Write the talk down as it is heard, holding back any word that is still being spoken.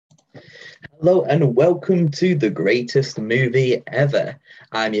Hello and welcome to the greatest movie ever.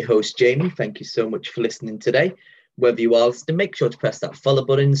 I'm your host, Jamie. Thank you so much for listening today. Whether you are listening, make sure to press that follow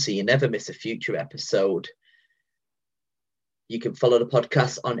button so you never miss a future episode. You can follow the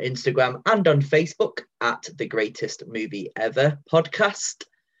podcast on Instagram and on Facebook at the greatest movie ever podcast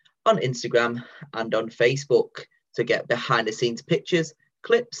on Instagram and on Facebook to get behind the scenes pictures,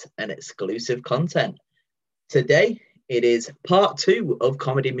 clips, and exclusive content. Today, it is part 2 of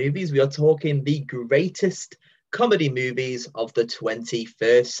comedy movies. We are talking the greatest comedy movies of the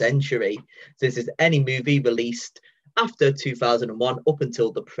 21st century. So this is any movie released after 2001 up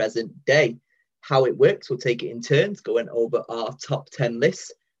until the present day. How it works, we'll take it in turns, going over our top 10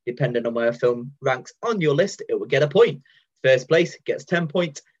 lists. Depending on where a film ranks on your list, it will get a point. First place gets 10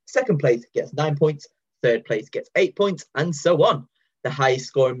 points, second place gets 9 points, third place gets 8 points, and so on. The highest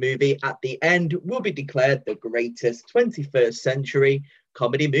scoring movie at the end will be declared the greatest 21st century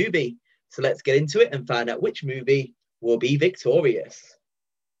comedy movie. So let's get into it and find out which movie will be victorious.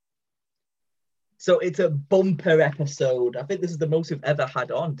 So it's a bumper episode. I think this is the most we've ever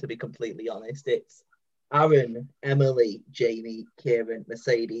had on, to be completely honest. It's Aaron, Emily, Jamie, Kieran,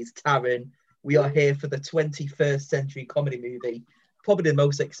 Mercedes, Taran. We are here for the 21st century comedy movie. Probably the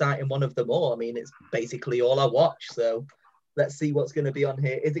most exciting one of them all. I mean, it's basically all I watch, so let's see what's going to be on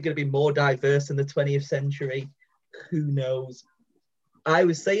here. Is it going to be more diverse in the 20th century? Who knows? I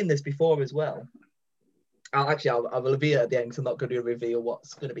was saying this before as well. I'll reveal it at the end because I'm not going to reveal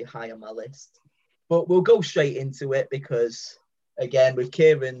what's going to be high on my list. But we'll go straight into it because, again, with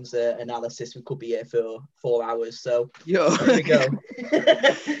Kieran's analysis, we could be here for 4 hours. So here we go.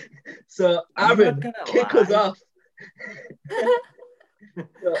 So, Aaron, kick us off.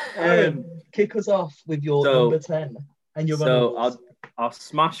 Kick us off with your number 10. And I'll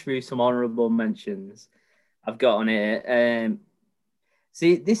smash through some honourable mentions I've got on here.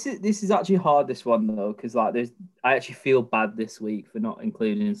 See, this is actually hard, this one though, because I actually feel bad this week for not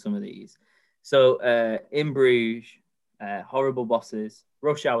including some of these. So In Bruges, Horrible Bosses,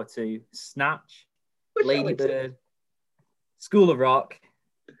 Rush Hour 2, Snatch, Lady Bird, School of Rock,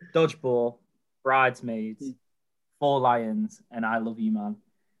 Dodgeball, Bridesmaids, Four Lions, and I Love You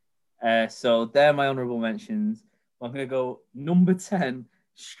Man. So they're my honourable mentions. I'm going to go number 10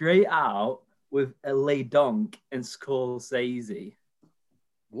 straight out with Les Donk and Scorsese.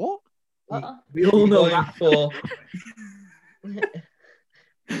 What? We all know that for.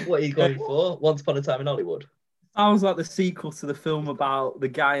 What are you going for? Once Upon a Time in Hollywood. Sounds like the sequel to the film about the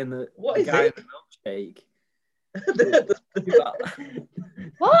guy in the milkshake.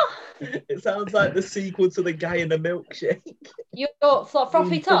 What? It sounds like the sequel to the guy in the milkshake. Your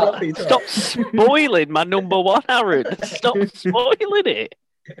frothy top? Stop spoiling my number one, Aaron. Stop spoiling it.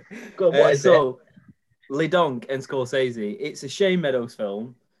 Go on, what is it? Les Donk and Scorsese. It's a Shane Meadows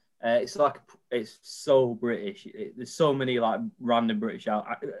film. It's so British. There's so many like random British out.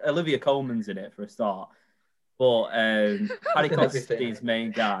 Olivia Colman's in it for a start, but Paddy Considine's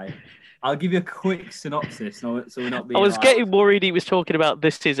main guy. I'll give you a quick synopsis, so we're not being. I was getting worried he was talking about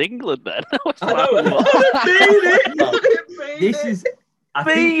This Is England. Then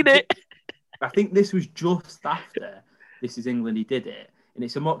I think this was just after This Is England. He did it, and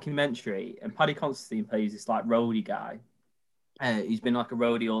it's a mockumentary. And Paddy Considine plays this like roadie guy. He's been like a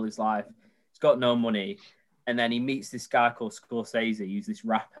roadie all his life. He's got no money, and then he meets this guy called Scorsese, who's this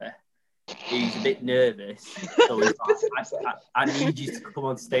rapper. He's a bit nervous, so he's like, I need you to come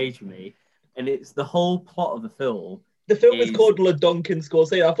on stage with me. And it's the whole plot of the film. The film is called Le Donk and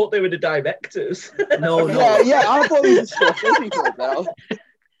Scorsese. I thought they were the directors. No. Yeah, I thought it was Scorsese now.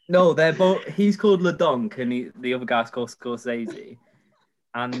 No, they're both. He's called Le Donk, and the other guy's called Scorsese.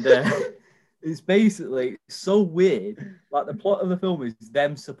 And it's basically so weird. Like the plot of the film is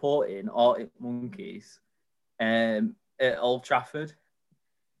them supporting Arctic Monkeys at Old Trafford.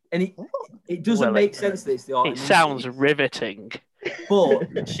 And it doesn't make sense that it's the Arctic Monkeys. Sounds riveting.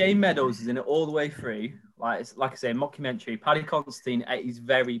 But Shane Meadows is in it all the way through. Like I say, mockumentary. Paddy Considine at his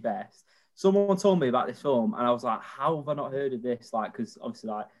very best. Someone told me about this film, and I was like, "How have I not heard of this?" Like, because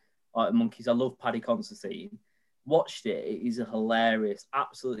obviously, like Monkeys, I love Paddy Considine. Watched it. It is hilarious.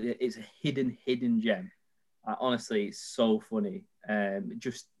 Absolutely, it's a hidden gem. Honestly, it's so funny.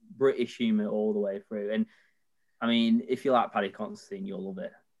 Just British humour all the way through. And I mean, if you like Paddy Considine, you'll love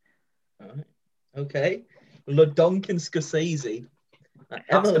it. All right. Okay. Le Donk and Scorsese.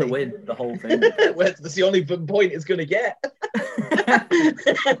 That's going to win the whole thing. That's the only point it's going to get.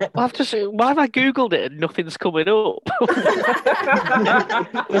 Why have I Googled it and nothing's coming up?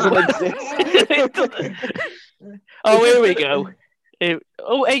 Doesn't exist. Oh, here we go.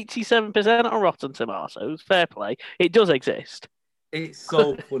 87% on Rotten Tomatoes. Fair play. It does exist. It's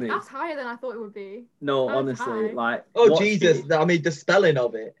so funny. That's higher than I thought it would be. No, That's honestly, high. like. Oh watch Jesus! it. I mean, the spelling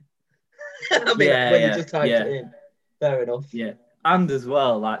of it. I mean, when you just typed it in. Fair enough. Yeah. And as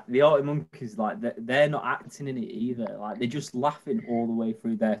well, like the Arctic Monkeys, like they're not acting in it either. Like they're just laughing all the way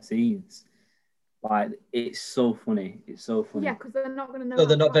through their scenes. Like it's so funny. It's so funny. Yeah, because they're not going to know. So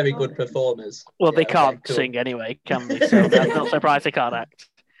they're how not to very act, good are they? performers. Well, they Yeah, can't okay, cool. sing anyway, can they? So I'm not surprised they can't act.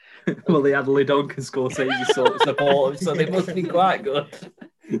 Well, they had Lidonka Scorsese support, so they must be quite good.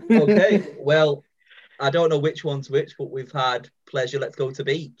 Okay, well, I don't know which one's which, but we've had pleasure. Let's go to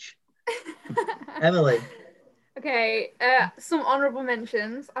beach. Emily. Okay, some honourable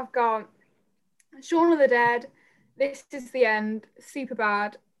mentions. I've got Shaun of the Dead, This Is the End,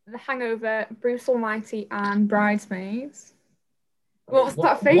 Superbad, The Hangover, Bruce Almighty, and Bridesmaids. What was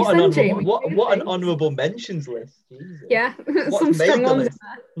that face then, Jamie? What an honourable mentions list. Jesus. Yeah, What's some made strong the ones. list?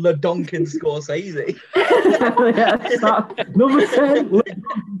 LaDonkin Scorsese. Number 10,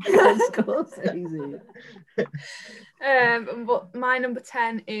 Scorsese. But my number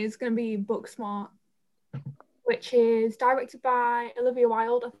 10 is going to be Booksmart, which is directed by Olivia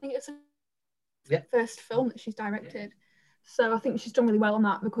Wilde. I think it's her first film that she's directed. So I think she's done really well on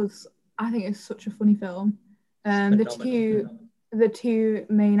that because I think it's such a funny film. The two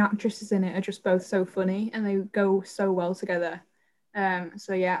main actresses in it are just both so funny and they go so well together.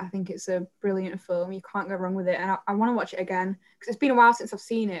 So yeah, I think it's a brilliant film. You can't go wrong with it, and I want to watch it again because it's been a while since I've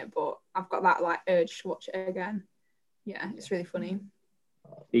seen it, but I've got that like urge to watch it again. Yeah, it's really funny.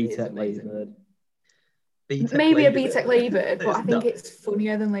 B-Tech Ladybird. Maybe a B-Tech Ladybird, but I think it's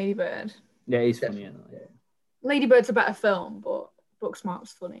funnier than Ladybird. Yeah, it's funny. Ladybird's a better film, but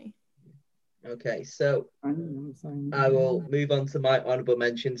Booksmart's funny. Okay, so I will move on to my honourable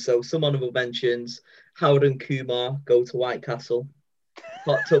mentions. So some honourable mentions: Howard and Kumar Go to White Castle,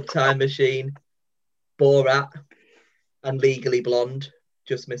 Hot Tub Time Machine, Borat, and Legally Blonde.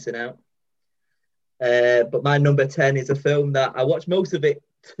 Just missing out. But my number 10 is a film that I watched most of it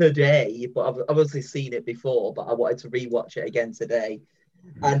today, but I've obviously seen it before, but I wanted to rewatch it again today.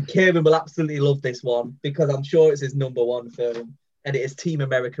 And Kieran will absolutely love this one because I'm sure it's his number one film, and it is Team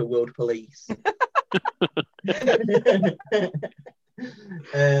America World Police.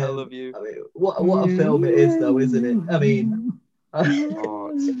 I love you. I mean, what a film it is, though, isn't it? I mean,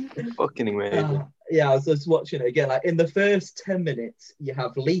 it's fucking amazing. Yeah, I was just watching it again. Like in the first 10 minutes, you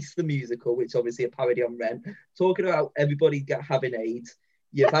have Lease the musical, which is obviously a parody on Rent, talking about everybody having AIDS.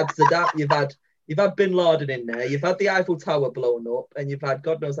 You've had Saddam, you've had Bin Laden in there. You've had the Eiffel Tower blown up, and you've had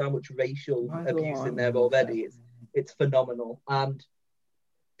God knows how much racial abuse in there already. It's phenomenal. And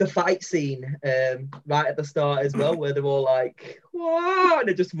the fight scene right at the start as well, where they're all like, "Whoa!" and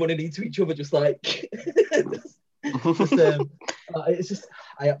they're just running into each other, just like. It's just,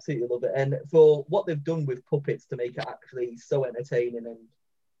 I absolutely love it. And for what they've done with puppets to make it actually so entertaining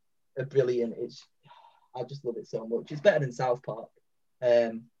and brilliant, I just love it so much. It's better than South Park.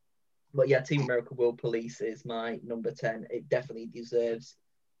 But yeah, Team America World Police is my number 10. It definitely deserves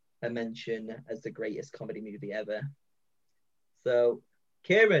a mention as the greatest comedy movie ever. So,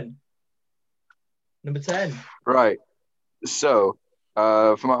 Kieran, number 10. Right. So,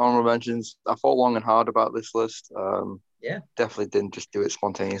 for my honorable mentions, I thought long and hard about this list. Definitely didn't just do it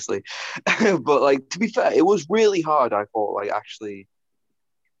spontaneously. But, like, to be fair, it was really hard, I thought, like, actually.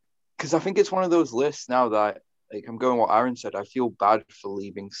 Because I think it's one of those lists now that, like, I'm going what Aaron said, I feel bad for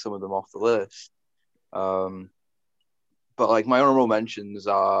leaving some of them off the list. But, like, my honorable mentions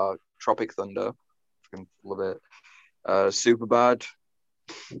are Tropic Thunder. I love it. Superbad.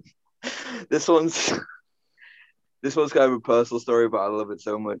 This one's kind of a personal story, but I love it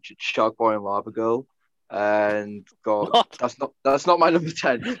so much. It's Shark Boy and Lava Girl. And God, What? that's not my number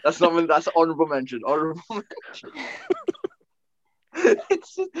 10. That's honorable mention. Honorable mention.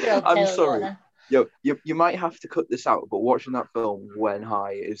 I'm sorry. Yo, you might have to cut this out, but watching that film when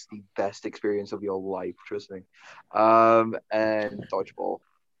high is the best experience of your life, trust me. And Dodgeball.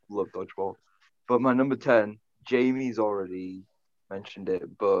 Love Dodgeball. But my number 10, Jamie's already mentioned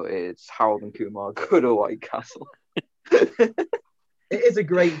it, but it's Harold and Kumar Go to White Castle. It is a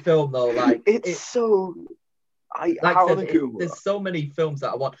great film, though. Like there's so many films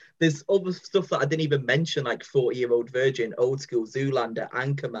that I want. There's other stuff that I didn't even mention, like 40-Year-Old Virgin, Old School, Zoolander,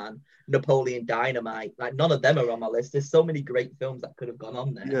 Anchorman, Napoleon Dynamite. Like none of them are on my list. There's so many great films that could have gone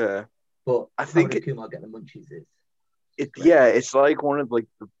on there. Yeah, but I think Kumar Getting the Munchies is. It's like one of like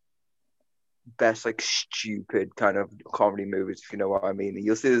the best like stupid kind of comedy movies, if you know what I mean.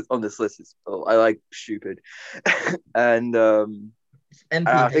 You'll see this on this list. I like stupid, and I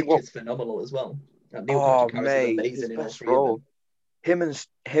think it's phenomenal as well. Mate, his best role. Him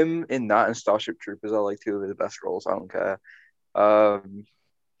in that and Starship Troopers are like two of his best roles. I don't care. But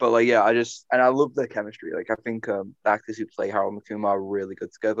like, yeah, I love their chemistry. Like, I think the actors who play Harold and Kumar are really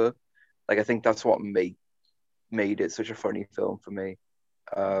good together. Like, I think that's what made it such a funny film for me.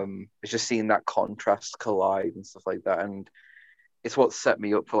 It's just seeing that contrast collide and stuff like that, and it's what set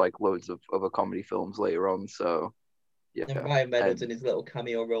me up for like loads of other comedy films later on. So yeah, and Ryan Reynolds in his little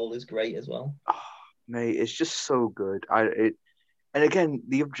cameo role is great as well. Oh, mate, it's just so good. And again,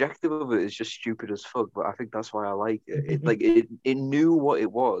 the objective of it is just stupid as fuck, but I think that's why I like it. It knew what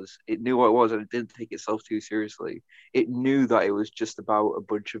it was. It knew what it was, and it didn't take itself too seriously. It knew that it was just about a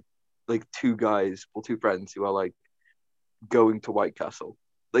bunch of like two friends who are like going to White Castle,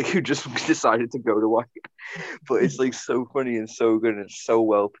 like who just decided to go to White. But it's like so funny and so good, and it's so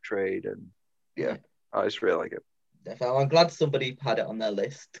well portrayed, and yeah, I just really like it. Definitely. I'm glad somebody had it on their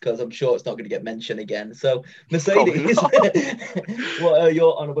list because I'm sure it's not going to get mentioned again. So, Mercedes, what are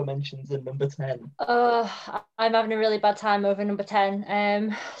your honourable mentions in number 10? I'm having a really bad time over number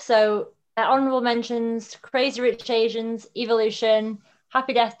 10. So, honourable mentions: Crazy Rich Asians, Evolution,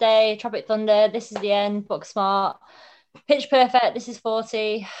 Happy Death Day, Tropic Thunder, This Is the End, Booksmart, Pitch Perfect, This Is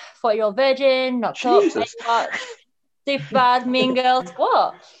 40, 40-Year-Old Virgin, Knocked Up, Baywatch, Superbad, Mean Girls.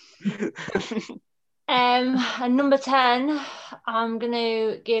 What? And number 10, I'm going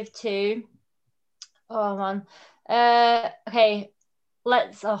to give to... Oh, man. Okay,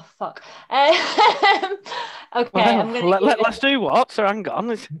 let's... Oh, fuck. Okay, I'm going to let's do what? So hang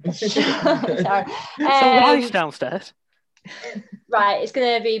on. Sorry. Rice downstairs. Right, it's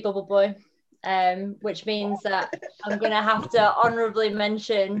going to be Bubble Boy, which means that I'm going to have to honourably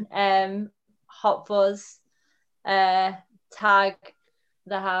mention Hot Fuzz, Tag,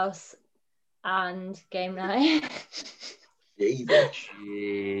 The House, and Game Night. Jesus.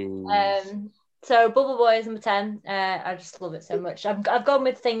 So Bubble Boy is number 10. I just love it so much. I've gone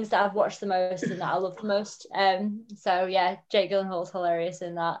with things that I've watched the most and that I love the most. So yeah, Jake Gyllenhaal's hilarious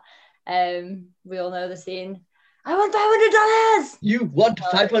in that. We all know the scene. I want $500. You want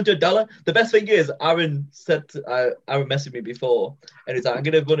 $500? The best thing is, Aaron messaged me before, and he's like,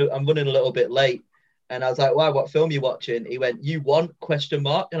 I'm running a little bit late. And I was like, wow, what film are you watching? He went, you want ? And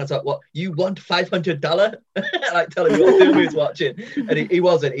I was like, what? You want $500? Like telling me what film he was watching. And he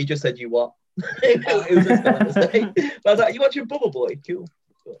wasn't. He just said, you what? It was a spelling mistake. But I was like, you watching Bubble Boy? Cool.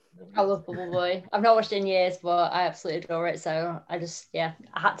 I love Bubble Boy. I've not watched it in years, but I absolutely adore it. So I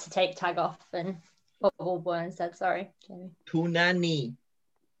had to take Tag off and Bubble Boy instead. Sorry, Jamie. Punani.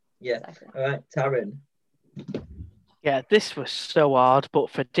 Yeah. Exactly. All right, Taran. Yeah, this was so hard, but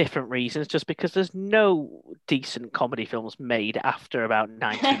for different reasons, just because there's no decent comedy films made after about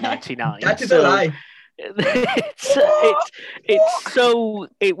 1999. That is a lie.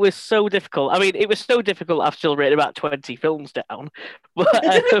 It was so difficult. I mean, it was so difficult. I've still written about 20 films down, but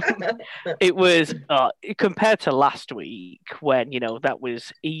it was compared to last week when that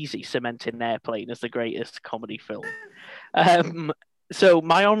was easy cementing Airplane as the greatest comedy film. So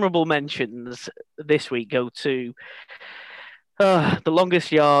my honourable mentions this week go to The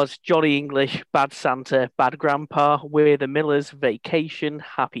Longest Yard, Johnny English, Bad Santa, Bad Grandpa, We're the Millers, Vacation,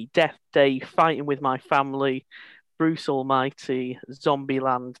 Happy Death Day, Fighting with My Family, Bruce Almighty,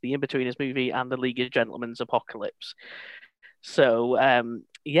 Zombieland, The In-Betweeners movie, and The League of Gentlemen's Apocalypse. So,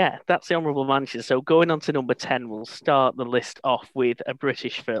 that's the honourable mention. So going on to number 10, we'll start the list off with a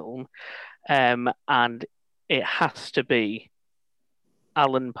British film, and it has to be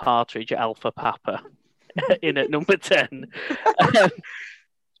Alan Partridge, Alpha Papa, in at number 10.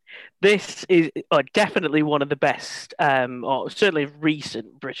 This is definitely one of the best, or certainly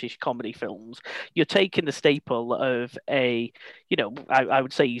recent British comedy films. You're taking the staple of I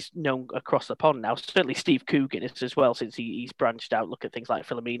would say he's known across the pond now. Certainly Steve Coogan is as well, since he's branched out, look at things like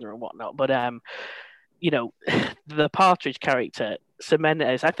Philomena and whatnot. But, the Partridge character,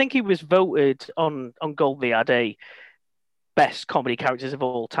 cemented, I think he was voted on Gold the Day best comedy characters of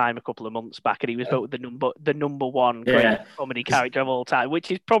all time a couple of months back, and he was voted the number one great comedy character of all time, which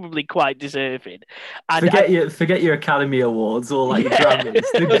is probably quite deserving. And forget your Academy Awards or like your Grammys.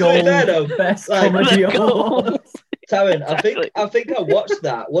 The gold best comedy awards. Taran, exactly. I think I watched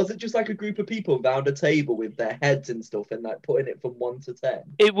that. Was it just like a group of people around a table with their heads and stuff and like putting it from 1 to 10?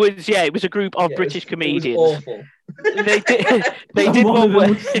 It was a group of British comedians. It was awful. They did one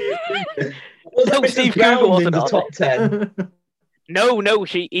where Steve Coogan was in the top 10. No,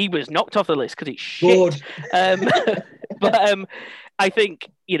 he was knocked off the list because it's shit. But I think,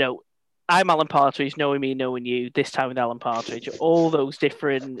 I'm Alan Partridge, knowing me, knowing you, this time with Alan Partridge, all those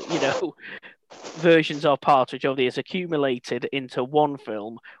different, versions of Partridge over the years accumulated into one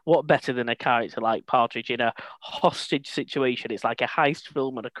film. What better than a character like Partridge in a hostage situation? It's like a heist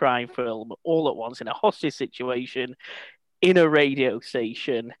film and a crime film all at once in a hostage situation. in a radio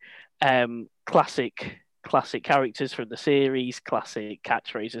station. Classic characters from the series, classic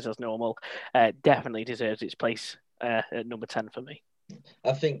catchphrases as normal. Definitely deserves its place at number 10 for me.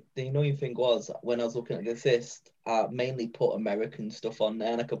 I think the annoying thing was when I was looking at this list, I mainly put American stuff on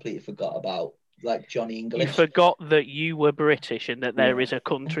there, and I completely forgot about like Johnny English. You forgot that you were British and that there is a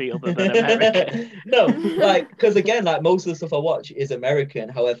country other than America. No, like because again, like most of the stuff I watch is American.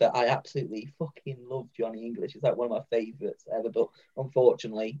 However, I absolutely fucking love Johnny English. It's like one of my favorites ever, but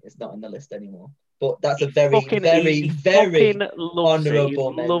unfortunately, it's not on the list anymore. But that's a very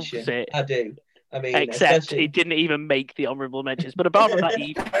honourable mention. I do. I mean, except he didn't even make the honourable mentions. But apart from that,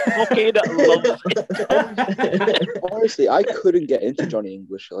 he fucking loves it. Honestly, I couldn't get into Johnny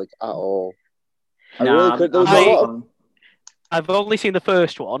English like at all. I really could. There was a lot of... I've only seen the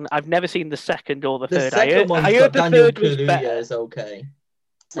first one. I've never seen the second or the third. I heard the third was better. Is okay.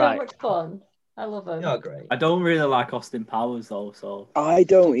 So much fun. I love him. You're great. I don't really like Austin Powers though, so I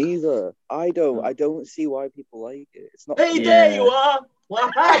don't either. I don't see why people like it. It's not. Hey, there you are.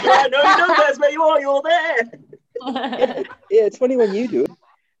 What happened? I know you know that's where you are. You're there. Yeah, it's funny when you do it.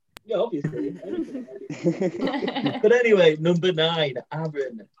 Yeah, obviously. But anyway, number 9,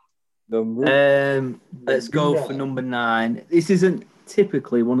 Aaron. Let's go for number 9. This isn't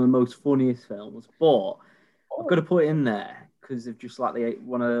typically one of the most funniest films, but I've got to put it in there because of just like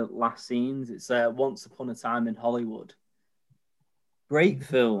one of the last scenes. It's Once Upon a Time in Hollywood. Great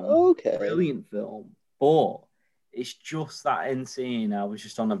film. Okay. Brilliant film. But it's just that end scene I was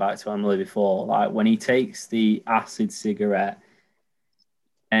just on about to Emily before, like when he takes the acid cigarette,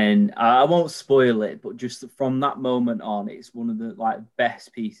 and I won't spoil it, but just from that moment on, it's one of the like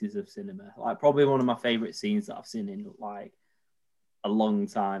best pieces of cinema. Like probably one of my favorite scenes that I've seen in like a long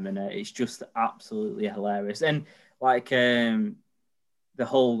time, and it's just absolutely hilarious. And like the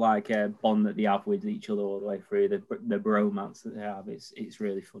whole like bond that they have with each other all the way through, the bromance that they have, it's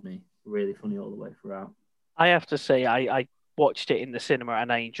really funny all the way throughout. I have to say, I watched it in the cinema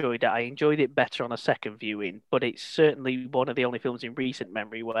and I enjoyed it. I enjoyed it better on a second viewing, but it's certainly one of the only films in recent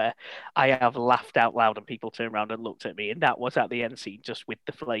memory where I have laughed out loud and people turned around and looked at me, and that was at the end scene just with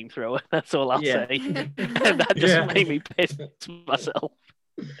the flamethrower. That's all I'll say. And that just made me piss myself.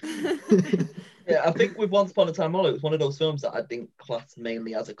 Yeah, I think with Once Upon a Time in Hollywood, it was one of those films that I didn't class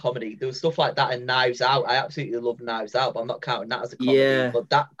mainly as a comedy. There was stuff like that in Knives Out. I absolutely love Knives Out, but I'm not counting that as a comedy. Yeah. But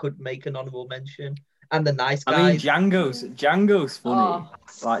that could make an honourable mention. And The Nice Guys. I mean, Django's funny.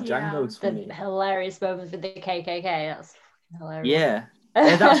 Django's funny. The hilarious moments with the KKK. That's hilarious. Yeah.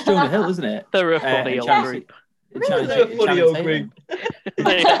 That's Jonah Hill, isn't it? They're a funny old group. They're a funny old group.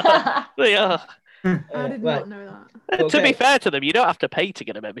 They are. I did not know that. Okay. To be fair to them, you don't have to pay to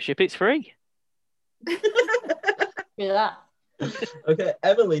get a membership. It's free. Do that. Okay,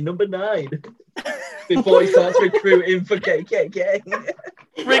 Emily, number 9. Before he starts recruiting for KKK.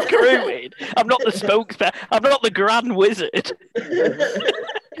 Recruiting? I'm not the spokesman. I'm not the Grand Wizard.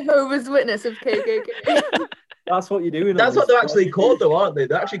 Jehovah's Witness of KKK. That's what you're doing. That's what they're actually called, though, aren't they?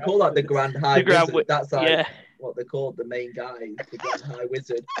 They're actually called like the Grand High Wizard. That's like what they're called, the main guy, the Grand High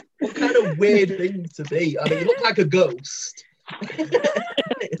Wizard. What kind of weird thing to be? I mean, you look like a ghost.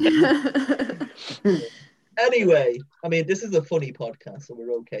 Anyway, I mean, this is a funny podcast, so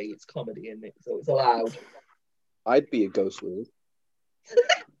we're okay. It's comedy, isn't it? So it's allowed. I'd be a ghost with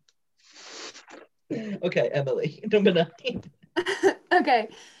it. Okay, Emily, number 9. Okay,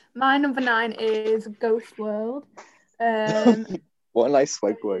 my number 9 is Ghost World. What a nice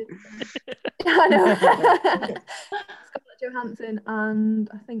segue. I know. Scarlett Johansson and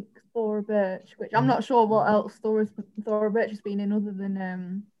I think Thora Birch, which I'm not sure what else Thora Birch has been in other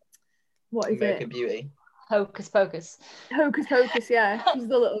than what is American it? Beauty. Hocus Pocus. Hocus Pocus, yeah. She's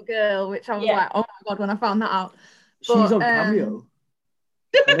the little girl, which I was like, oh my god, when I found that out. But, she's on Cameo.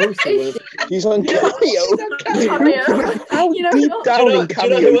 She's on Cameo. How you know, deep down in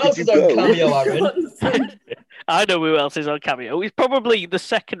Cameo who else is on Cameo, Aaron? I know who else is on Cameo. He's probably the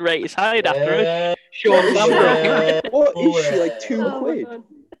second rated hired after her. What is she, like £2?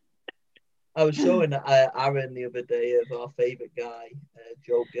 I was showing Aaron the other day of our favourite guy,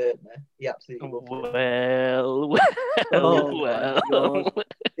 Joe Gertner. He absolutely loved it. Well.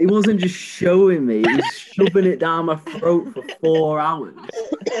 He wasn't just showing me, he was shoving it down my throat for 4 hours.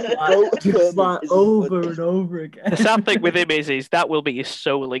 Over and over again. The sad thing with him is that will be his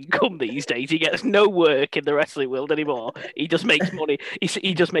sole income these days. He gets no work in the wrestling world anymore. He just makes money.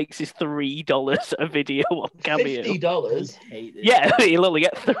 He just makes his $3 a video on Cameo. $50? Yeah, he'll only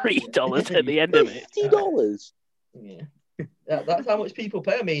get $3 at the end of it. $50? Yeah. That's how much people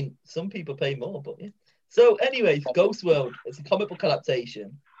pay. I mean, some people pay more, but yeah. So, anyways, Ghost World. It's a comic book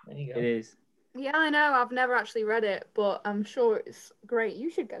adaptation. There you go. It is. Yeah, I know. I've never actually read it, but I'm sure it's great.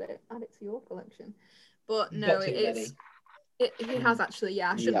 You should get it. Add it to your collection. But no, it's... He has actually,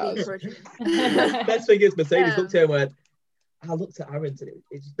 yeah, I shouldn't be encouraging him. Best thing is Mercedes looked at him and went, I looked at Aaron's and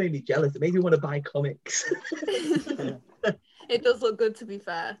it just made me jealous. It made me want to buy comics. It does look good, to be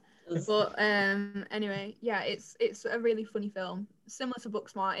fair. But anyway, yeah, it's a really funny film. Similar to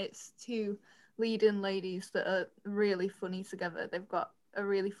Booksmart, it's two leading ladies that are really funny together. They've got a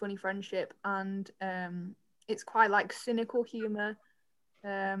really funny friendship, and it's quite like cynical humor.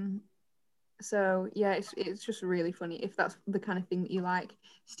 So yeah, it's just really funny if that's the kind of thing that you like.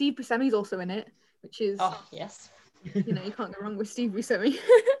 Steve Buscemi's also in it, which is yes. You know, you can't go wrong with Steve Buscemi.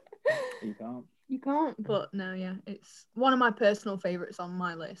 You can't. You can't, but no, yeah, it's one of my personal favorites on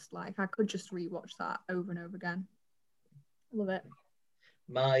my list. Like, I could just rewatch that over and over again. Love it.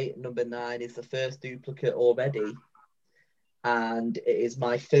 My number 9 is the first duplicate already, and it is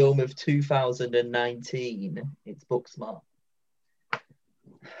my film of 2019. It's Booksmart.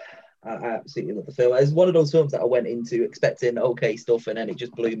 I absolutely love the film. It's one of those films that I went into expecting okay stuff, and then it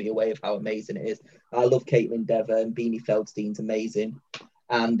just blew me away of how amazing it is. I love Caitlin Dever, and Beanie Feldstein's amazing,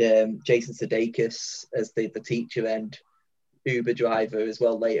 and Jason Sudeikis as the teacher and Uber driver as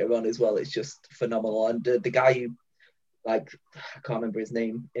well later on as well. It's just phenomenal. And the guy who, like, I can't remember his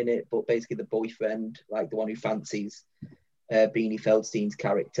name in it, but basically the boyfriend, like the one who fancies Beanie Feldstein's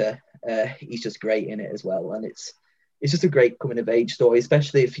character, he's just great in it as well. And it's just a great coming of age story,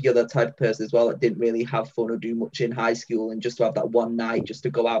 especially if you're that type of person as well that didn't really have fun or do much in high school, and just to have that one night just to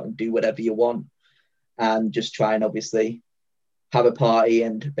go out and do whatever you want and just try and obviously have a party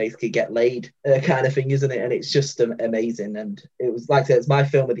and basically get laid kind of thing, isn't it? And it's just amazing. And it was, like I said, it's my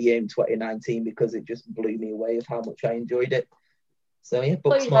film of the year in 2019 because it just blew me away of how much I enjoyed it. So yeah,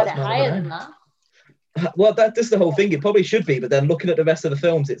 Booksmart's had it higher than that. Well, that's the whole thing. It probably should be, but then looking at the rest of the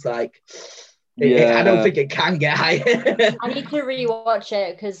films, it's like... I don't think it can get higher. I need to rewatch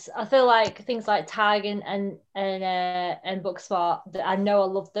it because I feel like things like Tag and Booksmart, that I know I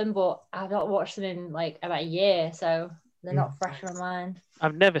love them, but I've not watched them in like about a year, so they're not fresh in my mind.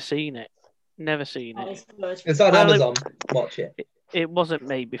 I've never seen it. It's on Amazon. Watch it. It wasn't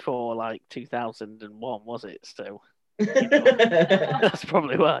made before like 2001, was it? So that's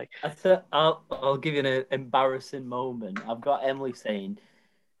probably why. I'll give you an embarrassing moment. I've got Emily saying,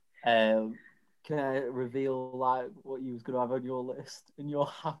 can I reveal like what you was going to have on your list? And you're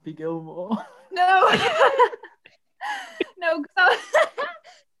Happy Gilmore. No. No, because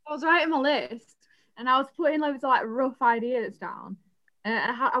I was writing my list and I was putting loads of like rough ideas down.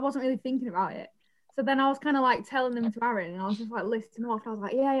 And I wasn't really thinking about it. So then I was kind of like telling them to Aaron, and I was just like listing them off. I was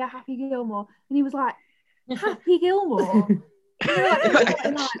like, yeah, Happy Gilmore. And he was like, Happy Gilmore?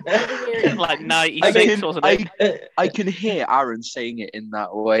 Like 96, wasn't it? I can hear Aaron saying it in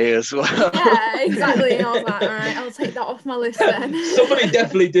that way as well. Yeah, exactly. And I was like, all right, I'll take that off my list then. Somebody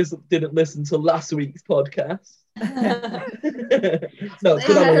definitely didn't listen to last week's podcast. No, it's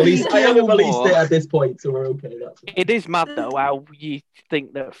because I haven't released it at this point, so we're okay. It is mad though how you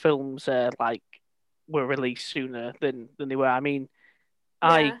think that films were released sooner than they were. I mean,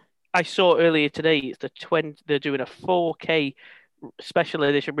 yeah. I saw earlier today it's they're doing a 4K special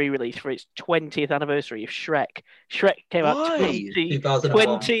edition re-release for its 20th anniversary of Shrek. Shrek came out 20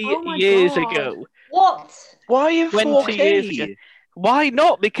 years ago. What? Why in 20 4K? years ago. Why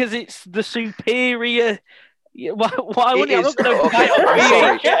not? Because it's the superior. Why would you? I'm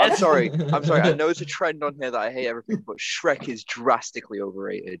sorry. I know it's a trend on here that I hate everything, but Shrek is drastically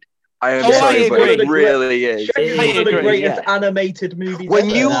overrated. I am sorry, but it really is. Shrek is one of the greatest animated movies.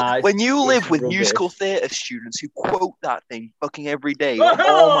 When you live with musical theatre students who quote that thing fucking every day,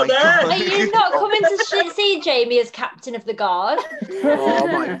 oh my god! Are you not coming to see Jamie as captain of the guard? Oh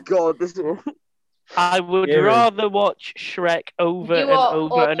my god! I would rather watch Shrek over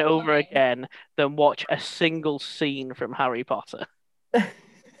and over again than watch a single scene from Harry Potter.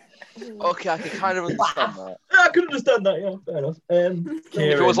 Okay, I can kind of understand that. I can understand that, yeah, fair enough.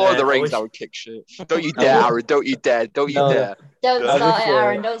 If it was Lord of the Rings, I would kick shit. Don't you dare, Aaron, don't you dare. Don't start it,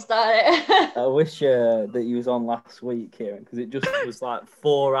 Aaron, don't start it. I wish that you was on last week, Kieran, because it just was like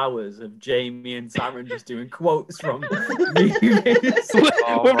 4 hours of Jamie and Taran just doing quotes from movies.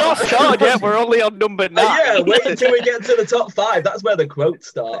 We've not started yet, we're only on number 9. Yeah, wait until we get to the top 5, that's where the quotes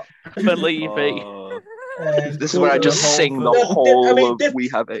start. Believe me. This is where I just sing the whole of We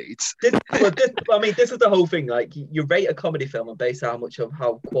Have AIDS. This is the whole thing. Like, you rate a comedy film on based on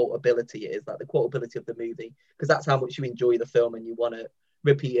how quotability it is, like the quotability of the movie, because that's how much you enjoy the film and you want to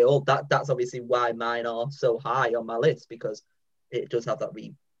repeat it all. That's obviously why mine are so high on my list, because it does have that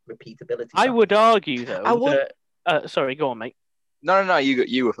repeatability. I would argue, though, sorry, go on, mate. No.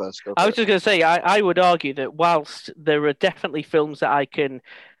 You were first. Go for I was it. just going to say, I would argue that whilst there are definitely films that I can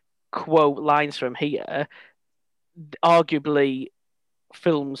quote lines from here, arguably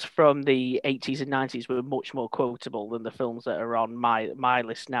films from the 80s and 90s were much more quotable than the films that are on my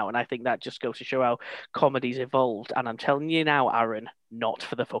list now. And I think that just goes to show how comedy's evolved. And I'm telling you now, Aaron, not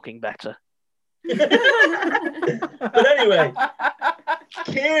for the fucking better. But anyway,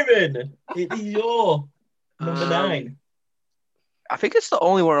 Kieran, it is your number 9. I think it's the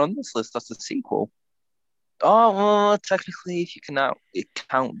only one on this list that's a sequel. Oh, well, technically, if you can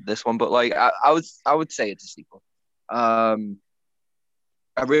count this one, but like I would say it's a sequel.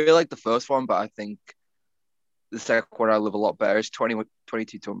 I really like the first one, but I think the second one I live a lot better. It's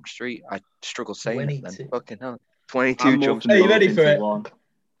 22 Jump Street. I struggle saying it then. Fucking hell. 22 Jump Street. Are you ready for it?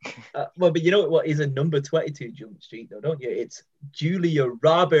 Well, but you know what is a number 22 Jump Street, though, don't you? It's Julia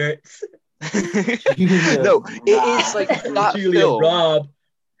Roberts. No, it is like that Julia film.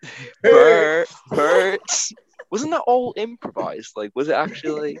 Bert. Wasn't that all improvised? Like, was it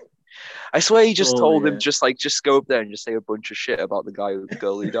actually? I swear he just told him just go up there and just say a bunch of shit about the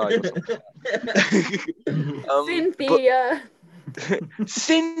girl who died. Or Cynthia.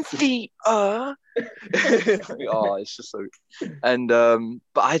 Cynthia. Oh, it's just so. And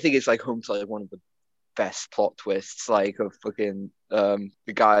but I think it's like home to like one of the best plot twists, like of fucking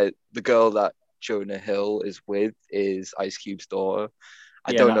the girl that Jonah Hill is with is Ice Cube's daughter.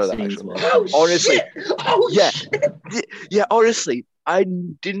 I don't know that actually. Honestly, yeah. Honestly, I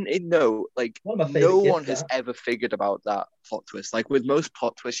didn't know. Like, no one has ever figured about that plot twist. Like with most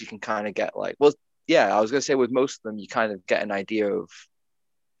plot twists, you can kind of get like, well, yeah. I was gonna say with most of them, you kind of get an idea of,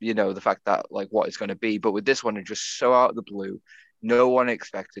 the fact that like what it's gonna be. But with this one, it's just so out of the blue. No one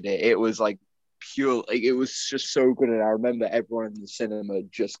expected it. It was like pure. Like it was just so good, and I remember everyone in the cinema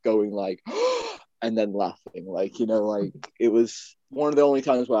just going like. And then laughing, like it was one of the only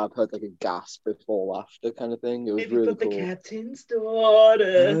times where I've heard like a gasp before laughter kind of thing. It was really cool. The captain's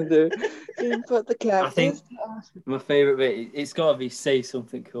daughter. But the captain's I think my favorite bit. It's got to be say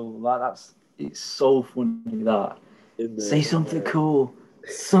something cool. Like it's so funny that say something cool.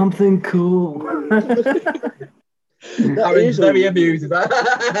 Something cool. That is very amusing.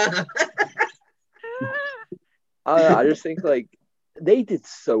 I just think like. They did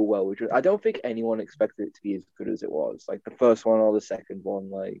so well, which I don't think anyone expected it to be as good as it was. Like the first one or the second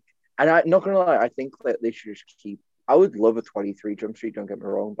one, like, and I'm not gonna lie, I think that they should just keep. I would love a 23 Jump Street, don't get me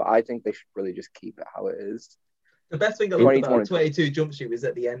wrong, but I think they should really just keep it how it is. The best thing I loved about 22 Jump Street was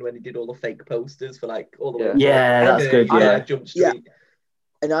at the end when he did all the fake posters for like all the that's good. Yeah, Jump Street. Yeah.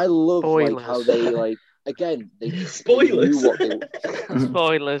 And I love like how they like. Again, they spoilers.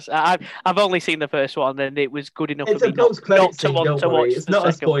 Spoilers. I've only seen the first one, and it was good enough for me not to want to watch it's not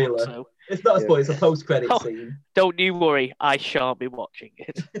a spoiler. One, so. It's not a spoiler. It's a post-credit scene. Don't you worry, I shan't be watching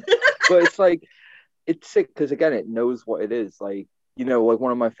it. But it's like it's sick because again, it knows what it is. Like like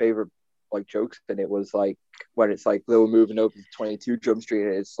one of my favorite like jokes in it was like when it's like they were moving over to 22 Jump Street,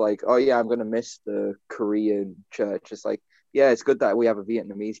 and it's like, oh yeah, I'm gonna miss the Korean church. It's like. Yeah, it's good that we have a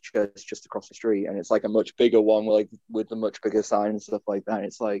Vietnamese church just across the street, and it's like a much bigger one, with a much bigger sign and stuff like that.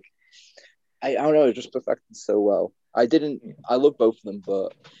 It's like, I don't know, it just perfected so well. I love both of them,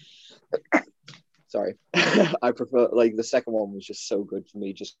 but sorry, I prefer like the second one was just so good for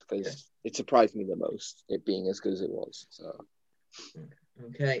me, just because it surprised me the most, it being as good as it was. So,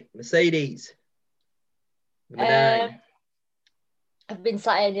 okay, Mercedes. Number 9. I've been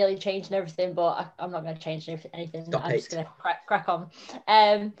sat here nearly changing everything, but I'm not going to change anything. I'm just going to crack on.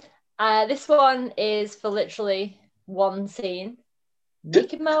 This one is for literally one scene.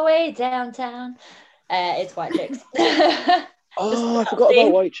 Making my way downtown. It's White Chicks. I forgot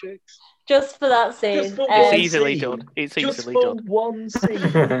about White Chicks. Just for that scene. It's easily done. It's easily done. One scene.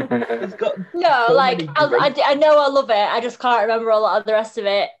 It's got I know I love it. I just can't remember a lot of the rest of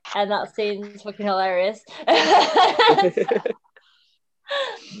it. And that scene's fucking hilarious.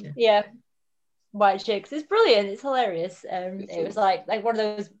 Yeah, White Chicks. It's brilliant. It's hilarious. It was like one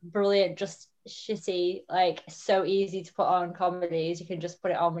of those brilliant, just shitty, like so easy to put on comedies. You can just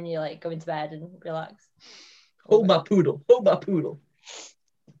put it on when you like go into bed and relax. Hold my poodle.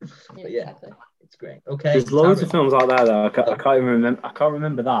 Yeah, exactly. It's great. Okay, there's loads of films like that though. I can't remember. I can't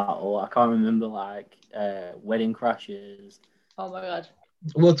remember that, or I can't remember like Wedding Crashers. Oh my god.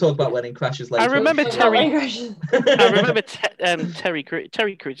 We'll talk about Wedding Crashers later. I remember Terry. I remember Terry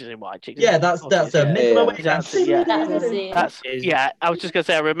Crews is in White Chicks. Yeah, that's yeah. I was just gonna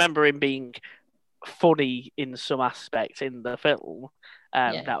say I remember him being funny in some aspects in the film.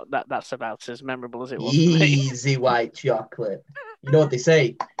 That's about as memorable as it was. Easy white chocolate. You know what they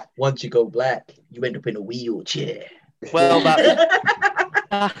say? Once you go black, you end up in a wheelchair. Well,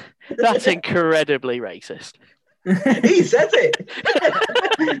 that's incredibly racist. He says it.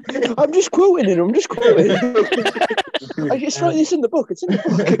 I'm just quoting it. I just wrote this in the book. It's in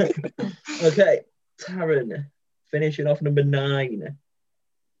the book. Okay, Taran, finishing off number 9.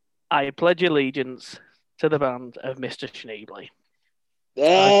 I pledge allegiance to the band of Mr. Schneebly.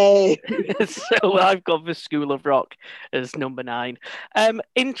 Yay! So I've gone for School of Rock as number 9.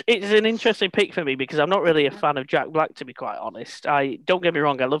 It's an interesting pick for me because I'm not really a fan of Jack Black, to be quite honest. Don't get me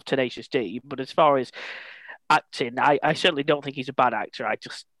wrong, I love Tenacious D, but as far as acting, I certainly don't think he's a bad actor. I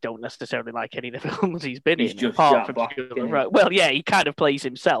just don't necessarily like any of the films he's been in. Just Apart Jack from Black, School of Rock. Well, yeah, he kind of plays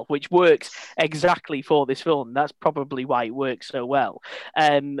himself, which works exactly for this film. That's probably why it works so well.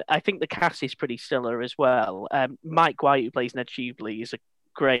 I think the cast is pretty stellar as well. Mike White, who plays Ned Cheveley, is a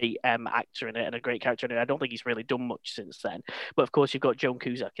great actor in it and a great character in it. I don't think he's really done much since then. But of course, you've got Joan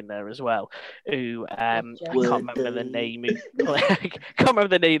Cusack in there as well, who I can't remember the name. Can't remember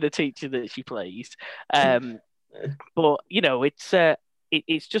the name of the teacher that she plays. But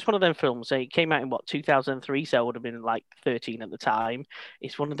it's just one of them films. It came out in 2003, so I would have been like 13 at the time.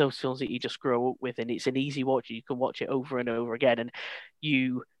 It's one of those films that you just grow up with, and it's an easy watch. You can watch it over and over again, and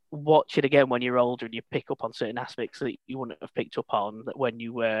you watch it again when you're older, and you pick up on certain aspects that you wouldn't have picked up on when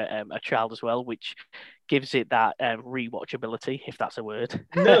you were a child as well, which gives it that rewatchability, if that's a word.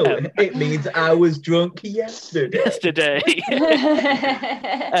 No, it means I was drunk yesterday.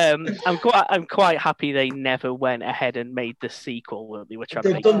 I'm quite happy they never went ahead and made the sequel that they were trying to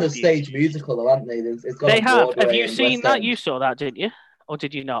make. They've done the stage musical, though, haven't they? They have. Have you seen that? You saw that, didn't you? Or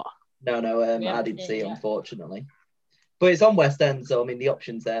did you not? No, I didn't see it, unfortunately. But it's on West End, so I mean, the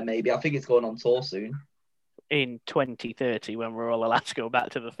option's there maybe. I think it's going on tour soon. In 2030, when we're all allowed to go back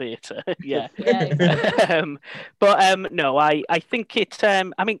to the theatre. Yeah. No, I think it's... I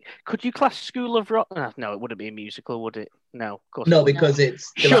mean, could you class School of Rock? No, it wouldn't be a musical, would it? No, of course no, because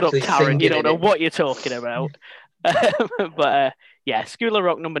it's... Shut up, Taran, you don't know what you're talking about. But yeah, School of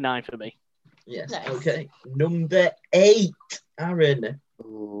Rock, number 9 for me. Yes, nice. Okay. Number 8, Aaron.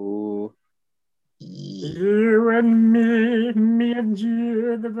 Ooh. You and me and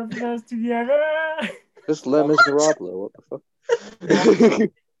you, the best together. Just Les Miserables, what the fuck?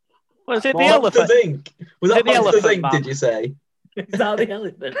 Was it the elephant? Inc? Was that Monsters Inc, did you say? Is that the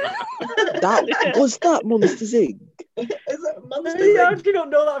elephant? Was that Monsters Inc? Is that Monsters Inc? Inc? How do you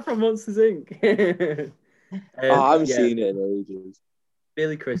not know that from Monsters Inc? I haven't seen it in ages.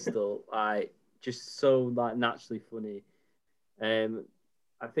 Billy Crystal, just so naturally funny.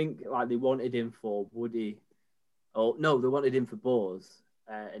 I think they wanted him for Woody. Oh no, they wanted him for Buzz,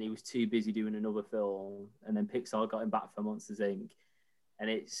 and he was too busy doing another film. And then Pixar got him back for Monsters Inc.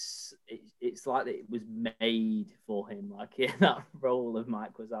 And it's like it was made for him, that role of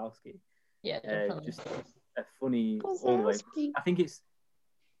Mike Wazowski. Yeah, just a funny all the way. I think it's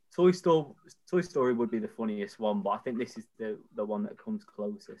Toy Story would be the funniest one, but I think this is the one that comes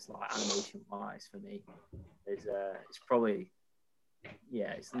closest, animation wise for me. It's probably.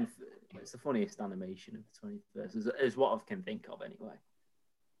 Yeah, it's the funniest animation of the 21st, is what I can think of anyway.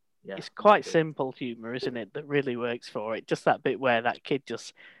 Yeah, it's quite simple humour, isn't it? That really works for it. Just that bit where that kid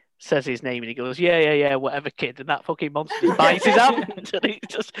just says his name and he goes, yeah, whatever, kid, and that fucking monster bites his hand, and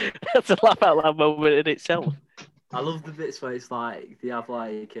that's a laugh out loud moment in itself. I love the bits where it's they have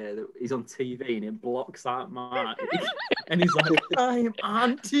he's on TV and it blocks that mic, and he's like, I'm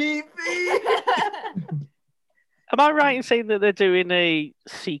on TV. Am I right in saying that they're doing a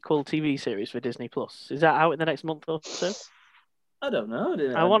sequel TV series for Disney Plus? Is that out in the next month or so? I don't know.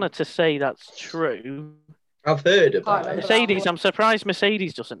 I wanted to say that's true. I've heard about it. Mercedes, I'm surprised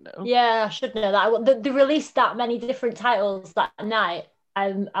Mercedes doesn't know. Yeah, I should know that. They released that many different titles that night.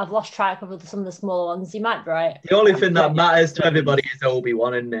 I've lost track of some of the smaller ones. You might be right. The only thing that matters to everybody is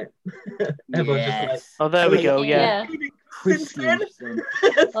Obi-Wan, isn't it? Everyone's just oh, there we go. Yeah.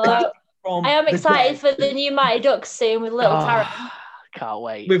 I am excited for the new Mighty Ducks soon with Little Taran. Can't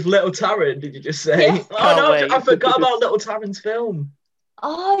wait. With Little Taran, did you just say? Yeah. Oh no, I forgot about Little Taran's film.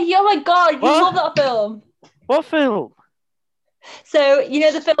 Oh my god, you love that film. What film? So, you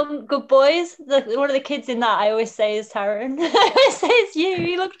know the film Good Boys? One of the kids in that I always say is Taran. I always say it's you.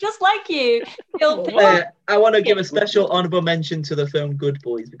 You look just like you. I want to give a special honourable mention to the film Good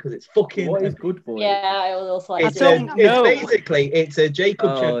Boys because it's fucking... What is Good Boys? Yeah, I also like it. It's a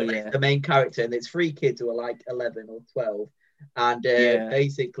Jacob Tremblay, the main character, and it's 3 kids who are 11 or 12. And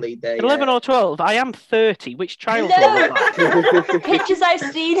basically they 11 or 12. I am 30. Which child? No. Pictures I've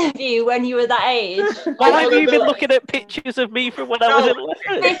seen of you when you were that age. Why have you been looking at pictures of me from when I was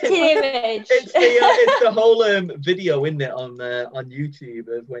 11? Fitting image. It's the whole video, isn't it, on YouTube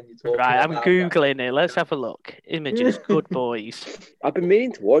of when you talk. Right, I'm googling it. Let's have a look. Images, Good Boys. I've been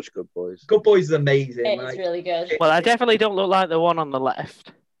meaning to watch Good Boys. Good Boys is amazing. It's really good. Well, I definitely don't look like the one on the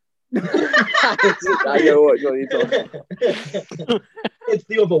left. I know what you're talking about. It's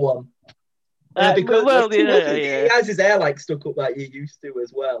the other one. Because he has his hair like stuck up like you used to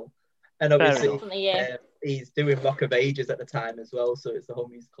as well. And obviously he's doing Rock of Ages at the time as well, so it's the whole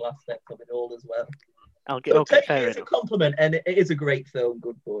musical aspect of it all as well. It's a compliment, and it is a great film,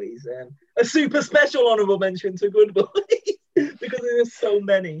 Good Boys. A super special honourable mention to Good Boys because there's so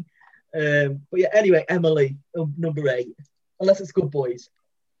many. But yeah, anyway, Emily, number 8. Unless it's Good Boys.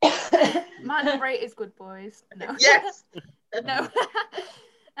 My number 8 is Good Boys. No. Yes. No.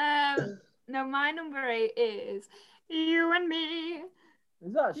 No, my number 8 is You and Me.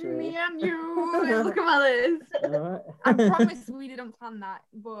 Is that true? Me and you. Look at my list. Right. I promise we didn't plan that,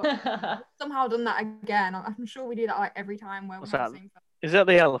 but somehow done that again. I'm sure we do that like every time where What's we're that? saying Is that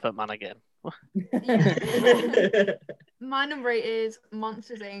the Elephant Man again? yeah. My number 8 is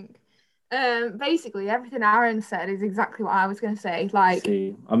Monsters Inc. Basically everything Aaron said is exactly what I was going to say. Like,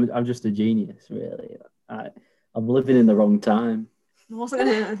 see, I'm just a genius, really. I'm living in the wrong time. I wasn't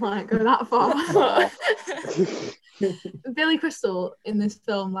going to like go that far. Billy Crystal in this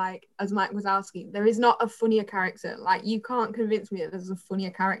film, like as Mike Wazowski, there is not a funnier character. Like, you can't convince me that there's a funnier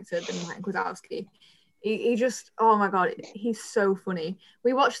character than Mike Wazowski. He just, oh my god, he's so funny.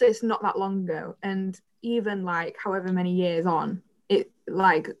 We watched this not that long ago, and even like however many years on, it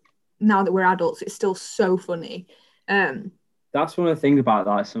like now that we're adults, it's still so funny. That's one of the things about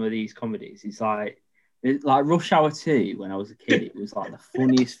like some of these comedies. It's like Rush Hour 2, when I was a kid, it was like the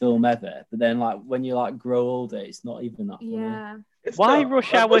funniest film ever. But then like when you like grow older, it's not even that funny. Yeah. Why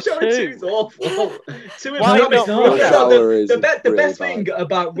Rush Hour 2? 2 is awful. Why not Rush Hour is the best really thing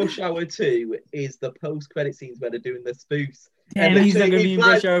about Rush Hour 2 is the post-credit scenes where they're doing the spoofs. Damn, he's not going to be in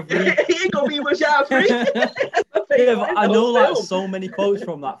Rush Hour 3. He ain't going to be in Rush Hour 3. Yeah, but I know like so many quotes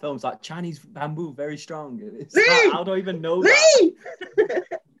from that film. It's like Chinese bamboo, very strong. It's like, how do I even know that?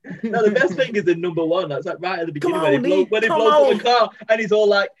 No, the best thing is in number 1. That's like right at the beginning when he blows up the car and he's all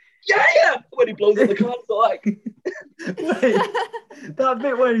like, yeah! When he blows up the car, it's all like... Wait, that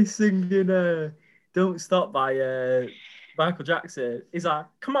bit where he's singing Don't Stop by Michael Jackson, he's like,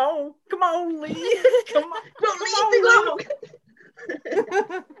 come on, Lee. Come on, Lee.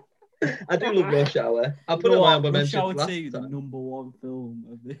 I do love Rush Hour. I'll put it on my album Rush mention Hour last 2, the time. number 1 film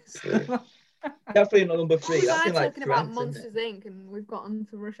of this. Definitely not number 3. We're That's in like talking about Grant, Monsters Inc. and we've gotten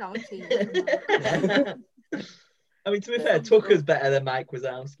to Rush Hour 2. I mean, to be fair, Tucker's better than Mike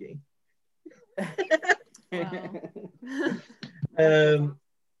Wazowski.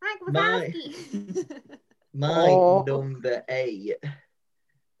 My number 8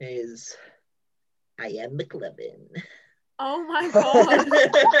 is I Am the Clubbin'. Oh my god.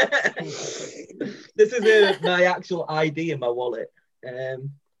 This is my actual ID in my wallet.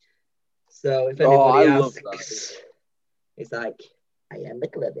 So if anybody asks, it's like, I am the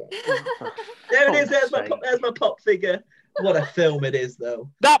Clubbin'. There it is. There's my pop figure. What a film it is, though.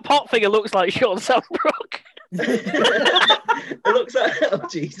 That pop figure looks like Sean Sandbrook. It looks like, oh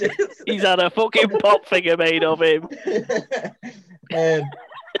Jesus. He's had a fucking pop figure made of him.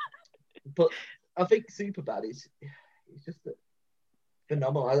 But I think Superbad is just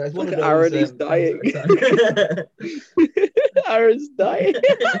phenomenal. It's one of those, Aaron is dying. Aaron's dying.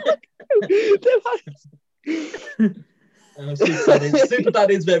 Superbad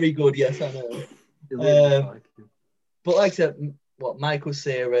is very good. Yes, I know. But like I said, Michael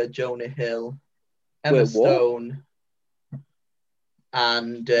Cera, Jonah Hill, Emma Stone,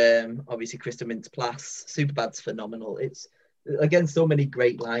 and obviously Kristen Mintz-Plasse. Superbad's phenomenal. It's again so many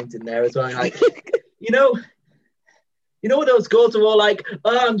great lines in there as well. Like, you know those girls are all like,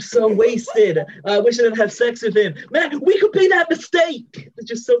 oh, I'm so wasted. I wish I didn't have sex with him. Man, we could be that mistake. There's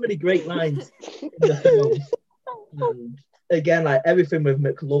just so many great lines in the film. And again, like everything with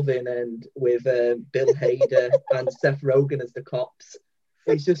McLovin and with Bill Hader and Seth Rogen as the cops.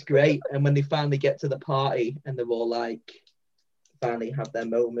 It's just great. And when they finally get to the party and they're all like, finally have their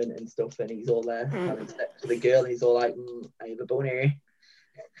moment and stuff, and he's all there having sex with a girl, and he's all like, I have a boner.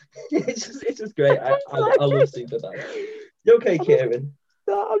 It's just great. I love Superbad. You okay, Kieran?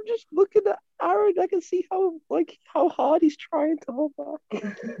 No, I'm just looking at Aaron. I can see how hard he's trying to hold back.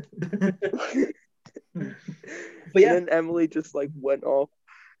 But yeah, and then Emily just like went off.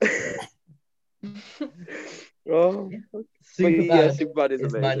 Oh, Superbad, Superbad is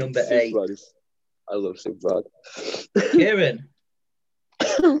amazing. my number 8. I love Superbad. Kieran,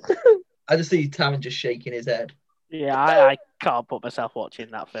 I just see Taran just shaking his head. Yeah, I can't put myself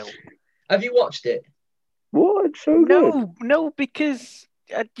watching that film. Have you watched it? What? It's so good. No, because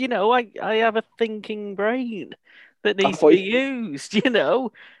I have a thinking brain that needs to be used.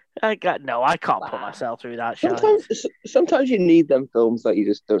 I can't put myself through that. Sometimes you need them films that you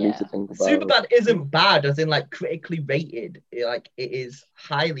just don't need to think about. Superbad isn't bad, as in like critically rated. It is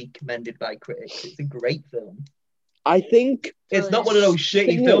highly commended by critics. It's a great film. I think it's not one of those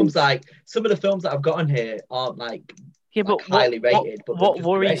shitty films. Like some of the films that I've got on here aren't like but highly rated. But what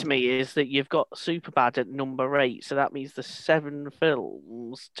worries me is that you've got Superbad at number 8, so that means the 7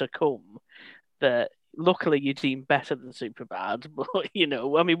 films to come that luckily you deem better than Superbad. But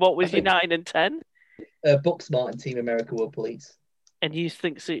what was your 9 and 10? Booksmart and Team America World Police. And you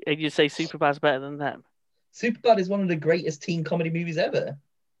say Superbad's better than them? Superbad is one of the greatest teen comedy movies ever.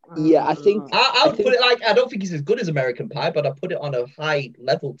 Yeah, I think I'll put it like I don't think it's as good as American Pie, but I put it on a high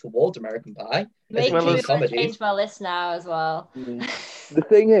level towards American Pie. Maybe we're going to change my list now as well. The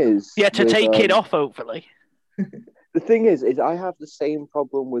thing is, take it off hopefully. The thing is I have the same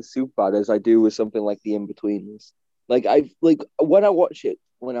problem with Superbad as I do with something like The In-Betweeners. When I watched it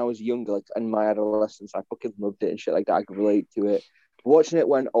when I was younger, in my adolescence, I fucking loved it and shit like that. I could relate to it. Watching it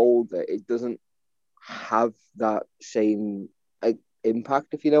when older, it doesn't have that same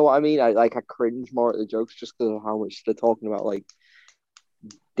impact, if you know what I mean. I cringe more at the jokes just because of how much they're talking about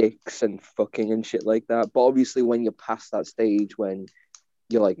dicks and fucking and shit like that. But obviously when you're past that stage when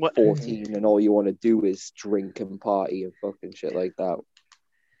you're 14 and all you want to do is drink and party and fucking shit like that.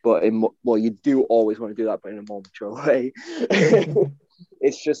 But you do always want to do that, but in a more mature way.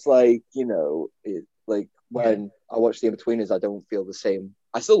 It's just when I watch The In-Betweeners, I don't feel the same.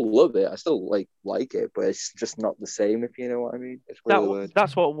 I still love it. I still like it, but it's just not the same, if you know what I mean. It's really weird.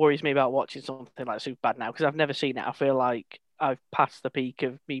 That's what worries me about watching something like Superbad now, because I've never seen it. I feel like I've passed the peak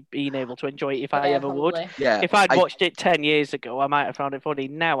of me being able to enjoy it if I ever would. Yeah, if I'd watched it 10 years ago, I might have found it funny.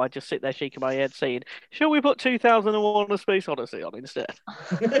 Now I just sit there shaking my head saying, shall we put 2001 A Space Odyssey on instead?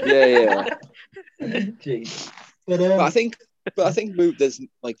 Yeah. Jeez. But I think there's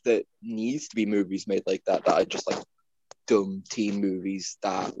there needs to be movies made like that are just dumb teen movies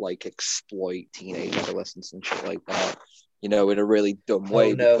that exploit teenage adolescents and shit like that, in a really dumb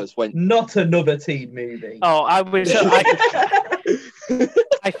way. No. Because when not another teen movie. Oh, I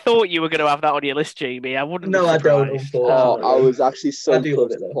thought you were going to have that on your list, Jamie. I wouldn't. No, I don't. I was actually so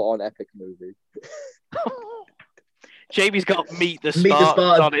close to put on Epic Movie. Jamie's got Meet the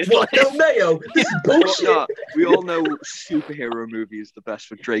Spartans on his list. No, Mayo, this is bullshit. We all know superhero movie is the best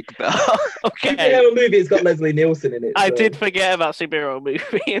for Drake Bell. Okay. Superhero movie has got Leslie Nielsen in it. I did forget about superhero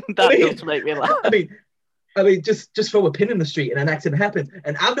movie, and that does make me laugh. I mean, just throw a pin in the street and an accident happens,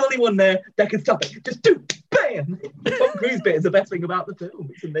 and I'm the only one there that can stop it. Just do, bam! The Tom Cruise bit is the best thing about the film.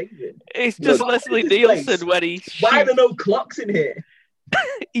 It's amazing. It's just Leslie Nielsen when he shoots. Why are there no clocks in here?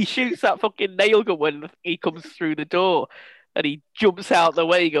 He shoots that fucking nail gun when he comes through the door, and he jumps out the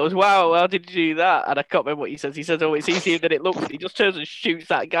way. He goes, "Wow, how did you do that?" And I can't remember what he says. He says, "Oh, it's easier than it looks." He just turns and shoots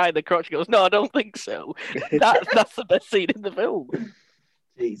that guy in the crotch. He goes, "No, I don't think so." That's the best scene in the film.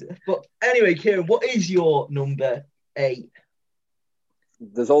 Jesus. But anyway, Kieran, what is your number 8?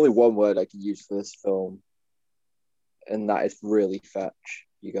 There's only one word I can use for this film, and that is really fetch,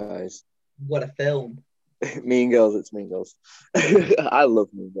 you guys. What a film. Mean Girls, it's Mean Girls. I love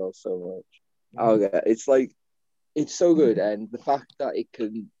Mean Girls so much. Okay, it's so good, and the fact that it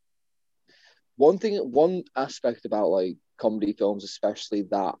can. One aspect about comedy films, especially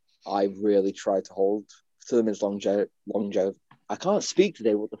that I really try to hold to them, is longevity. I can't speak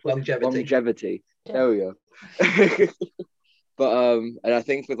today. What the fuck? Longevity. Yeah. There we go. But and I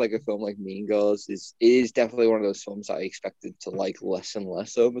think with a film like Mean Girls it is definitely one of those films that I expected to less and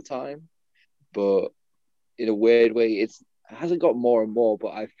less over time, but in a weird way it hasn't got more and more.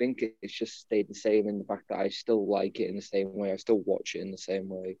 But I think it's just stayed the same in the fact that I still like it in the same way. I still watch it in the same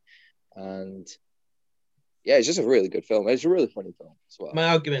way, and yeah, it's just a really good film. It's a really funny film as well. My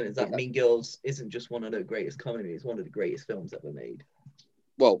argument is that Mean Girls isn't just one of the greatest comedies; it's one of the greatest films ever made.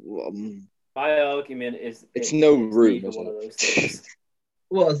 Well, my argument is it's no room. One of those things.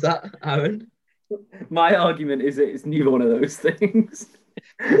 What was that, Aaron? My argument is it's neither one of those things.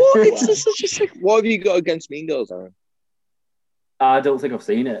 What? It's just such a sick. What have you got against Mean Girls, Aaron? I don't think I've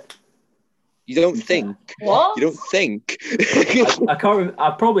seen it. You don't think? What? You don't think? I can't.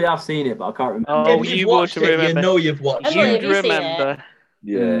 I probably have seen it, but I can't remember. Oh, you would remember. You know you've watched it. You'd remember.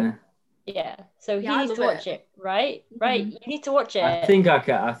 Yeah. Yeah. So he needs to watch it Right. You need to watch it. I think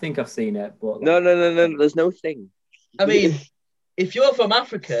I've seen it, but No. There's no thing. I mean, if you're from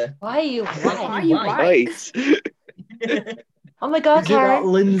Africa, why are you white? Oh my God, Is it that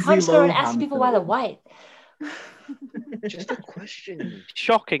Taran! Lindsay You can't just go and Lohan ask people why they're film? white. Just a question.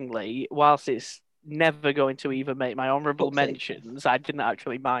 Shockingly, whilst it's never going to even make my honourable mentions, I didn't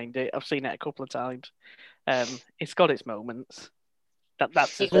actually mind it. I've seen it a couple of times. It's got its moments.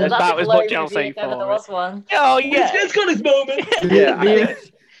 That's about as much I'll say for there was one. Oh yeah, it's got its moments. Yeah,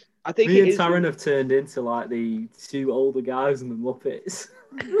 I think me and Taran have turned into like the two older guys in the Muppets.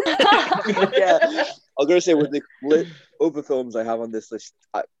 Yeah, I'm gonna say with the other films I have on this list,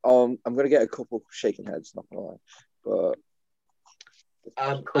 I'm gonna get a couple shaking heads. Not gonna lie, but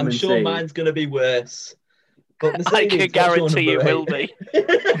I'm sure mine's gonna be worse. But I can guarantee it will be.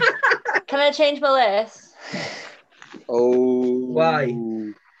 Can I change my list? Oh, why?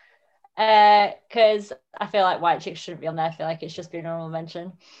 Because I feel like white chicks shouldn't be on there. I feel like it's just been a normal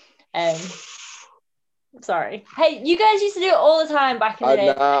mention. Sorry. Hey, you guys used to do it all the time back in the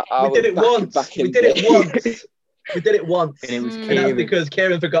day. We did it once. We did it once. And it was and that's because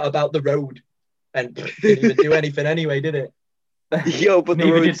Kieran forgot about the road and didn't even do anything anyway, did it? Yo, but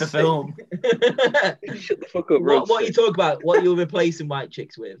neither did the film. Shut the fuck up, What are you talking about? What are you replacing white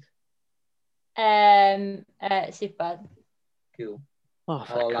chicks with? Superbad. Cool.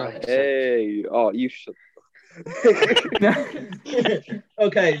 Oh, hey, you should.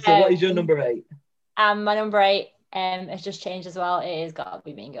 Okay, so what is your number 8? My number 8 has just changed as well. It has got to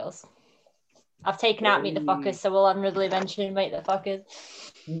be Mean Girls. I've taken out Meet the Fockers, so we'll honorably mention Meet the Fockers.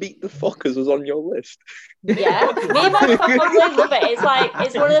 Meet the Fockers was on your list. Yeah, me and my family love it.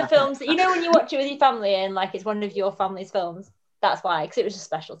 It's one of the films that, you know, when you watch it with your family and like it's one of your family's films. That's why, because it was just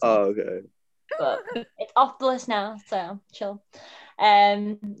special to me. Oh, okay. But it's off the list now, so chill.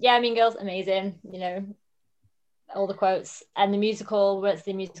 Yeah, Mean Girls, amazing. You know, all the quotes, and the musical. We went to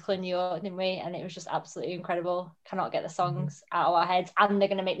the musical in New York, didn't we? And it was just absolutely incredible. Cannot get the songs out of our heads, and they're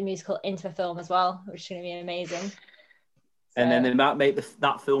going to make the musical into a film as well, which is going to be amazing. And then they might make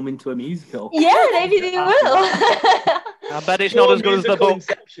that film into a musical. Yeah, maybe they will. I bet it's not as good as the book.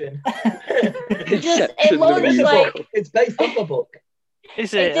 It looks like it's based on the book.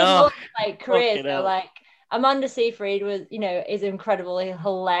 Is it? It did look like careers. So like Amanda Seyfried is incredibly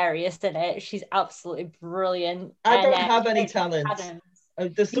hilarious in it. She's absolutely brilliant. I don't have any talent. There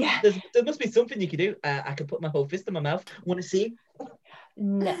must be something you could do. I could put my whole fist in my mouth. Want to see?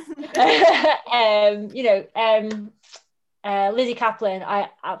 No. Lizzie Kaplan. I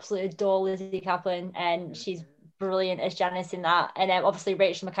absolutely adore Lizzie Kaplan, and she's brilliant as Janice in that. And obviously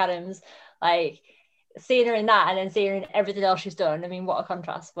Rachel McAdams, like seeing her in that and then seeing her in everything else she's done. I mean, what a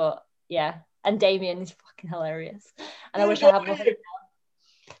contrast. But yeah, and Damien is fucking hilarious. And I wish I had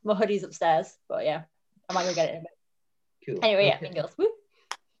my hoodies upstairs. But yeah, I might go get it in a bit. Cool. Anyway, yeah, Mean Girls. Woo.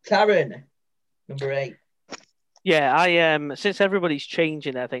 Taran, number 8. Yeah, since everybody's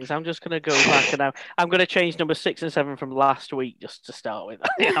changing their things, I'm just going to go back and I'm going to change number 6 and 7 from last week just to start with.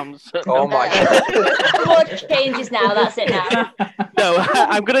 Oh my god! More changes now. That's it now. No,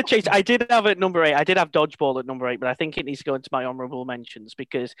 I'm going to change. I did have at number 8. I did have Dodgeball at number 8, but I think it needs to go into my honourable mentions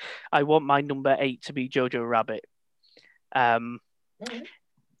because I want my number 8 to be Jojo Rabbit. Okay.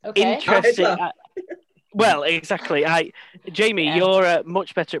 Interesting. Well, exactly. Jamie, you're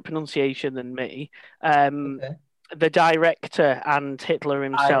much better at pronunciation than me. Okay. The director and Hitler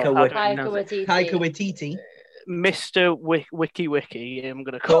himself. Taika Waititi. Mr. Wiki. I'm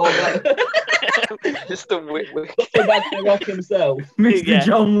going to call him. Mr. Wick. The Rock himself. Mr.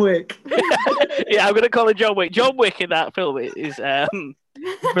 John Wick. Yeah, I'm going to call him John Wick. John Wick in that film is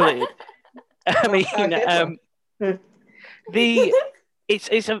brilliant. I mean,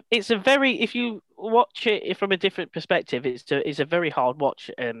 it's a very, if you watch it from a different perspective, it's a very hard watch.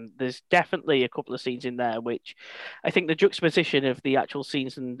 There's definitely a couple of scenes in there which I think the juxtaposition of the actual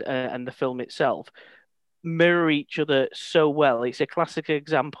scenes and the film itself mirror each other so well. It's a classic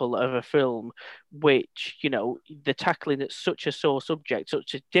example of a film which, you know, the tackling at such a sore subject,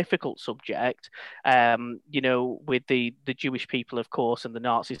 such a difficult subject, you know, with the Jewish people, of course, and the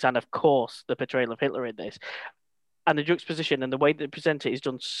Nazis, and of course the portrayal of Hitler in this. And the juxtaposition and the way that they present it is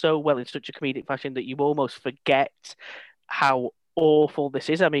done so well in such a comedic fashion that you almost forget how awful this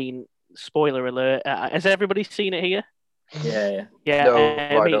is. I mean, spoiler alert. Has everybody seen it here? Yeah.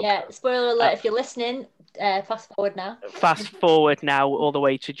 Yeah, spoiler alert. If you're listening, fast forward now. Fast forward now all the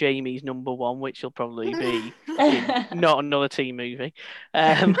way to Jamie's number 1, which will probably be not another teen movie.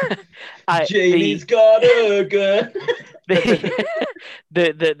 Jamie's got a gun.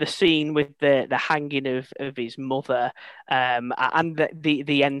 The scene with the hanging of his mother, and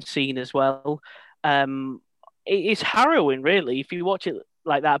the end scene as well. it's harrowing, really, if you watch it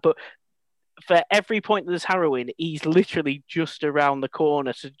like that. But for every point that there's harrowing, he's literally just around the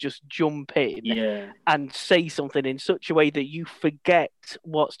corner to just jump in and say something in such a way that you forget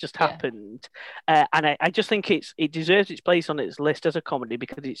what's just happened. And I just think it deserves its place on its list as a comedy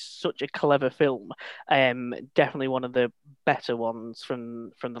because it's such a clever film. Definitely one of the better ones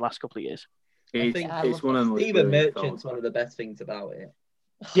from the last couple of years. I think it's one of the Stephen Merchant's one of the best things about it.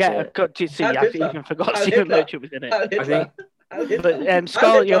 Yeah, got to see. I even forgot Stephen Merchant was in it. I think. But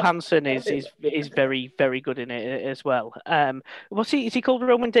Scarlett Johansson is very, very good in it as well. What's he? Is he called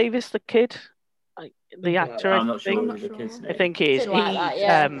Roman Davis, the kid, the actor? I'm not sure. I think he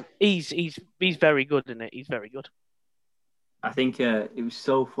is. He's very good in it. He's very good. I think it was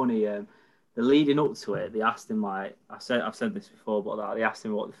so funny. The leading up to it, they asked him I've said this before, but they asked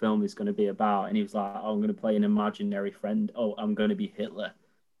him what the film is going to be about, and he was like, "Oh, I'm going to play an imaginary friend. Oh, I'm going to be Hitler.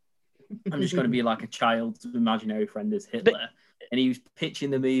 I'm just going to be like a child's imaginary friend as Hitler." And he was pitching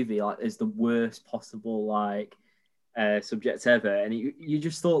the movie as the worst possible subject ever, and you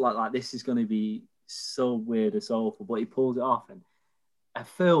just thought like this is going to be so weird and so awful, but he pulled it off. And a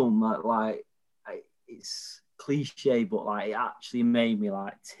film it's cliche, but it actually made me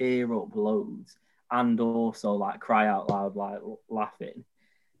tear up loads and also cry out loud laughing.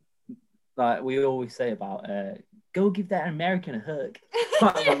 We always say about go give that American a hug.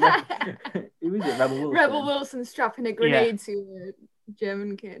 Who is it? Rebel Wilson. Rebel Wilson strapping a grenade to a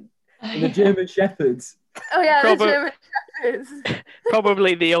German kid. And the German Shepherds. Oh yeah, the German Shepherds.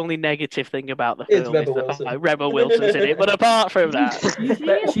 Probably the only negative thing about the film is the fact Rebel Wilson's in it. But apart from that,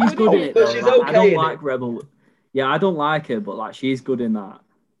 she's good in it. But she's okay. I don't like Rebel. Yeah, I don't like her, but she's good in that.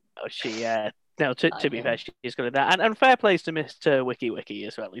 Oh, she no. To be fair, she's good at that. And fair plays to Mr. Wiki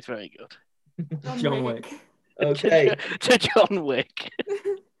as well. He's very good. John Wick. Okay. to John Wick.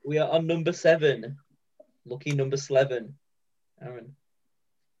 We are on number 7. Lucky number 11. Aaron.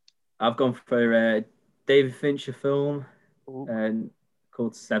 I've gone for a David Fincher film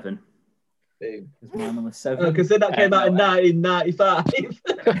called Seven. Boom. It's my number 7. Because that came out in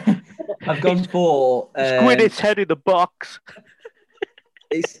 1995. I've gone for Squid its head in the box.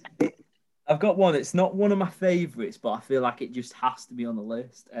 I've got one. It's not one of my favourites, but I feel like it just has to be on the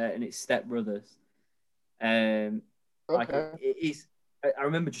list, and it's Step Brothers. I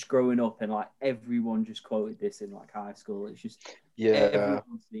remember just growing up and everyone just quoted this in high school. It's just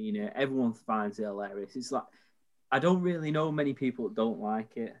everyone's seen it. Everyone finds it hilarious. It's I don't really know many people that don't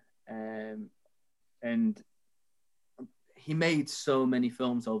like it. And he made so many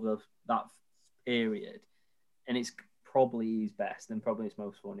films over that period, and it's probably his best and probably his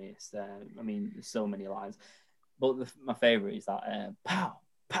most funniest. There's so many lines, but my favourite is that pow,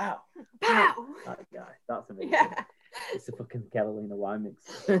 pow, pow. That guy. That's amazing. Yeah. It's the fucking Carolina wine mix.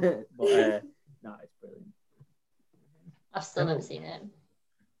 But it's brilliant. I've still never seen it.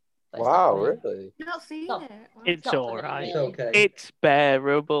 Wow, really? You've not seen it? It's all right. It's okay. It's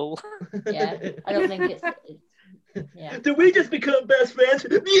bearable. Yeah, I don't think it's yeah. Did we just become best friends?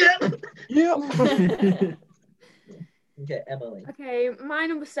 Yep. Yep. Okay, Emily. Okay, my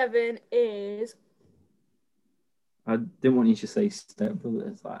number 7 is... I didn't want you to say Step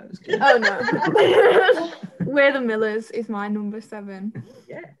Brothers. Oh, no. We're the Millers is my number 7.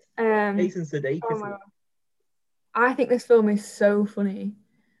 Yes. Jason Sudeikis. Oh my God. I think this film is so funny.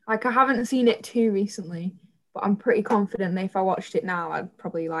 I haven't seen it too recently, but I'm pretty confident that if I watched it now, I'd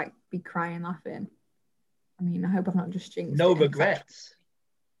probably be crying laughing. I mean, I hope I've not just jinxed No it. regrets.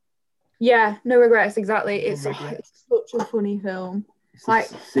 Yeah, no regrets, exactly. It's such a funny film. It's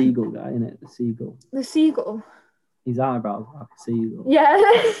the seagull guy, isn't it? The seagull. The seagull. His eyebrows like a seagull.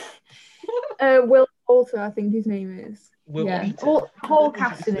 Yeah. Will Poulter, I think his name is. Will whole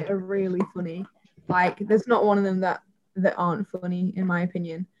cast in it are really funny. There's not one of them that aren't funny, in my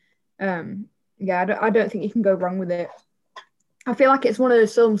opinion. I don't think you can go wrong with it. I feel like it's one of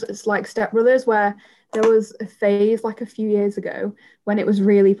those films that's like Step Brothers, where there was a phase a few years ago when it was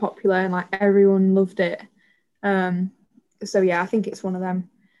really popular and everyone loved it. So yeah, I think it's one of them.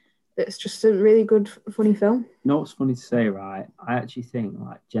 It's just a really good, funny film. You know what's funny to say, right? I actually think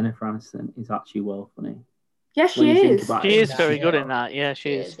Jennifer Aniston is actually well funny. Yes, she is. She is very good in that. Yeah,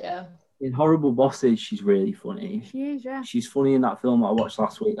 she is. Yeah. In Horrible Bosses, she's really funny. She is, yeah. She's funny in that film I watched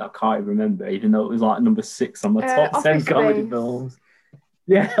last week that I can't even remember, even though it was number 6 on my top 10 comedy films.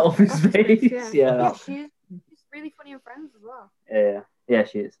 Yeah, Office Space. Yeah. She's really funny in Friends as well. Yeah,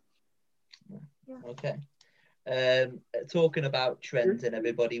 she is. Yeah. Okay. Talking about trends and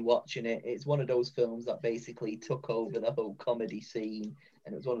everybody watching it, it's one of those films that basically took over the whole comedy scene,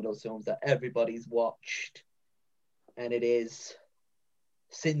 and it was one of those films that everybody's watched, and it is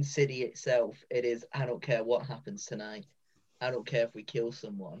Sin City itself, it is, I don't care what happens tonight. I don't care if we kill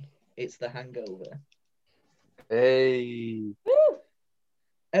someone. It's The Hangover. Hey.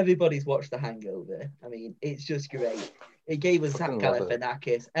 Everybody's watched The Hangover. I mean, it's just great. It gave us Zach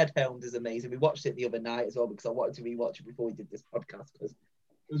Galifianakis. Ed Helms is amazing. We watched it the other night as well because I wanted to rewatch it before we did this podcast, because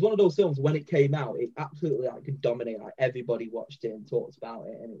it was one of those films when it came out, it absolutely could dominate. Like, everybody watched it and talked about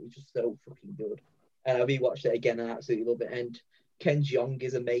it, and it was just so fucking good. And I rewatched it again and I absolutely love it. And Ken Jeong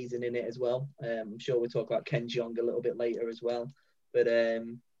is amazing in it as well. I'm sure we'll talk about Ken Jeong a little bit later as well. But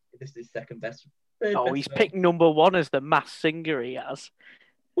this is his second best. He's picked number one as the Masked Singer he has.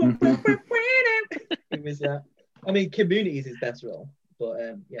 Who is that? I mean, Community is his best role.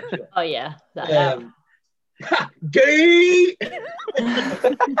 But yeah, sure. Oh, yeah. Gay!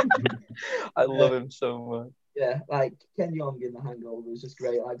 I love him so much. Yeah, like Ken Jeong in The Hangover was just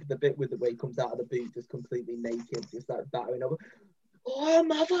great. Like the bit with the way he comes out of the boot just completely naked, just like battering over. Oh,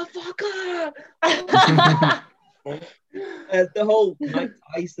 motherfucker! The whole Mike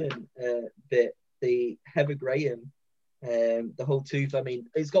Tyson bit, the Heather Graham, the whole tooth. I mean,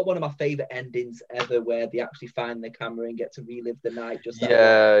 it's got one of my favorite endings ever, where they actually find the camera and get to relive the night. Just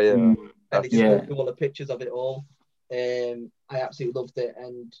yeah. And they just go through all the pictures of it all. I absolutely loved it,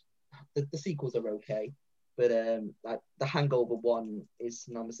 and the sequels are okay. But like The Hangover 1 is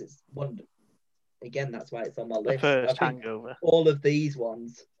synonymous. It's one again. That's why it's on my list. The first Hangover. All of these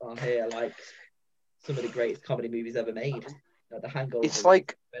ones are here, like some of the greatest comedy movies ever made. The Hangover. It's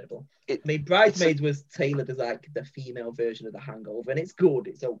like incredible. I mean, Bridesmaids was tailored as like the female version of The Hangover, and it's good.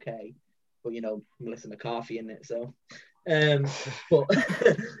 It's okay, but Melissa McCarthy in it, so. But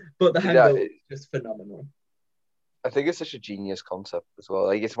The Hangover is just phenomenal. I think it's such a genius concept as well.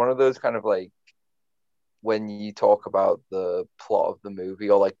 Like, it's one of those kind of like, when you talk about the plot of the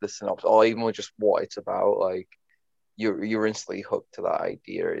movie or like the synopsis or even just what it's about, like you're instantly hooked to that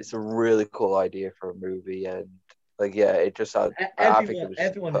idea. It's a really cool idea for a movie, and like it just had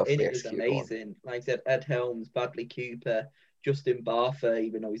everyone in it is amazing. Like I said, Ed Helms, Bradley Cooper, Justin Bartha,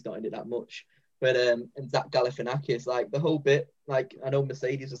 even though he's not in it that much, but and Zach Galifianakis. Like the whole bit. Like I know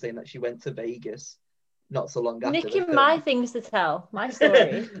Mercedes was saying that she went to Vegas not so long after. Nicking my things to tell, my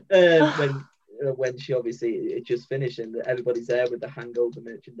story. When she obviously it just finished and everybody's there with the Hangover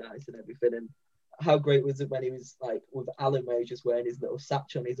merchandise and everything, and how great was it when he was like with Alan, where he's just wearing his little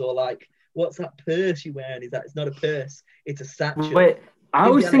satchel and he's all like, "What's that purse you're wearing?" He's like, "It's not a purse, it's a satchel." Wait, I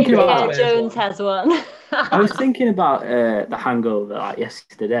was thinking about Jones has one. I was thinking about The Hangover like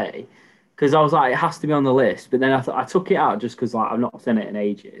yesterday, because I was like, it has to be on the list, but then I took it out just because like I've not seen it in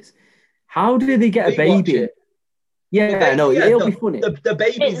ages. How did they get a baby? Yeah, no, it'll be funny. The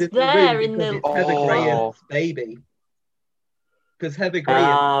baby's it's there in the Heather Graham's baby. Because Heather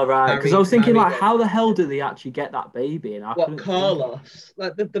Graham. Right. Because I was thinking, like, how the hell do they actually get that baby? And Carlos?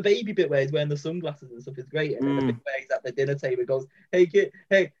 Like the baby bit where he's wearing the sunglasses and stuff is great. And then the bit where he's at the dinner table goes, "Hey kid,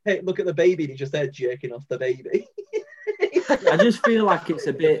 hey, look at the baby," and he's just there jerking off the baby. I just feel like it's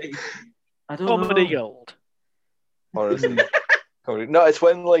a bit. I don't know. Comedy gold. Honestly. No, it's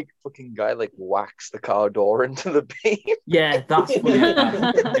when like fucking guy like whacks the car door into the beam. Yeah, that's funny.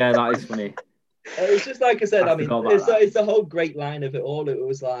 Yeah, that is funny. It's just like I said. I mean, it's a whole great line of it all. It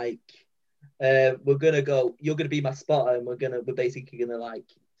was like, "We're gonna go. You're gonna be my spotter, and we're basically gonna like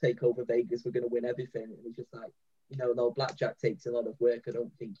take over Vegas. We're gonna win everything." And it's just like, no, blackjack takes a lot of work. I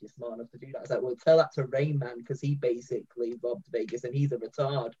don't think you're smart enough to do that. It's like, well, tell that to Rain Man, because he basically robbed Vegas and he's a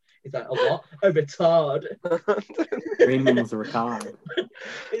retard. It's like, a what? A retard. Rain Man was a retard.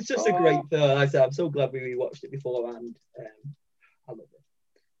 It's just a great film. Like I said, I'm so glad we rewatched it beforehand. I love it.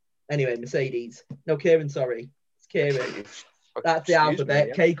 Anyway, Mercedes. No, Kieran, sorry. It's Kieran. That's the alphabet. Me,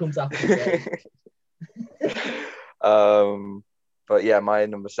 yeah. K comes after K. But yeah, my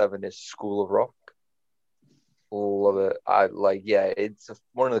number 7 is School of Rock. Love it. It's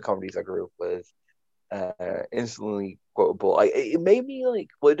one of the comedies I grew up with. Instantly quotable. It made me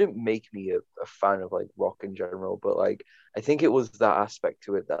it didn't make me a fan of like rock in general, but like I think it was that aspect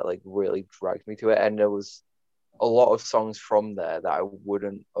to it that like really dragged me to it. And there was a lot of songs from there that I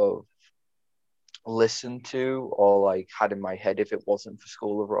wouldn't have listened to or like had in my head if it wasn't for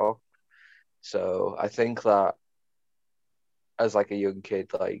School of Rock. So I think that as like a young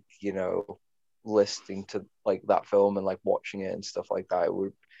kid, like, listening to like that film and like watching it and stuff like that,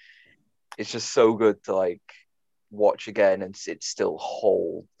 it's just so good to like watch again and it still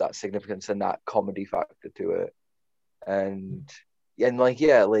hold that significance and that comedy factor to it. And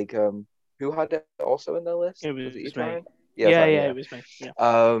who had it also in their list? It was me. Yeah, it was me. Yeah.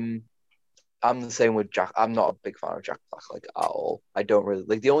 I'm the same with Jack. I'm not a big fan of Jack Black like at all. I don't really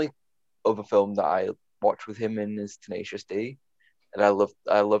like. The only other film that I watched with him in is Tenacious D. and I loved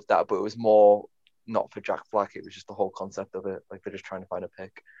that. But it was more not for Jack Black. It was just the whole concept of it. Like they're just trying to find a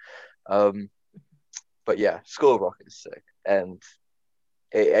pick. But yeah, School of Rock is sick, and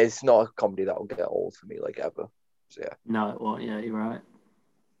it's not a comedy that will get old for me like ever. So yeah. No, it won't. Yeah, you're right.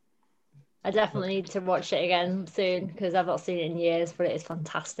 I definitely need to watch it again soon because I've not seen it in years, but it is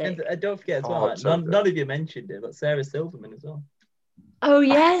fantastic. And don't forget as well, none of you mentioned it, but Sarah Silverman as well. Oh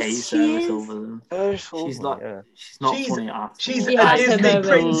yes, she is. She's not funny at all. She's a Disney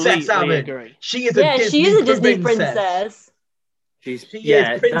princess, Aaron. She is a Disney princess. She is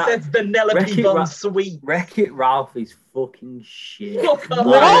Princess Vanellope Von Sweet. Wreck-It Ralph is fucking shit.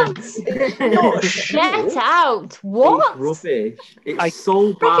 What? Get out! What? It's rubbish. It's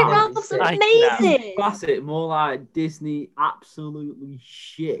so bad. Wreck-It Ralph's amazing. Classic, more like Disney, absolutely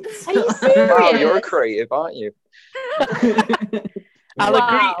shit. Are you serious? Wow, you're a creative, aren't you? I'll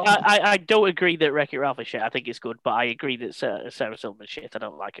agree. I don't agree that Wreck-It Ralph is shit. I think it's good, but I agree that Sarah Silverman's shit. I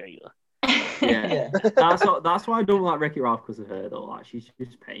don't like her either. Yeah. That's why I don't like Wreck-It Ralph because of her though. Like she's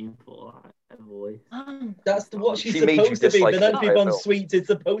just painful. Like, her voice. That's what she's supposed to be. Vanellope Von Sweet is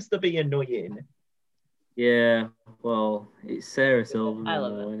supposed to be annoying. Yeah. Well, it's Sarah Silverman. I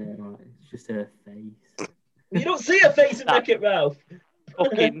love though, it? Like, it's just her face. You don't see her face in Wreck-It Ralph.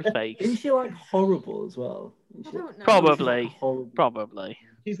 Fucking face. Isn't she like horrible as well? Probably. Probably.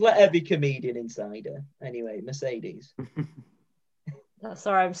 She's let every comedian inside her. Anyway, Mercedes.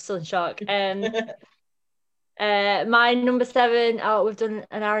 Sorry, I'm still in shock. My number 7. Oh, we've done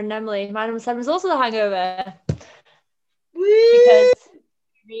an hour and Emily. My number 7 is also The Hangover. Because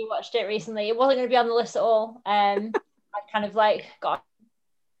we rewatched it recently. It wasn't going to be on the list at all. I kind of like got.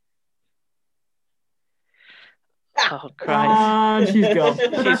 Oh Christ! She's gone.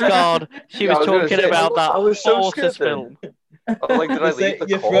 She's gone. She was talking about that horses film. I'm like, did I leave the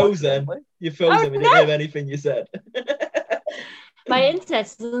You're call? frozen. You're frozen. We didn't hear anything you said. My internet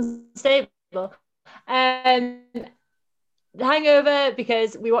is unstable. The Hangover,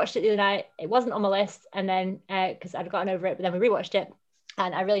 because we watched it the other night. It wasn't on my list, and then because I'd gotten over it, but then we rewatched it,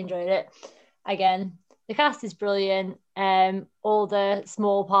 and I really enjoyed it. Again, the cast is brilliant. All the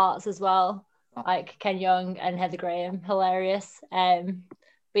small parts as well, like Ken Jeong and Heather Graham, hilarious. But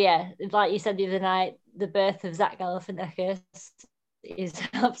yeah, like you said the other night, the birth of Zach Galifianakis is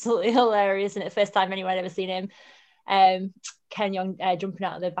absolutely hilarious, and it's the first time anyone had ever seen him. Ken Jeong jumping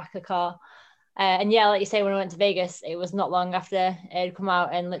out of the back of the car. And yeah, like you say, when I went to Vegas, it was not long after it had come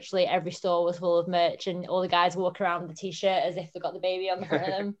out, and literally every store was full of merch, and all the guys walk around with a t-shirt as if they got the baby on the front of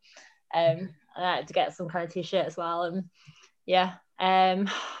them. And I had to get some kind of t-shirt as well. And yeah, I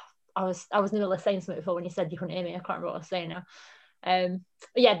was in the middle of saying something before when you said you couldn't hear me. I can't remember what I was saying now. But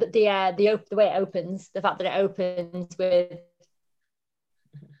yeah, but the way it opens, the fact that it opens with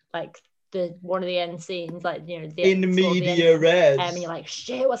like one of the end scenes, like, you know, in media res, and you're like,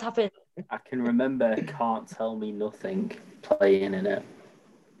 shit, what's happened? I can remember Can't Tell Me Nothing playing in it.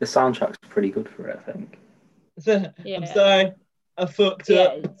 The soundtrack's pretty good for it, I think. Yeah. I'm sorry, I fucked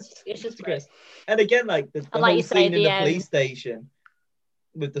up. It's just great. And again, like the like whole say, scene in the police station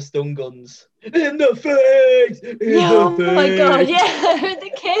with the stun guns in the face. Oh my god, yeah,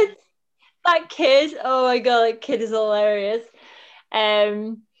 the kids. That kid, oh my god, that kid is hilarious.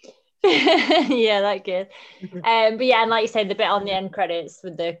 Yeah, that kid. But yeah, and like you said, the bit on the end credits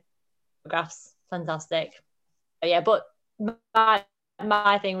with the photographs, fantastic. But yeah, but my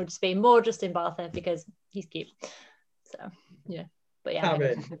thing would just be more Justin Bartha because he's cute. So yeah, but yeah.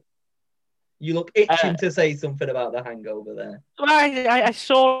 Taran, you look itching to say something about The Hangover there. Well, I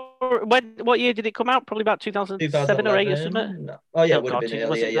saw what year did it come out? Probably about 2007 or 8 or something. No. Oh yeah, it would have been earlier.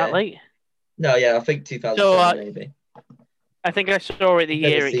 Was it yeah. that late? No, yeah, I think 2007 maybe. I think I saw it the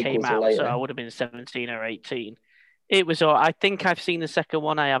year it sequels came are out, later. so I would have been 17 or 18. It was all. I think I've seen the second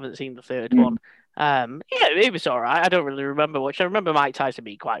one. I haven't seen the third one. Yeah, it was all right. I don't really remember much. I remember Mike Tyson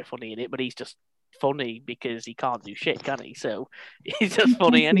being quite funny in it, but he's just funny because he can't do shit, can he? So he's just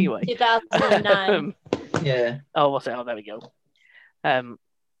funny anyway. 2009. Yeah. Oh, what's it? Oh, there we go. But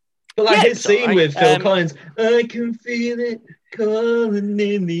like his scene with Phil Collins, I can feel it calling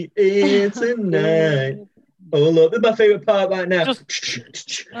in the air tonight. Oh look, that's my favourite part right now. Bang,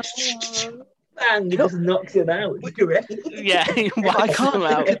 it just knocks him out. Yeah, I can't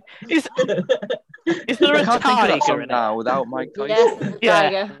out. Is there a tiger in now without Mike Tyson? Yes, Yeah.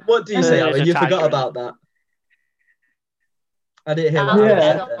 tiger. What do you say, There's Alan? a You tiger forgot in about that. I didn't hear That's what what I I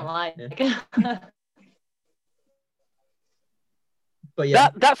said don't there. like. But yeah.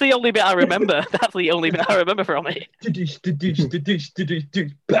 That's the only bit I remember. That's the only bit I remember from it.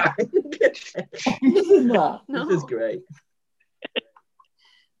 Bang. No. This is great.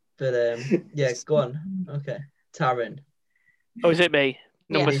 But yeah, go on. Okay, Taran. Oh, is it me?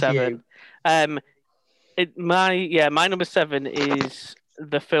 Number Yeah. It's you. 7. My number 7 is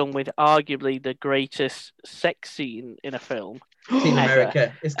the film with arguably the greatest sex scene in a film. Team ever.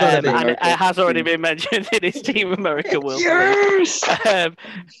 America. It's gotta be. And America. it has already been mentioned in his Team America World Yes! That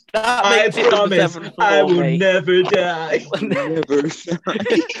I makes it number promise 7 for I will me. never die. Never.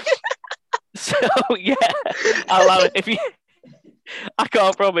 So yeah, I'll have it. If you, I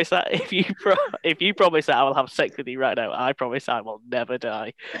can't promise that. If you promise that I will have sex with you right now, I promise I will never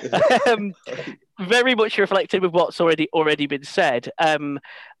die. Very much reflective of what's already been said.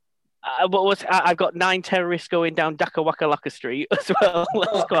 I've got 9 terrorists going down Daka Waka Laka Street as well.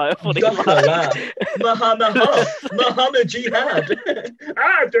 That's quite a funny line. Muhammad Jihad.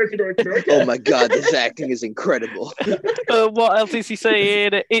 Oh my god, this acting is incredible. What else is he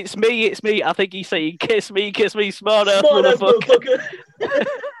saying? It's me. I think he's saying kiss me, smart ass Smart ass motherfucker.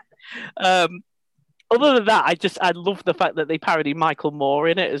 motherfucker. Other than that, I love the fact that they parody Michael Moore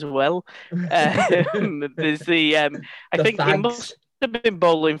in it as well. There's the I think fags. It must have been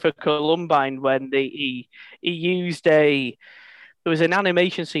Bowling for Columbine when he used there was an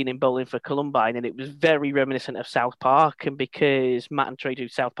animation scene in Bowling for Columbine, and it was very reminiscent of South Park. And because Matt and Trey do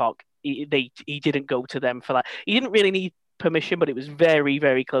South Park, he didn't go to them for that. He didn't really need permission, but it was very,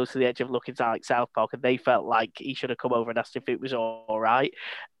 very close to the edge of looking like South Park, and they felt like he should have come over and asked if it was all right.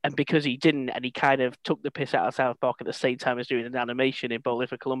 And because he didn't, and he kind of took the piss out of South Park at the same time as doing an animation in Bowling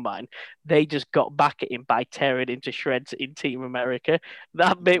for Columbine, they just got back at him by tearing into shreds in Team America.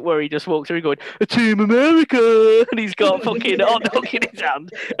 That bit where he just walks through going, Team America, and he's got fucking hot dog in his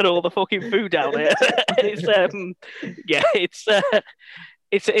hand and all the fucking food down there.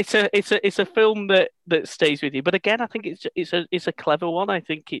 It's a film that stays with you, but again, I think it's a clever one. I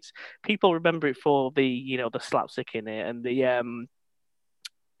think people remember it for the the slapstick in it and the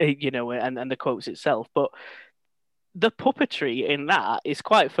and the quotes itself, but the puppetry in that is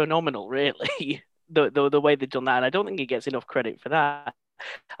quite phenomenal, really. The way they've done that, and I don't think it gets enough credit for that.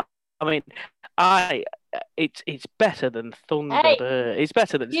 I mean, it's better than Thunderbird. It's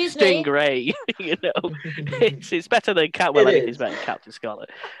better than Stingray. It's better than Cat. Well, anything's better than Captain Scarlet.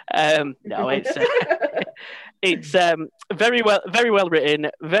 No, it's very well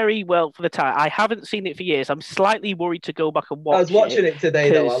written, very well for the time. I haven't seen it for years. I'm slightly worried to go back and watch it. I was watching it today,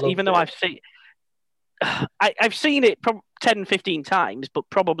 though. Even though I've seen it 10, 15 times, but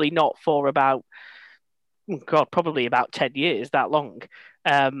probably not for about probably about 10 years, that long.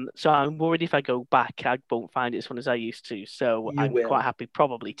 So I'm worried if I go back, I won't find it as fun as I used to. So I'm quite happy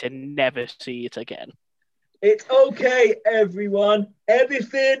probably to never see it again. It's okay, everyone.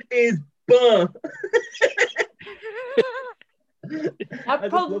 Everything is fun. I'd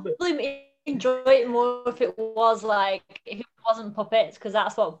probably enjoy it more if it wasn't puppets, because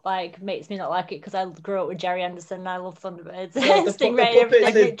that's what makes me not like it, because I grew up with Jerry Anderson and I love Thunderbirds. Yeah, Stingray,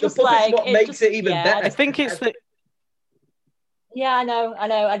 everything. What makes it even better. I think it's the. Yeah, I know.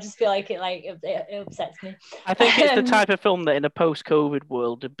 I just feel like it upsets me. I think it's the type of film that in a post-COVID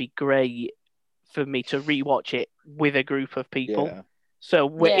world would be great for me to rewatch it with a group of people. Yeah.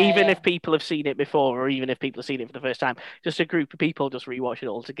 So even if people have seen it before, or even if people have seen it for the first time, just a group of people just rewatch it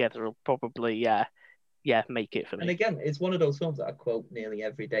all together will probably make it for me. And again, it's one of those films that I quote nearly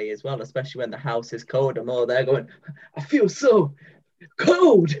every day as well, especially when the house is cold. I'm all there going, I feel so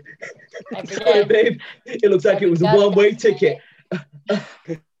cold. Sorry, babe. It looks like it was a one-way ticket.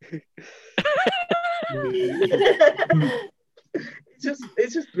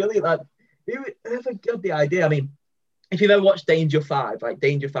 It's just brilliant. Like, whoever got the idea? I mean, if you've ever watched Danger 5,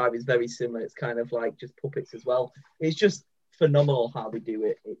 Danger 5 is very similar. It's kind of like just puppets as well. It's just phenomenal how they do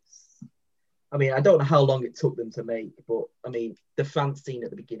it. I don't know how long it took them to make, but I mean, the France scene at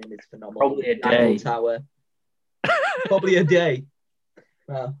the beginning is phenomenal. Probably a day. Tower. Probably a day.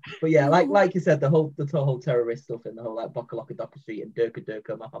 But yeah, like you said, the whole terrorist stuff and the whole Bokalaka Docker Street and Durka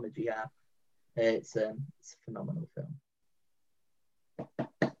Durka Muhammad Jihad. It's a phenomenal film.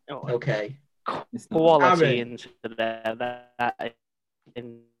 Okay. Quality Aaron.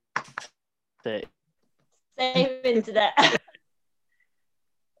 into there. Save into that.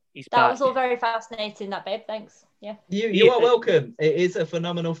 That was all very fascinating, that, babe. Thanks. Yeah. You are welcome. It is a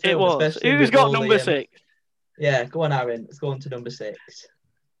phenomenal film. It was. Who's got number 6? Yeah, go on, Aaron. Let's go on to number 6.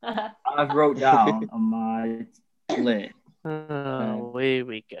 I've wrote down on my list. Oh, here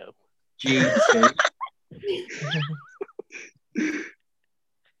we go. G2.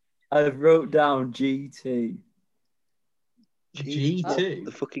 I've wrote down G2. G2?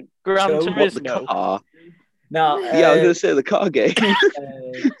 The fucking Gran Turismo. The car. Now, I was going to say the car game.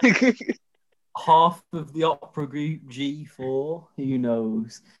 Half of the opera group G4, who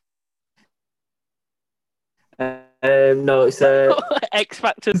knows? No, it's X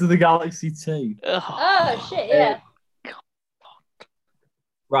Factor. of the Galaxy 2. Oh shit! Yeah.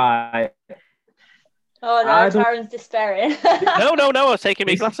 Right. Oh no, Taran's despairing. No, I was taking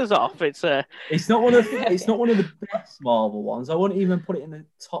my glasses off. It's not one of the best Marvel ones. I wouldn't even put it in the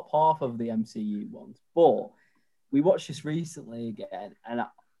top half of the MCU ones. But we watched this recently again, and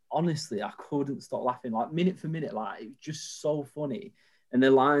honestly, I couldn't stop laughing, like minute for minute. Like, it was just so funny. And the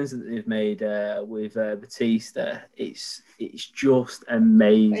lines that they've made with Batista, it's just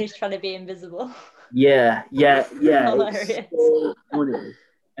amazing. When he's trying to be invisible. Yeah. Hilarious. It's so funny.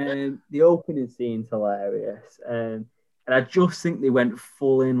 The opening scene's hilarious. And I just think they went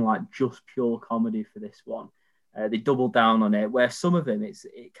full in, like, just pure comedy for this one. They doubled down on it, where some of them,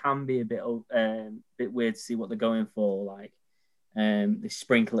 it can be a bit weird to see what they're going for. Like, they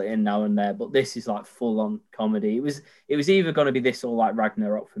sprinkle it in now and there, but this is like full on comedy. It was either going to be this or like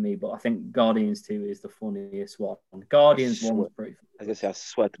Ragnarok for me, but I think Guardians 2 is the funniest one. Guardians 1 was pretty funny. I was gonna say, I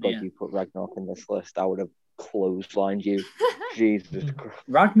swear to God, you put Ragnarok in this list, I would have clotheslined you. Jesus Christ.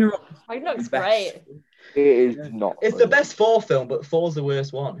 Ragnarok's great. It is not. It's the best Thor film, but Thor's the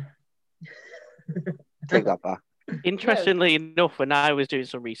worst one. Take that back. Interestingly enough, when I was doing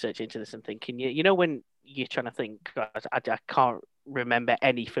some research into this and thinking, you know, when you're trying to think, I can't remember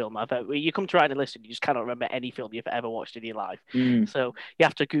any film I've ever. You come to write a list and you just cannot remember any film you've ever watched in your life. So you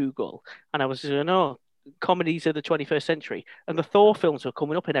have to Google. And I was comedies of the 21st century, and the Thor films were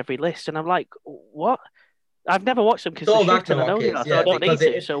coming up in every list, and I'm like, what? I've never watched them because they're shit and I know that, so I don't need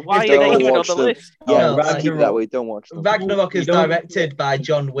to. So why are they even on the list? Yeah, keep it that way. Don't watch them. Ragnarok is directed by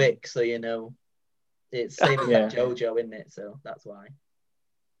John Wick, so you know it's same as like JoJo, isn't it? So that's why.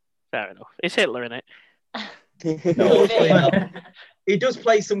 Fair enough. Is Hitler in it? No, he does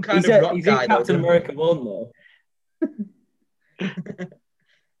play some kind of rock guy. Captain America 1 though.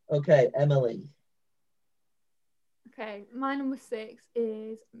 Okay, Emily. Okay, my number 6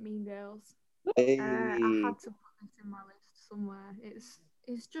 is Mean Girls. Hey. I had to put this in my list somewhere. It's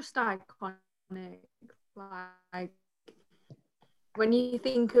just iconic. Like, when you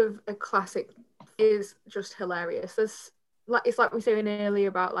think of a classic, it's just hilarious. It's like we were saying earlier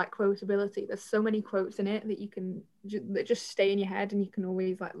about like quotability. There's so many quotes in it that just stay in your head, and you can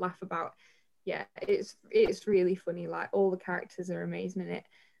always like laugh about. Yeah, it's really funny. Like, all the characters are amazing in it.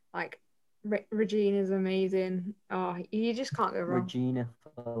 Like, Regina's amazing. Oh, you just can't go wrong. Regina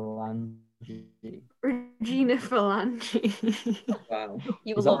Phalange. Wow.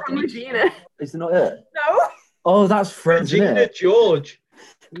 You will love Regina. Is it not it? No. Oh, that's French. Regina George.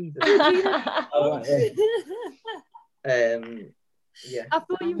 Oh, yeah. I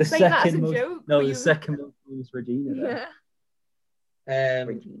thought you were saying that as a joke. No, the second one was Regina. Yeah.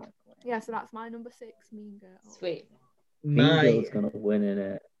 Yeah, so that's my number 6, Mean Girls. Sweet. Mean Girls gonna win in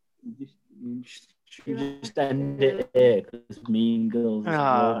it. Just end it here because Mean Girls.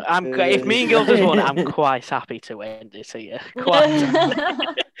 If Mean Girls is one, I'm quite happy to end it here.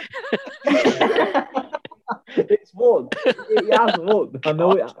 It's won. It has won. I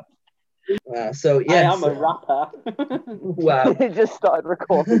know it. So yeah, I am a rapper. Wow. It just started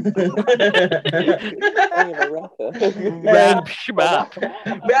recording. I'm a rapper.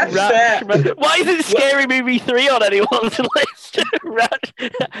 Why isn't Scary Movie 3 on anyone's list?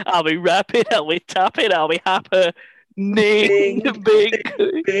 I'll be rapping, I'll be tapping, I'll be happy. Bing,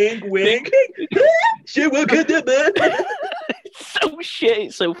 wing. She will get the man. It's so shit,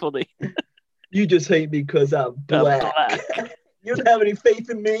 it's so funny. You just hate me because I'm black. You don't have any faith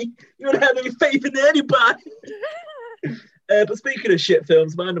in me. You don't have any faith in anybody. But speaking of shit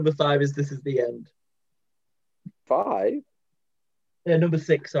films, my number 5 is This Is the End. 5? Number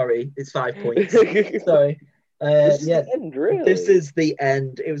 6, sorry. It's 5 points. Sorry. This is the End, really? This Is the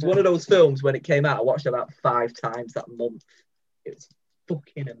End. It was one of those films when it came out. I watched it about 5 times that month. It was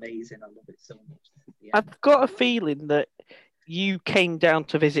fucking amazing. I love it so much. I've got a feeling that you came down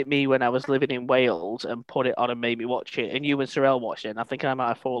to visit me when I was living in Wales and put it on and made me watch it, and you and Sorrel watched it, and I think I might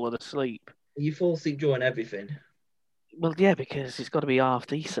have fallen asleep. You fall asleep during everything? Well, yeah, because it's got to be half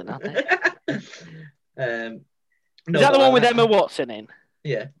decent, hasn't it? No, is that the one with Emma Watson in?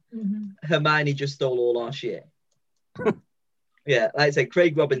 Yeah. Mm-hmm. Hermione just stole all our shit. Yeah, like I say,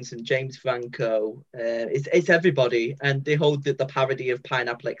 Craig Robinson, James Franco, it's everybody, and they hold the parody of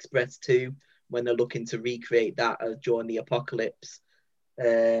Pineapple Express too, when they're looking to recreate that during the apocalypse.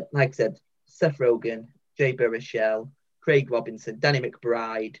 Like I said, Seth Rogen, Jay Baruchel, Craig Robinson, Danny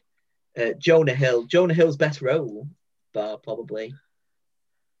McBride, Jonah Hill. Jonah Hill's best role, probably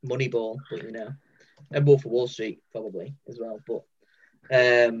Moneyball, but you know, and Wolf of Wall Street probably as well. But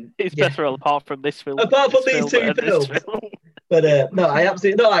his best role apart from this film. Apart from these two films. But no, I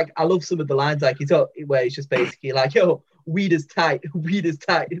absolutely no. Like, I love some of the lines, like where he's just basically like, "Yo, weed is tight, weed is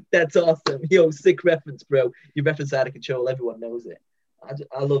tight. That's awesome. Yo, sick reference, bro. Your reference out of control. Everyone knows it.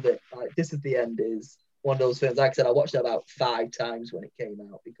 I love it. Like, This Is the End is one of those films. Like I said, I watched it about 5 times when it came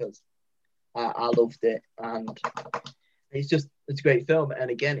out because I loved it, and it's a great film. And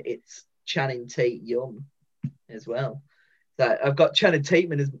again, it's Channing Tatum as well. So I've got Channing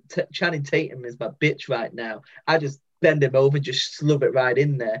Tatum as my bitch right now. I just bend him over, just slub it right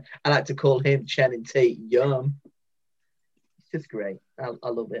in there. I like to call him Channing Tatum. It's just great. I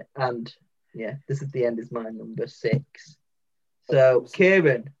love it. And yeah, This Is the End is my number 6. So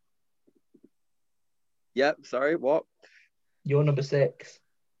Kieran. Yep. Sorry. What? You're number 6.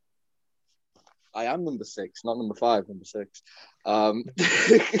 I am number 6, not number 5. Number 6.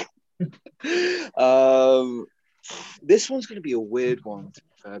 This one's going to be a weird one, to be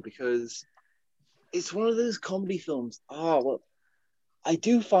fair, because it's one of those comedy films. Well, I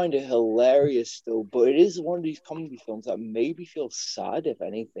do find it hilarious still, but it is one of these comedy films that made me feel sad, if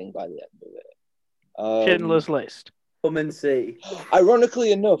anything, by the end of it. Schindler's List. Come and see.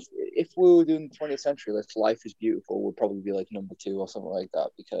 Ironically enough, if we were doing the 20th century list, Life is Beautiful would probably be like number 2 or something like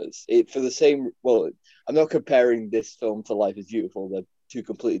that, because I'm not comparing this film to Life is Beautiful. They're 2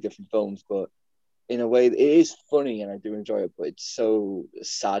 completely different films, but in a way, it is funny and I do enjoy it, but it's so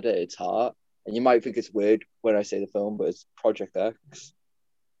sad at its heart. And you might think it's weird when I say the film, but it's Project X.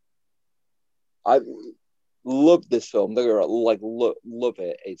 I love this film. Love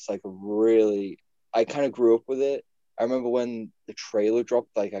it. It's like I kind of grew up with it. I remember when the trailer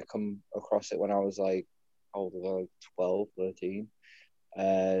dropped, like I come across it when I was like, how old was I? Like 12, 13.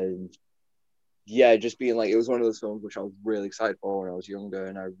 And yeah, just being like, it was one of those films which I was really excited for when I was younger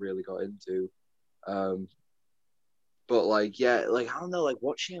and I really got into. But like, yeah, like, I don't know, like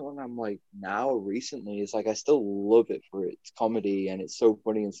watching it when I'm like now recently, it's like I still love it for its comedy and it's so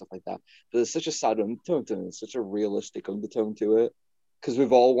funny and stuff like that. But there's such a sad undertone to it, it's such a realistic undertone to it. Because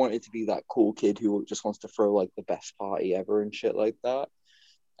we've all wanted to be that cool kid who just wants to throw like the best party ever and shit like that.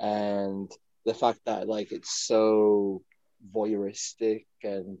 And the fact that like it's so voyeuristic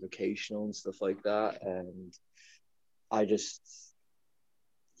and vocational and stuff like that. And I don't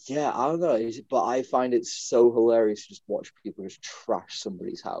know, but I find it so hilarious to just watch people just trash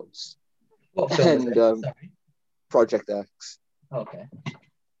somebody's house. What film is it? Project X. Okay.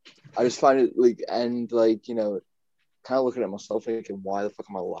 I just find it like, and like, you know, kind of looking at myself thinking, why the fuck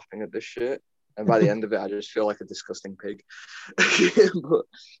am I laughing at this shit? And by the end of it, I just feel like a disgusting pig. But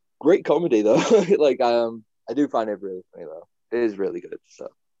great comedy though. Like, I do find it really funny though. It is really good. So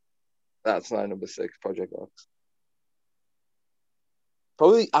that's my number 6, Project X.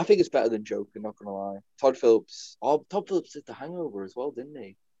 Probably, I think it's better than Joker, not gonna lie. Todd Phillips did The Hangover as well, didn't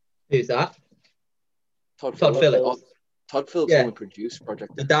he? Who's that? Todd Phillips. Todd Phillips Yeah. only produced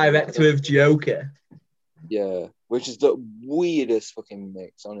Project X. The director of Joker. Yeah, which is the weirdest fucking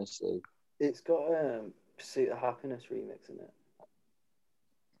mix, honestly. It's got Pursuit of Happiness remix in it.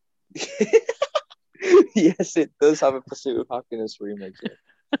 Yes, it does have a Pursuit of Happiness remix. Yeah.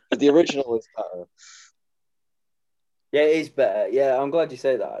 But the original is better. Yeah, it is better. Yeah, I'm glad you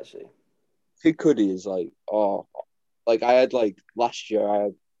say that, actually. Kid Cudi is like, like I had like last year,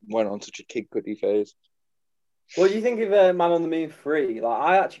 I went on such a Kid Cudi phase. What do you think of Man on the Moon 3? Like,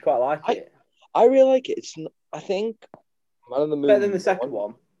 I actually quite like it. I really like it. I think Man on the Moon better than the second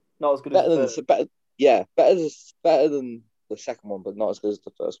one. Not as good as the first. Better than the second one, but not as good as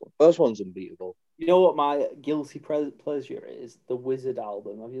the first one. First one's unbeatable. You know what my guilty pleasure is? The Wizard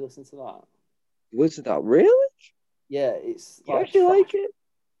album. Have you listened to that? Wizard album? Really? Yeah, it's. You actually like it?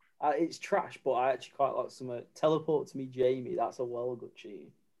 It's trash, but I actually quite like some Teleport to Me, Jamie. That's a well good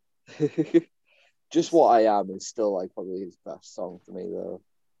tune. Just What I Am is still like probably his best song for me though.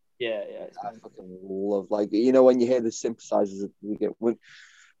 Yeah. I fucking love, like, you know, when you hear the synthesizers at the beginning. When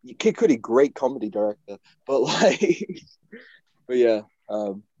Kid Cudi, great comedy director, but like, but yeah,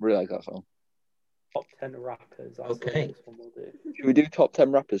 really like that song. Top 10 rappers. Okay. Should we do top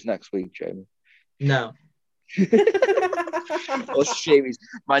 10 rappers next week, Jamie? No. What's Jamie's?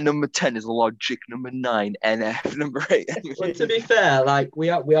 My number 10 is Logic. Number 9, NF. Number 8. Well, to be fair, like we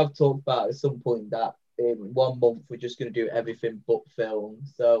have talked about at some point that in 1 month we're just going to do everything but film.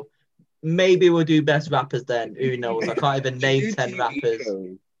 So maybe we'll do best rappers then. Who knows? I can't even name 10 rappers.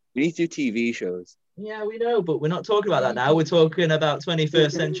 We need to do TV shows. Yeah, we know, but we're not talking about that now. We're talking about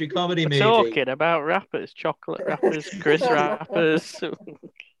 21st century comedy movie. Talking about rappers, chocolate rappers, Chris rappers. So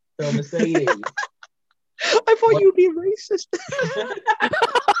Mercedes. I thought you were being racist.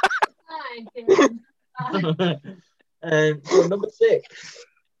 So number 6.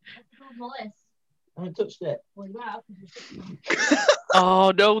 I haven't touched it.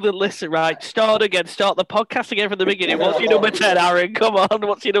 Oh no, the list. Right, start again. Start the podcast again from the beginning. What's your number 10, Aaron? Come on,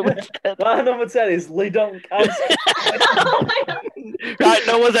 what's your number 10? My number 10 is Lee Don't Cancel. Right,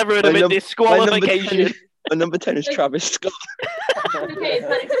 no one's ever heard of it. Disqualification. My number 10 is Travis Scott.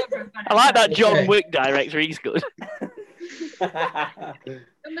 I like that John Wick director. He's good.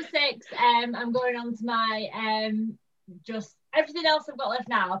 Number 6, I'm going on to my just everything else I've got left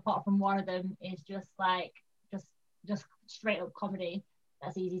now, apart from one of them, is just straight up comedy.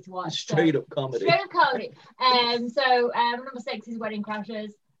 That's easy to watch. Straight up comedy. So number 6 is Wedding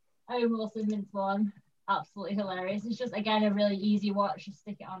Crashers. Owen Wilson, Vince Vaughn, absolutely hilarious. It's just again a really easy watch. Just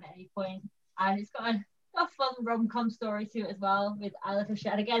stick it on at any point, and it's got a fun rom-com story to it as well with Isla Fisher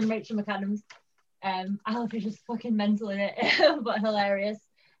and again Rachel McAdams. Isla Fisher's fucking mental in it, but hilarious.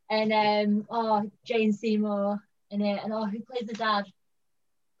 And Jane Seymour in it, and who plays the dad?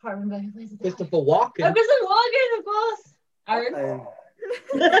 Can't remember who plays the dad. Christopher Walken. Oh, Christopher Walken, of course. Aaron.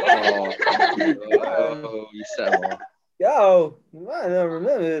 You said them all. Yo, I don't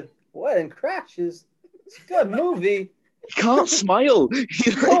remember. Wedding Crashes. It's a good movie. You can't smile.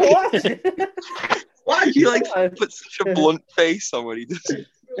 Watch it. Why do you put such a blunt face on when he does it?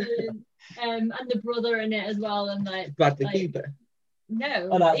 Brilliant. And the brother in it as well, and Bradley Cooper.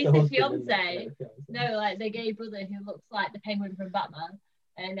 No, he's the fiance. No, the gay brother who looks like the Penguin from Batman,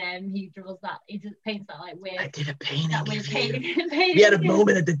 and he draws that. He just paints that weird. I did a painting. That weird painting. We had a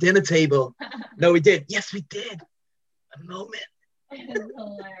moment at the dinner table. No, we did. Yes, we did. A moment. It was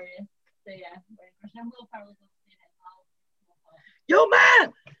hilarious. So yeah, Will Ferrell's in it. Yo,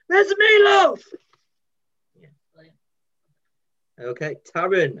 man, where's the meatloaf? Yeah. Okay,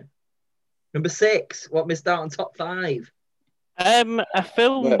 Taran. Number 6. What missed out on top 5? A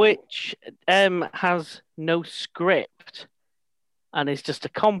film which has no script and is just a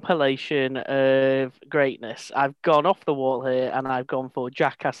compilation of greatness. I've gone off the wall here and I've gone for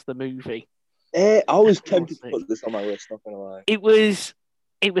Jackass the movie. I was tempted to put this on my list, not gonna lie. It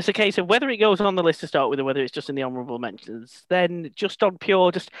was a case of whether it goes on the list to start with or whether it's just in the honourable mentions. Then just on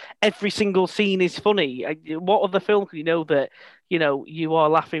pure, just every single scene is funny. What other film can you know that, you are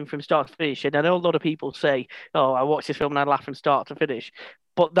laughing from start to finish? And I know a lot of people say, oh, I watched this film and I laugh from start to finish.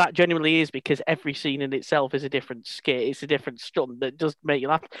 But that genuinely is because every scene in itself is a different skit. It's a different stunt that does make you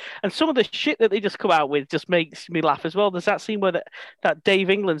laugh. And some of the shit that they just come out with just makes me laugh as well. There's that scene where that Dave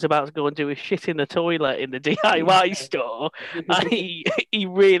England's about to go and do a shit in the toilet in the DIY store. And he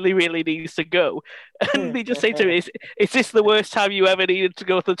really, really needs to go. And they just say to him, is this the worst time you ever needed to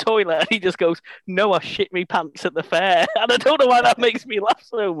go to the toilet? And he just goes, no, I shit me pants at the fair. And I don't know why that makes me laugh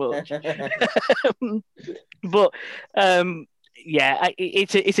so much. But yeah,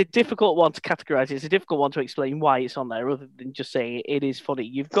 it's a difficult one to categorize. It's a difficult one to explain why it's on there, other than just saying it is funny.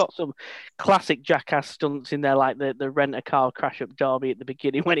 You've got some classic Jackass stunts in there, like the rent-a-car crash up Derby at the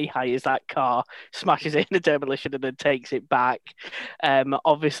beginning when he hires that car, smashes it in a demolition, and then takes it back.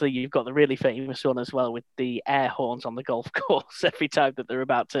 Obviously, you've got the really famous one as well with the air horns on the golf course every time that they're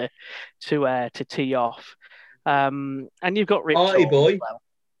about to tee off. And you've got Rip Party Boy. Well.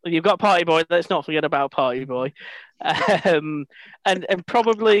 You've got Party Boy. Let's not forget about Party Boy. And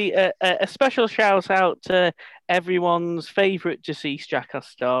probably a special shout out to everyone's favourite deceased Jackass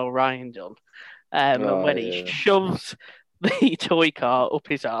star, Ryan Dunn. When he shoves the toy car up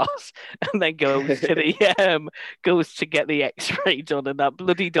his arse and then goes to get the X-ray done, and that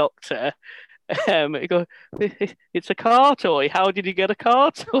bloody doctor. He goes, it's a car toy. How did you get a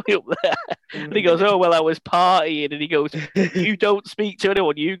car toy up there? And he goes, oh, well, I was partying. And he goes, you don't speak to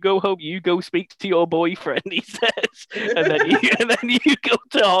anyone. You go home. You go speak to your boyfriend, he says. And then you go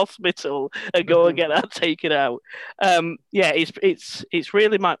to hospital and go and get that taken out. Yeah, it's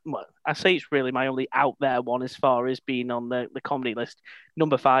really I say it's really my only out there one as far as being on the comedy list.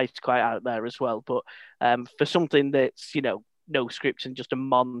 Number 5 is quite out there as well. But for something that's, no script and just a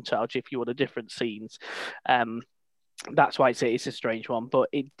montage if you want a different scenes. That's why it's a strange one, but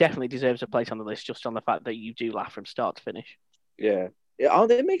it definitely deserves a place on the list just on the fact that you do laugh from start to finish. Yeah. Are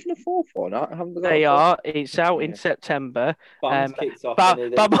they making a 4th one? They are. It's out in September. Bam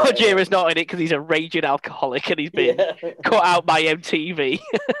Margera's not in it because he's a raging alcoholic and he's been cut out by MTV.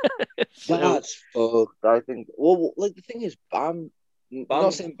 That's fucked. I think. Well, the thing is, I'm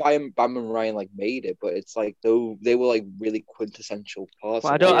not saying Bam and Ryan made it, but it's they were really quintessential parts.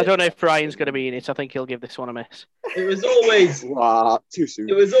 Well, I don't know if Ryan's going to be in it. I think he'll give this one a miss. It was always too soon.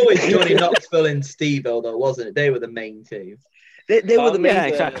 It was always Johnny Knoxville and Steve-O, though, wasn't it? They were the main two. They were the main. Yeah,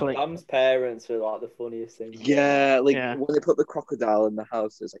 exactly. Sam's parents were like the funniest thing. Yeah, like Yeah. when they put the crocodile in the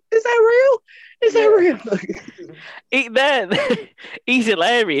house, it's like, is that real? Is that real? He's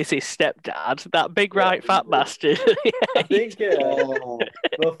hilarious, his stepdad, that big right fat bastard. I think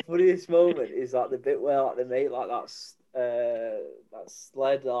the funniest moment is like the bit where like they make like that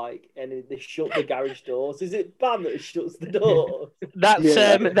sled and they shut the garage doors. Is it Bam that shuts the door? That's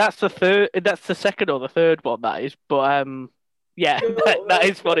the second or the third one that is, but yeah, that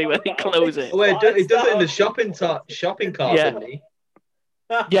is funny when he closes it. Oh, wait, he does it in the shopping cart, doesn't he?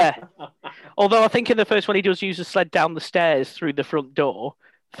 Yeah. Although I think in the first one he does use a sled down the stairs through the front door,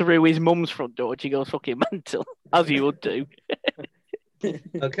 through his mum's front door, and she goes fucking mental, as you would do.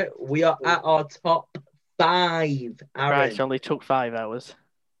 Okay, we are at our top 5. Aaron. Right, it only took 5 hours.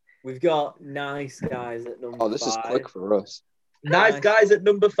 We've got Nice Guys at number 5. Oh, this is quick for us. Nice Guys at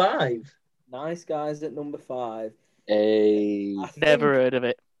number 5. Nice Guys at number 5. Never heard of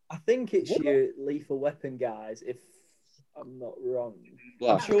it. I think it's your Lethal Weapon guys, if I'm not wrong.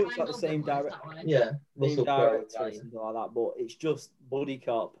 I'm sure it's like the same director. Yeah, Same director or something like that, but it's just buddy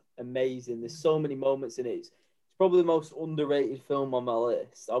cop, amazing. There's so many moments in it. It's probably the most underrated film on my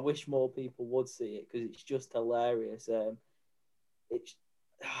list. I wish more people would see it because it's just hilarious. It's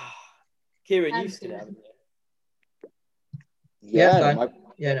Kieran, you've seen it, haven't you? Yeah, no.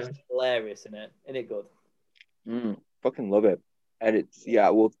 It's hilarious, isn't it? Isn't it good? Fucking love it. And it's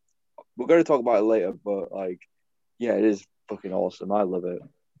we're going to talk about it later, but like, yeah, it is fucking awesome. I love it.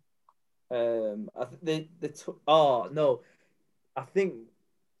 I think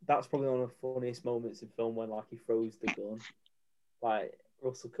that's probably one of the funniest moments in film when like he throws the gun, like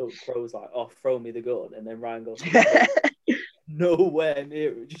Russell Crowe's like, "Oh, throw me the gun," and then Ryan goes, "Nowhere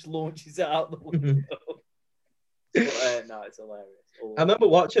near it," just launches it out the window. But, no, it's hilarious. I remember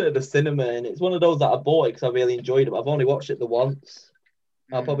watching it at the cinema, and it's one of those that I bought because I really enjoyed it. But I've only watched it the once.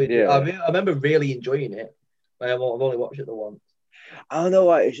 I remember really enjoying it, but I've only watched it the once. I don't know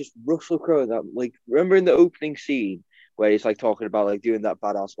why. It's just Russell Crowe that like remember in the opening scene where he's like talking about like doing that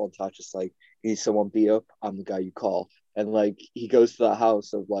badass montage, just like you need someone beat up, I'm the guy you call, and like he goes to that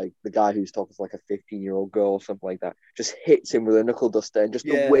house of like the guy who's talking to like a 15-year-old girl or something like that, just hits him with a knuckle duster, and just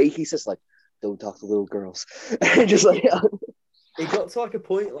the way he says like, "Don't talk to little girls," and just like it got to like a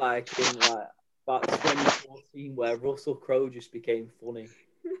point like in like about 2014 where Russell Crowe just became funny.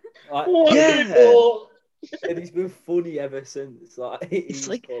 Like, and he's been funny ever since. Like he's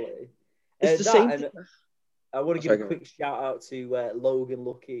like funny. It's the same. And I want to give a quick shout out to Logan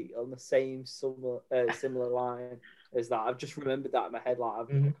Lucky on the same similar line as that. I've just remembered that in my head. Like,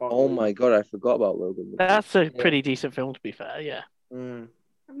 oh my god, I forgot about Logan Lucky. That's a pretty decent film, to be fair. Yeah. I've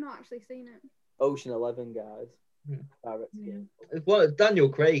not actually seen it. Ocean 11, guys. Well, Daniel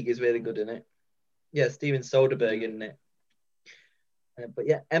Craig is really good in it. Yeah, Steven Soderbergh in it. But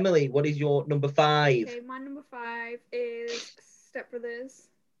yeah, Emily, what is your number 5? Okay, my number 5 is Step Brothers.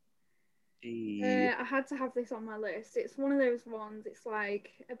 I had to have this on my list. It's one of those ones. It's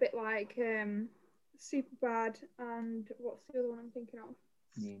like a bit like Superbad, and what's the other one I'm thinking of?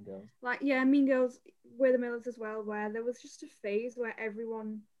 Mean Girls. Like Mean Girls, We're the Millers as well, where there was just a phase where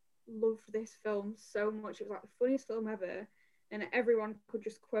everyone loved this film so much. It was like the funniest film ever, and everyone could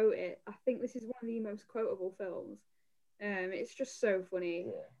just quote it. I think this is one of the most quotable films. It's just so funny.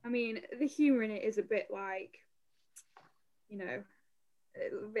 Yeah. I mean, the humor in it is a bit like, a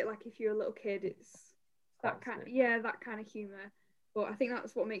bit like if you're a little kid, it's that kind of humor. But I think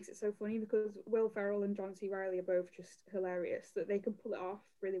that's what makes it so funny, because Will Ferrell and John C. Reilly are both just hilarious, that they can pull it off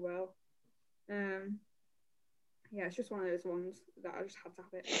really well. Yeah, it's just one of those ones that I just had to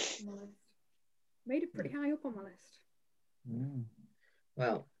have it on my list. Made it pretty high up on my list.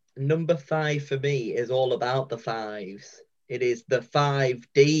 Well, number 5 for me is all about the 5s. It is the 5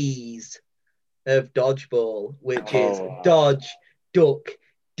 Ds of dodgeball, which is dodge, duck,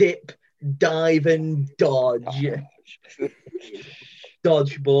 dip, dive, and dodge.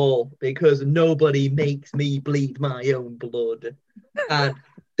 Dodgeball, because nobody makes me bleed my own blood. And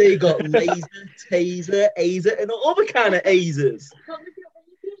they got laser, taser, azer, and other kind of azers.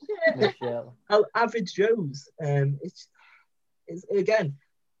 Average Joes. It's again,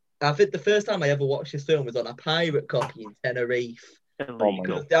 I think the first time I ever watched this film was on a pirate copy in Tenerife.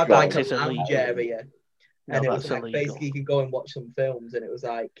 Illegal. They had like a lounge area. No, And it was like illegal. basically you can go and watch some films, and it was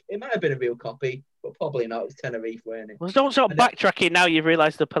like it might have been a real copy, but probably not. It was Tenerife, weren't it? Well, don't stop backtracking now. You've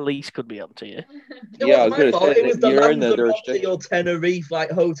realised the police could be onto you. Yeah, it was the Lanzarote or Tenerife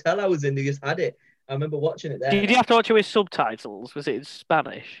like hotel I was in. They just had it. I remember watching it there. Did you have to watch it with subtitles? Was it in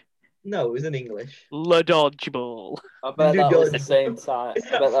Spanish? No, it was in English. Le Dodgeball. I bet that was the same time. Is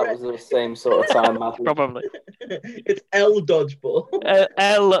I bet that was the same sort of time. Probably. It's L Dodgeball.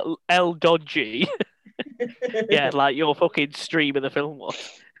 L Dodgy. Yeah, like your fucking stream of the film was.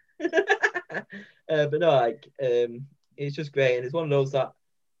 But no, like, it's just great, and it's one of those that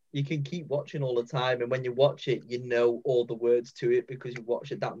you can keep watching all the time, and when you watch it, you know all the words to it because you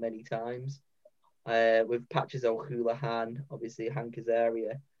watch it that many times. With Patches O'Houlihan, obviously Hank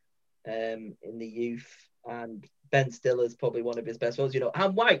Azaria, in the youth, and Ben Stiller's probably one of his best roles. You know,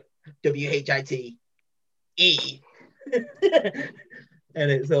 I'm white, WHITE,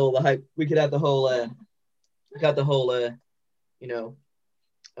 and it's all like we could have the whole, you know,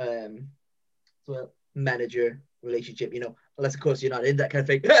 manager relationship, you know, unless of course you're not in that kind of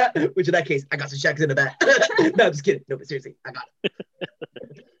thing. Which in that case, I got some shacks in the back. No, I'm just kidding. No, but seriously, I got it.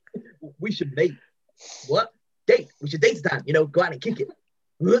 We should mate. What? Date. We should date time. You know, go out and kick it.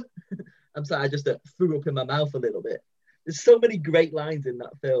 I'm sorry, I just threw up in my mouth a little bit. There's so many great lines in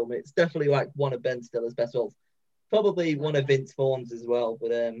that film. It's definitely like one of Ben Stiller's best roles. Probably one of Vince Vaughn's as well.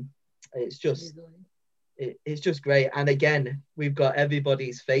 But it's just great. And again, we've got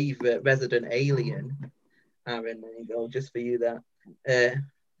everybody's favorite resident alien. Aaron, there you go, just for you that.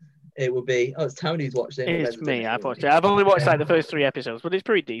 It will be. Oh, it's Tony who's watched it. It's me. I've watched it. I've only watched like the first 3 episodes, but it's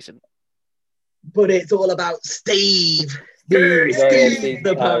pretty decent. But it's all about Steve. Steve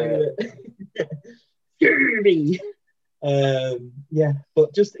the pirate. Stevie. Yeah,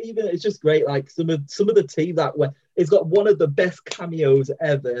 but just even it's just great. Like some of the team that were. It's got one of the best cameos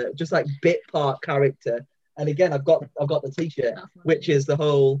ever. Just like bit part character. And again, I've got the T-shirt, which is the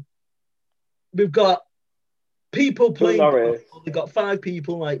whole. We've got people playing. We've got 5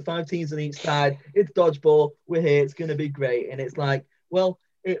 people, like 5 teams on each side. It's dodgeball. We're here. It's going to be great. And it's like, well,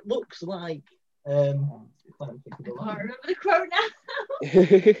 it looks like. I can't remember the quote now.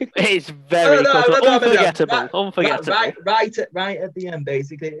 It's very unforgettable. Unforgettable. Right at the end,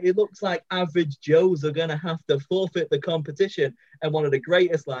 basically, it looks like average Joes are gonna have to forfeit the competition. And one of the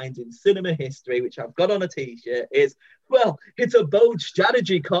greatest lines in cinema history, which I've got on a T-shirt, is, "Well, it's a bold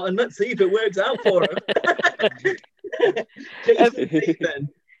strategy, Cotton. Let's see if it works out for him." Jason Bateman.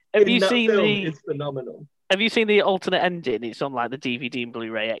 Have you seen It's phenomenal. Have you seen the alternate ending? It's on like the DVD and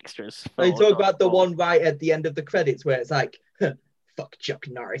Blu-ray extras. You talk about the one right at the end of the credits where it's like, "Fuck Chuck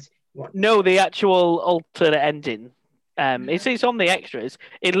Norris." No, the actual alternate ending. It's on the extras.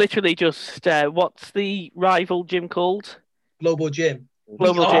 It literally just what's the rival gym called? Global Gym. We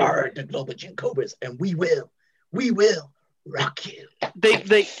are the Global Gym Cobras, and we will rock you.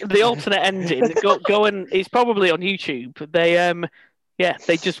 The alternate ending. Go and it's probably on YouTube.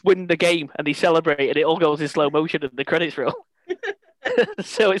 They just win the game and they celebrate, and it all goes in slow motion and the credits roll.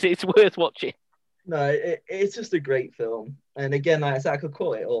 So it's worth watching. No, it's just a great film. And again, like I said, I could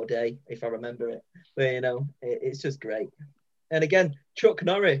call it all day if I remember it. But, you know, it's just great. And again, Chuck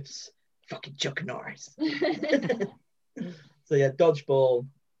Norris. Fucking Chuck Norris. So, yeah, dodgeball.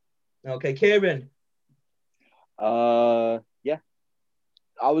 Okay, Kieran. Yeah.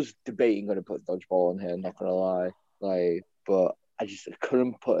 I was debating going to put dodgeball in here, not going to lie. But I just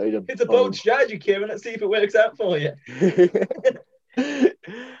couldn't put it above. It's a bold strategy, Kieran. Let's see if it works out for you.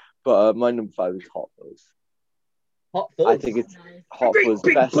 But my number 5 is Hot Fuzz. Hot Fuzz? I think it's Hot Fuzz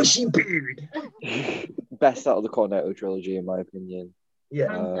best. Bushy beard. Best out of the Cornetto trilogy, in my opinion.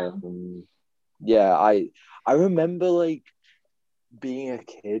 Yeah. Yeah, I remember like being a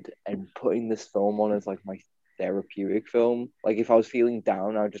kid and putting this film on as like my therapeutic film. Like if I was feeling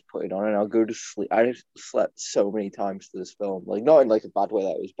down, I would just put it on and I'll go to sleep. I just slept so many times to this film. Like not in like a bad way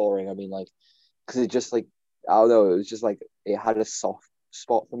that it was boring. I mean like because it just like I don't know. It was just like it had a soft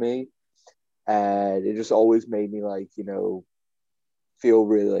spot for me, and it just always made me like feel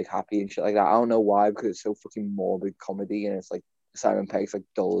really like happy and shit like that. I don't know why, because it's so fucking morbid comedy and it's like Simon Pegg's like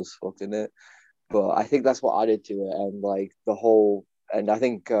dull as fuck in it. But I think that's what added to it, and like the whole, and I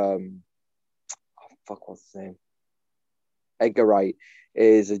think what's his name? Edgar Wright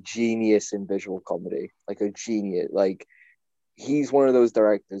is a genius in visual comedy, like a genius. Like he's one of those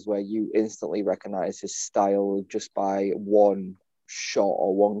directors where you instantly recognize his style just by one shot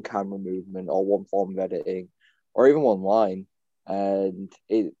or one camera movement or one form of editing or even one line, and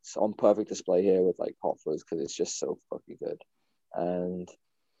it's on perfect display here with like Hot Fuzz because it's just so fucking good. And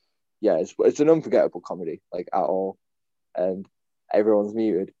yeah, it's an unforgettable comedy like at all, and everyone's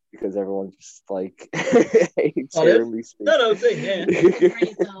muted because everyone just like hates hearing me speak. No, yeah. It's a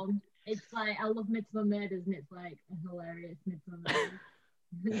great film. It's like I love Midsomer Murders, and it's like a hilarious Midsomer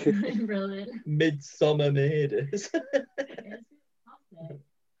Murders. Brilliant. Midsomer Murders.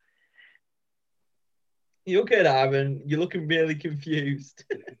 You okay, Aaron? You're looking really confused.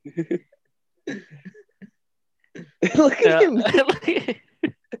 Look at him.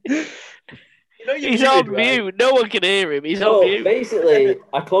 He's on mute. No one can hear him. He's on mute. Basically,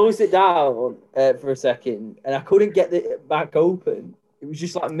 I closed it down for a second, and I couldn't get it back open. It was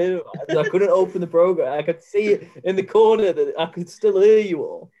just like mirror. I couldn't open the program. I could see it in the corner that I could still hear you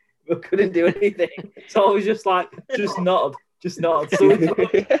all, but couldn't do anything. So I was just like, just nod. So Just nod,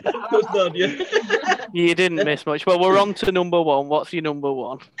 yeah. You didn't miss much. Well, we're on to number one. What's your number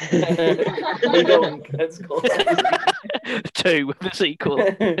one? Let's go. 2, the sequel.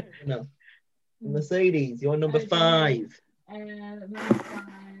 No. Mercedes, you're number 5. Number 5.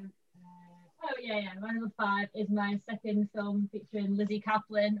 My number 5 is my second film featuring Lizzie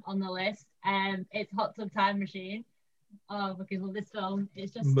Kaplan on the list. It's Hot Tub Time Machine. Oh, because love this film.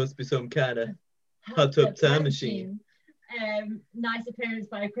 It's just must be some kind of Hot Tub Time Machine. Nice appearance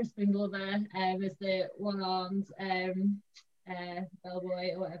by Crispin Glover as the one-armed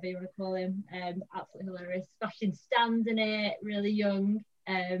bellboy or whatever you want to call him. Absolutely hilarious. Sebastian Stan's in it, really young,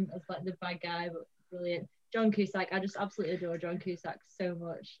 as like the bad guy, but brilliant. John Cusack, I just absolutely adore John Cusack so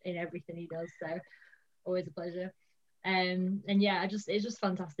much in everything he does, so always a pleasure. And yeah, it's just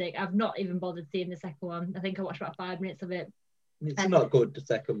fantastic. I've not even bothered seeing the second one. I think I watched about 5 minutes of it. It's not good, the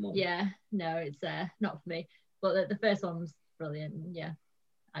second one. Yeah, no, it's not for me. But the first one was brilliant. Yeah,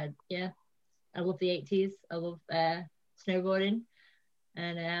 I love the 80s. I love snowboarding,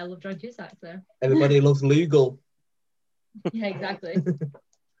 and I love John Cusack. So everybody loves Lugal. Yeah, exactly.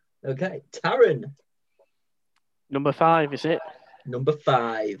 Okay, Taran. Number 5, is it? Number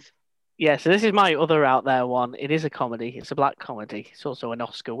 5. Yeah, so this is my other out there one. It is a comedy. It's a black comedy. It's also an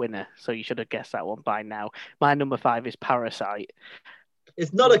Oscar winner, so you should have guessed that one by now. My number 5 is Parasite.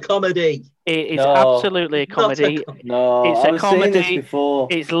 It's not a comedy. It is absolutely a comedy. It's a comedy. Before.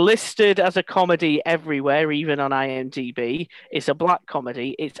 It's listed as a comedy everywhere, even on IMDb. It's a black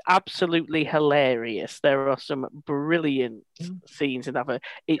comedy. It's absolutely hilarious. There are some brilliant scenes in that.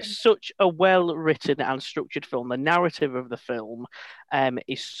 It's such a well-written and structured film. The narrative of the film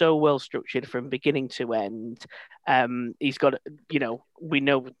is so well structured from beginning to end. He's got, we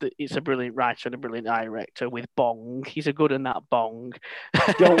know that it's a brilliant writer and a brilliant director with Bong. He's a good in that Bong.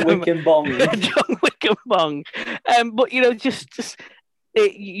 John Wick and Bong. John Wick and Bong. But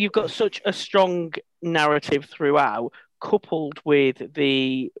you've got such a strong narrative throughout, coupled with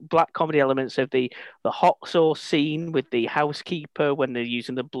the black comedy elements of the hot sauce scene with the housekeeper when they're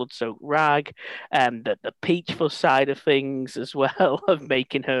using the blood-soaked rag, and the peach fuzz side of things as well, of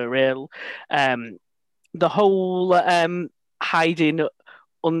making her ill. The whole hiding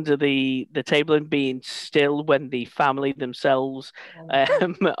under the table and being still when the family themselves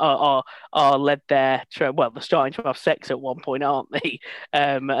are led there to, well, they're starting to have sex at one point, aren't they?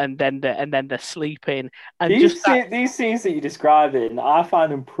 And then they're sleeping. And these scenes that you're describing, I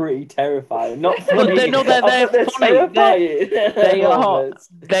find them pretty terrifying. Not funny. They're funny. Terrifying.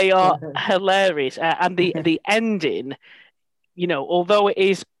 They are hilarious. And the ending, although it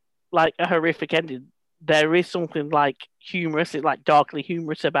is like a horrific ending, there is something like humorous, like darkly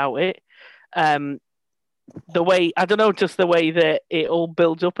humorous about it. The way, I don't know, just the way that it all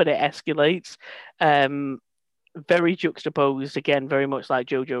builds up and it escalates. Very juxtaposed, again, very much like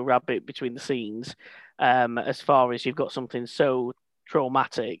Jojo Rabbit between the scenes, as far as you've got something so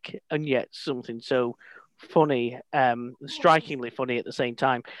traumatic and yet something so funny, strikingly funny at the same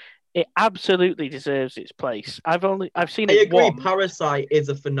time. It absolutely deserves its place. I've seen it. I agree. Once. Parasite is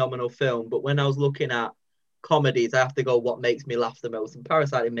a phenomenal film, but when I was looking at comedies, I have to go what makes me laugh the most, and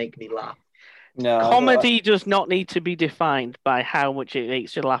Parasite didn't make me laugh. No, comedy does not need to be defined by how much it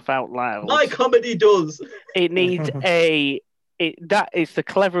makes you laugh out loud. My comedy does. It needs that is the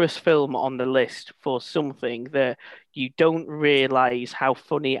cleverest film on the list for something that you don't realise how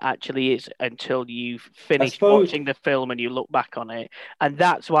funny it actually is until you've finished watching the film and you look back on it. And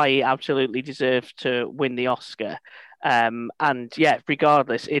that's why it absolutely deserves to win the Oscar. And yeah,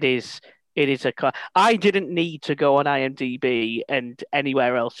 regardless, it is I didn't need to go on IMDb and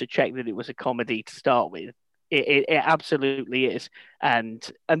anywhere else to check that it was a comedy to start with. It absolutely is, and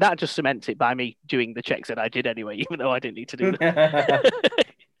that just cements it by me doing the checks that I did anyway, even though I didn't need to do that.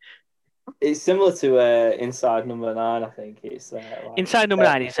 It's similar to Inside Number 9. I think it's Inside Number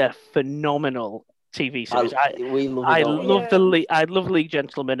 9 is a phenomenal TV series. I love League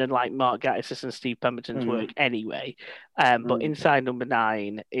Gentlemen and like Mark Gatiss and Steve Pemberton's work anyway. But Inside Number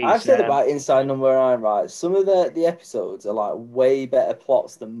 9 is. I've said about Inside Number 9, right? Some of the episodes are like way better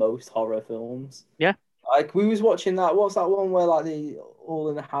plots than most horror films. Yeah. Like we was watching that. What's that one where like they all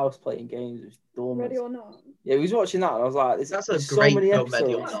in the house playing games? It's Ready or Not? Yeah, we was watching that, and I was like, That's there's a so great many film,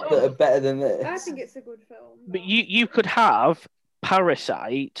 Ready or episodes Not. that are better than this. I think it's a good film. But you could have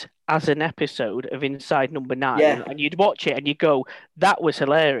Parasite as an episode of Inside Number 9, Yeah. and you'd watch it and you'd go, that was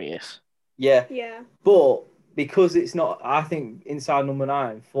hilarious. Yeah, Yeah. but because it's not, I think Inside Number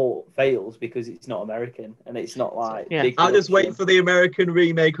 9 fails because it's not American and it's not like Yeah. big I'll just wait production. for the American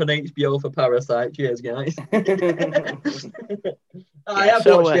remake on HBO for Parasite. Cheers, guys. I have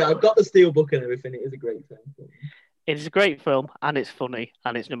watched it. I've got the Steelbook and everything. It is a great film. It is a great film, and it's funny,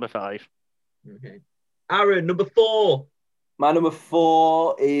 and it's number 5. Okay. Aaron, number 4. My number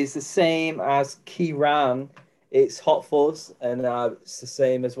 4 is the same as Kieran. It's Hot Fuzz, and it's the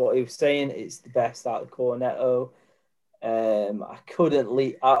same as what he was saying. It's the best out of Cornetto. I couldn't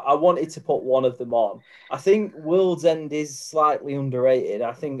leave. I wanted to put one of them on. I think World's End is slightly underrated.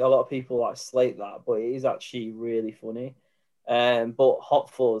 I think a lot of people like slate that, but it is actually really funny. But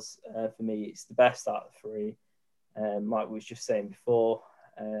Hot Fuzz, for me, it's the best out of 3. Like we was just saying before,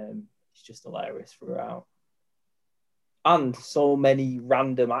 it's just hilarious throughout. And so many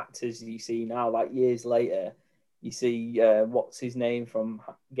random actors you see now, like years later, you see what's his name from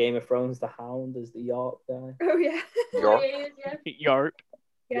Game of Thrones, the Hound, as the York guy. Oh yeah. York.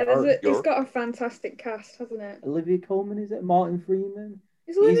 Yeah, it's got a fantastic cast, hasn't it? Olivia Colman, is it? Martin Freeman.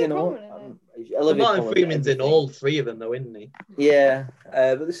 Is Olivia Colman in it? Martin Freeman's in all 3 of them, though, isn't he? Yeah,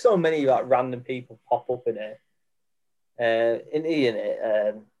 but there's so many like random people pop up in it. In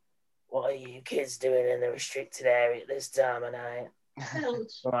it. What are you kids doing in the restricted area at this time of night?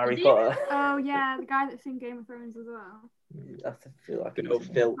 From Harry Potter. Oh yeah, the guy that's in Game of Thrones as well. I feel like Good old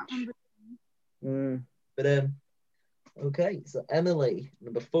Filch. But okay, so Emily,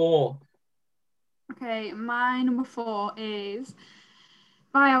 number 4. Okay, my number 4 is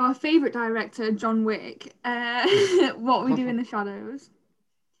by our favourite director, John Wick. What We Do in the Shadows.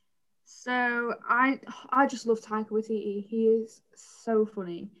 So I just love Taika Waititi. He is so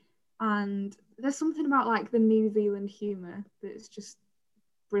funny, and there's something about like the New Zealand humour that's just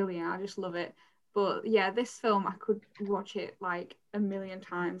brilliant. I just love it. But yeah, this film, I could watch it like a million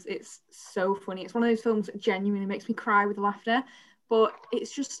times. It's so funny. It's one of those films that genuinely makes me cry with laughter, but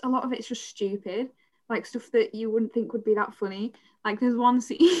it's just, a lot of it's just stupid. Like stuff that you wouldn't think would be that funny. Like there's one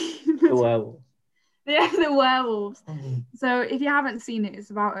scene. The werewolf. Yeah, the werewolves. So if you haven't seen it,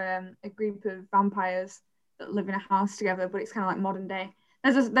 it's about a group of vampires that live in a house together, but it's kind of like modern day.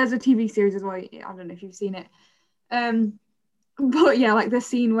 There's a TV series as well. I don't know if you've seen it. But yeah, like the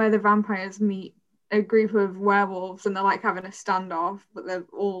scene where the vampires meet a group of werewolves and they're like having a standoff, but they're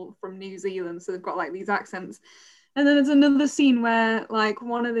all from New Zealand, so they've got like these accents. And then there's another scene where like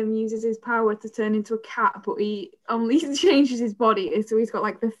one of them uses his power to turn into a cat, but he only changes his body, so he's got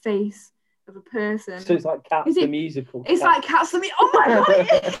like the face of a person. So it's like Cats the musical. It's like Cats the musical. Oh my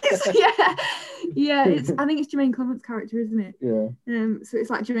god! Yeah. I think it's Jermaine Clement's character, isn't it? Yeah. So it's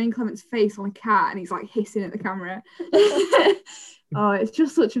like Jermaine Clement's face on a cat, and he's like hissing at the camera. Oh, it's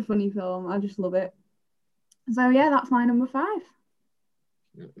just such a funny film. I just love it. So yeah, that's my number 5.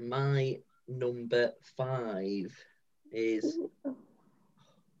 My number 5 is.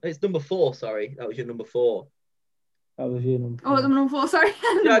 It's number 4. Sorry, that was your number 4. That was your number 4. Oh, I'm number 4. Sorry.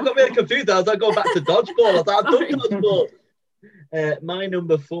 Yeah, I got really confused. I was like going back to dodgeball. I was like, I've done dodgeball. My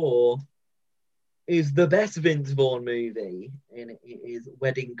number 4 is the best Vince Vaughn movie, and it is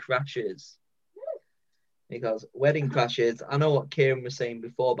Wedding Crashers. Because Wedding Crashers, I know what Kieran was saying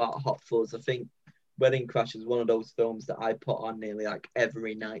before about Hot Fuzz. I think Wedding Crashers is one of those films that I put on nearly like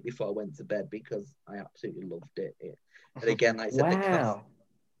every night before I went to bed because I absolutely loved it. And again, like I said, the cast.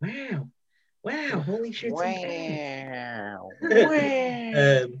 Wow, holy shit. Wow.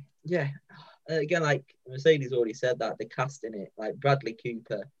 Yeah. Again, like Mercedes already said that, the cast in it, like Bradley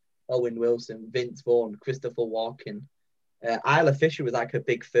Cooper, Owen Wilson, Vince Vaughn, Christopher Walken. Isla Fisher was like her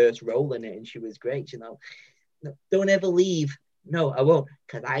big first role in it, and she was great, you know. Don't ever leave. No, I won't,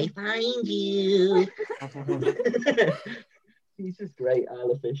 because I find you. She's just great,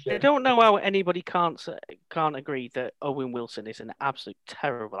 Isla Fisher. I don't know how anybody can't agree that Owen Wilson is an absolute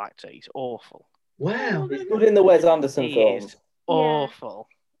terrible actor. He's awful. Wow. He's good in the Wes Anderson films. Is awful.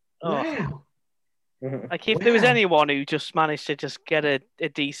 Wow. Like if there was anyone who just managed to just get a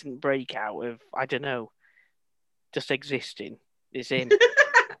decent break out of, I don't know, just existing, is in.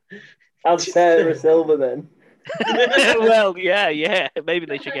 And Sarah Silverman. Well, yeah. Maybe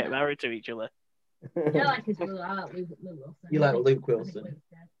they should get married to each other. I like his brother. I like Luke Wilson. You like Luke Wilson?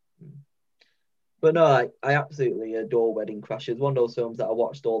 But no, I absolutely adore Wedding Crashers. One of those films that I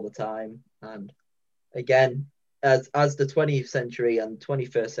watched all the time. And again, as the 20th century and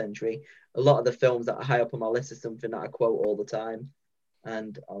 21st century a lot of the films that are high up on my list is something that I quote all the time,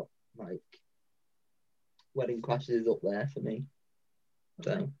 and like Wedding Crashers is up there for me.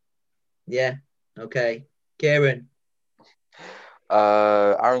 So yeah, okay, Kieran.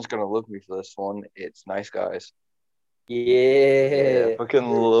 Aaron's gonna love me for this one. It's Nice Guys. Yeah, fucking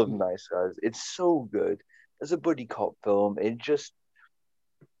love Nice Guys. It's so good. As a buddy cop film, it just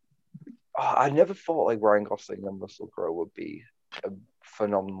I never thought like Ryan Gosling and Russell Crowe would be a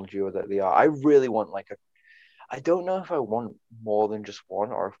phenomenal duo that they are. I really want I don't know if I want more than just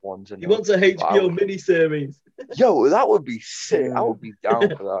one or if one's enough. He wants a HBO miniseries. Yo, that would be sick. I would be down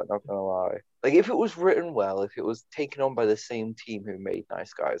for that, not gonna lie. Like if it was written well, if it was taken on by the same team who made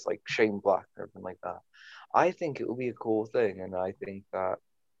Nice Guys, like Shane Black and everything like that, I think it would be a cool thing, and I think that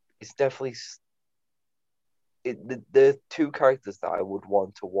it's definitely the two characters that I would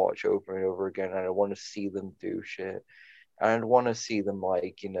want to watch over and over again, and I want to see them do shit, and I'd want to see them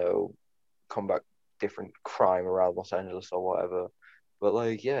combat different crime around Los Angeles or whatever. But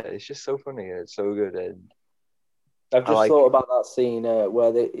it's just so funny and it's so good. And I've just thought about that scene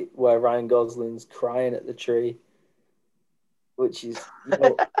where Ryan Gosling's crying at the tree, which is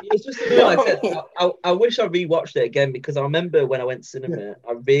it's just like I said. I wish I rewatched it again because I remember when I went to cinema,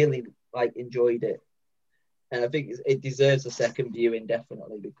 I really enjoyed it, and I think it deserves a second viewing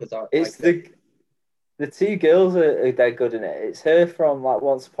definitely because the two girls they're good in it. It's her from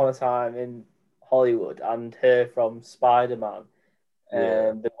Once Upon a Time in Hollywood and her from Spider-Man,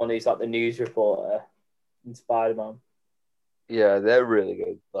 the one who's the news reporter in Spider-Man. Yeah, they're really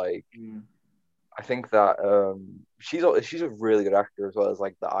good. I think that she's a really good actor as well as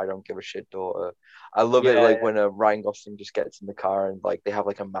the I don't give a shit daughter. I love it when Ryan Gosling just gets in the car and they have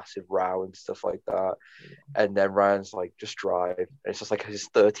a massive row and stuff like that, and then Ryan's just drive. And it's just his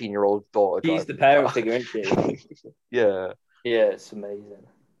 13-year-old daughter. She's the parent figure, isn't she? Yeah, it's amazing.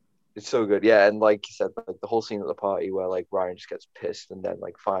 It's so good, yeah. And like you said, the whole scene at the party where Ryan just gets pissed and then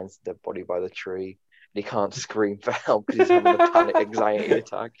finds the dead body by the tree and he can't scream for help because he's having a panic anxiety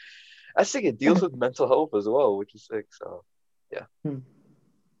attack. I think it deals with mental health as well, which is sick. So, yeah.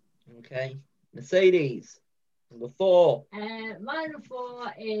 Okay, Mercedes, number 4. My number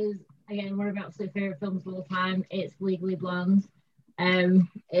 4 is again one of my absolute favorite films of all time. It's Legally Blonde.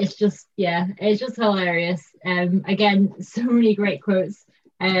 It's just hilarious. Again, so many great quotes.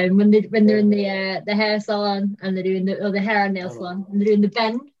 When they're in the hair salon and they're doing the hair and nail salon and they're doing the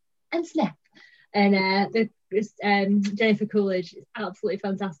bend and snap, and Jennifer Coolidge is absolutely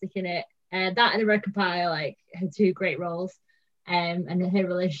fantastic in it. That and American Pie are her two great roles, and her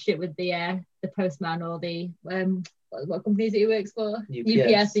relationship with the postman or the what companies that he works for,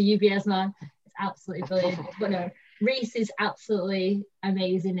 UPS, the UPS man. It's absolutely brilliant. But no, Reese is absolutely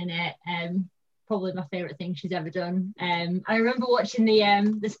amazing in it. Probably my favorite thing she's ever done. I remember watching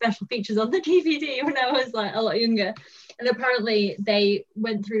the special features on the DVD when I was a lot younger, and apparently they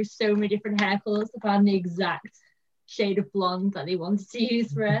went through so many different hair colors to find the exact shade of blonde that they wanted to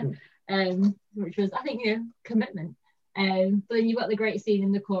use for her, which was, I think, commitment. But then you've got the great scene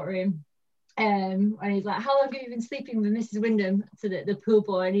in the courtroom, and he's like, "How long have you been sleeping with Mrs. Wyndham?" to the pool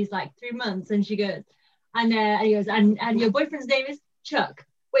boy, and he's like, 3 months, and she goes, and he goes, and your boyfriend's name is Chuck.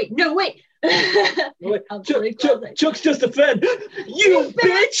 Wait. Chuck's just a friend. You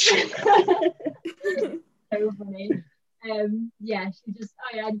bitch. So funny. She just.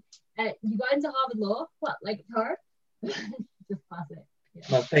 You got into Harvard Law? What, like her? Just classic. Yeah.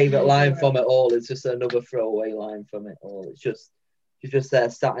 My favourite line from it all is just another throwaway line from it all. It's just she's just there,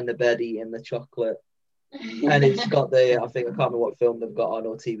 sat in the bed eating the chocolate, and it's got I can't remember what film they've got on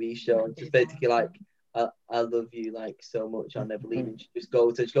or TV show, and just basically I love you so much, I'll never leave. And she just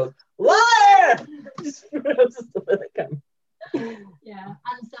goes, liar! Just throws stuff at the camera. Yeah,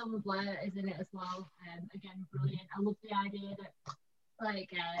 and Selma Blair is in it as well. Again, brilliant. I love the idea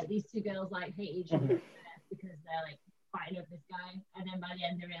that these two girls hate each other because they're fighting over this guy, and then by the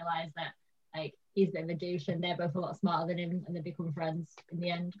end they realise that he's a bit of a douche and they're both a lot smarter than him, and they become friends in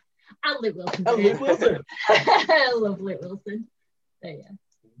the end. And Luke Wilson. I love Luke Wilson. So yeah.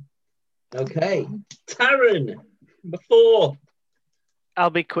 Okay, Taran, number 4. I'll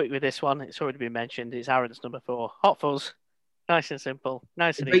be quick with this one. It's already been mentioned. It's Aaron's number 4. Hot Fuzz. Nice and simple.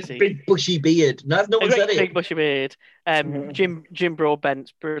 Nice and easy. Big bushy beard. No one said it. Big bushy beard. Jim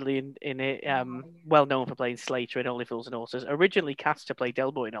Broadbent's brilliant in it. Well known for playing Slater in Only Fools and Horses. Originally cast to play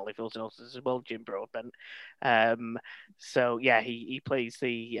Del Boy in Only Fools and Horses as well, Jim Broadbent. So yeah, he plays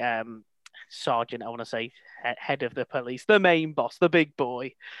the sergeant, I want to say, head of the police, the main boss, the big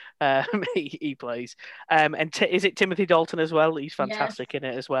boy. He plays. And is it Timothy Dalton as well? He's fantastic in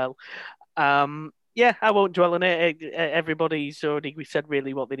it as well. Yeah, I won't dwell on it. Everybody's already said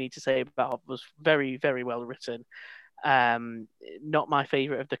really what they need to say about it. Was very, very well written. Not my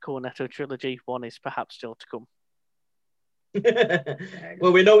favourite of the Cornetto trilogy. One is perhaps still to come.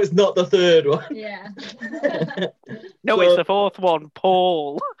 Well, we know it's not the third one. Yeah. No, So- it's the fourth one,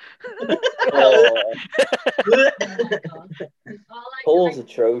 Paul. Oh, Oh, Paul's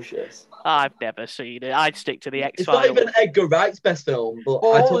atrocious. I've never seen it. I'd stick to the It's not X-Files. even Edgar Wright's best film, but I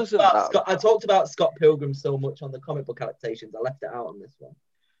Paul talked isn't about that Scott. I talked about Scott Pilgrim so much on the comic book adaptations. I left it out on this one.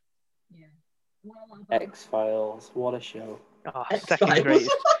 X-Files, what a show. Oh, X-Files.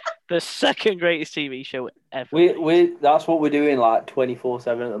 the second greatest TV show ever. We that's what we're doing like 24/7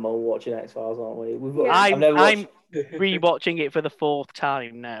 at the moment, watching X-Files, aren't we? I've never watched... I'm rewatching it for the fourth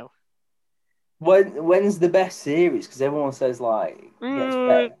time now. When's the best series? Because everyone says like it gets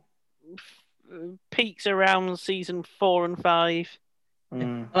better. Peaks around season 4 and 5.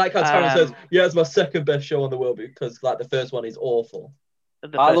 Mm. I like how Taran says, "Yeah, it's my second best show in the world because like the first one is awful."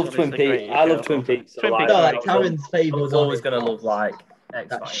 I love Twin Peaks. I love Twin Peaks. Twin Peaks. No, like Taran's I favorite. was always gonna love like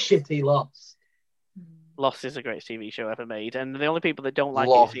that X-Files. shitty Lost. Lost is the greatest TV show ever made, and the only people that don't like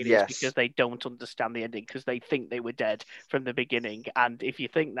Lost, it yes. is because they don't understand the ending, because they think they were dead from the beginning. And if you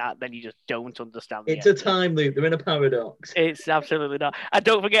think that, then you just don't understand the It's a ending. time loop. They're in a paradox. It's absolutely not. And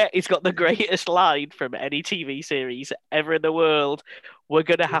don't forget, it's got the greatest line from any TV series ever in the world. We're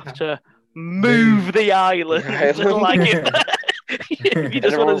gonna have to move the island. Like if you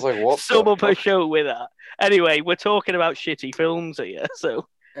just want like, to what sum the up a fuck? show with that. Anyway, we're talking about shitty films here, so.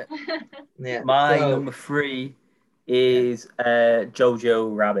 Yeah. My so- number 3 is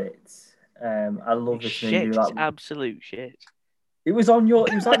Jojo Rabbit. I love this Shit, movie. it's Like, absolute shit. it was like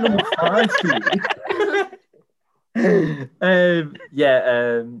number 5 to me.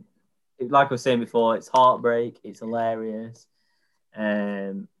 Like I was saying before, it's heartbreak, it's hilarious,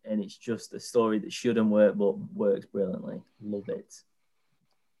 and it's just a story that shouldn't work but works brilliantly. Love it.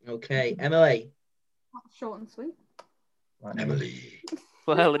 Okay, Emily. Short and sweet. Like, Emily.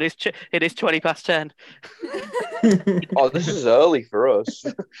 Well, it is 20 past 10. Oh, this is early for us.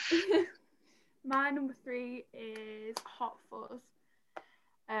 My number 3 is Hot Fuzz.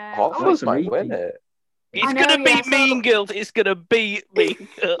 Hot oh, Fuzz it's a might win repeat. it. It's I know, gonna beat yeah, so- Mean Girls. It's gonna beat Mean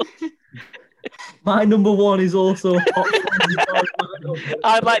Girls. My number 1 is also Hot Fuzz.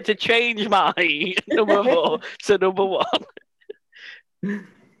 I'd like to change my number 4 to number 1.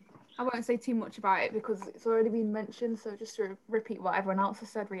 I won't say too much about it because it's already been mentioned, so just to repeat what everyone else has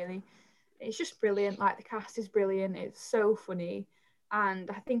said, really. It's just brilliant. Like, the cast is brilliant. It's so funny. And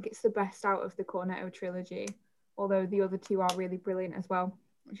I think it's the best out of the Cornetto trilogy, although the other two are really brilliant as well,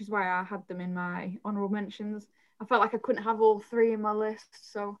 which is why I had them in my honourable mentions. I felt like I couldn't have all 3 in my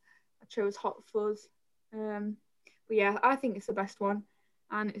list, so I chose Hot Fuzz. But yeah, I think it's the best one.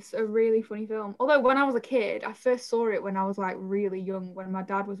 And it's a really funny film. Although when I was a kid, I first saw it when I was like really young, when my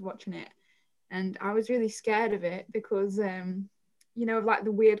dad was watching it. And I was really scared of it because, you know, of like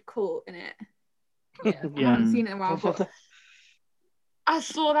the weird cult in it. I haven't seen it in a while, but I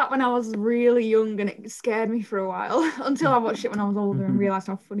saw that when I was really young and it scared me for a while until I watched it when I was older and realised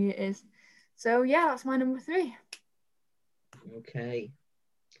how funny it is. So yeah, that's my number 3. Okay.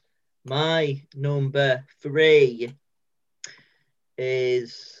 My number 3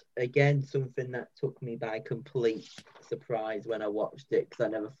 is again something that took me by complete surprise when I watched it, because I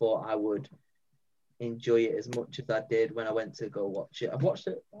never thought I would enjoy it as much as I did when I went to go watch it. I've watched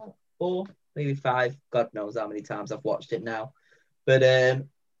it 4, maybe 5, God knows how many times I've watched it now. But I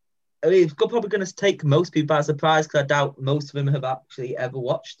mean, it's probably going to take most people by surprise, because I doubt most of them have actually ever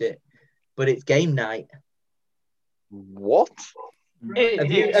watched it. But it's Game Night. What?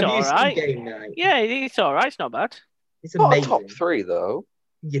 Have you all seen right. Game Night? Yeah, it's all right. It's not bad. It's Not a amazing. top 3 though.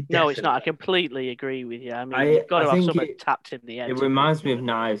 No, it's not. I completely agree with you. I mean, I- you've got to I have think something tapped in the end. It reminds me of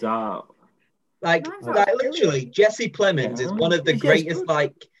Knives Out. Like Knives Out's literally, Jesse Plemons is one of the Yes, greatest,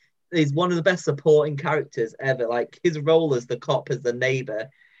 good. he's one of the best supporting characters ever. Like, his role as the cop, as the neighbor.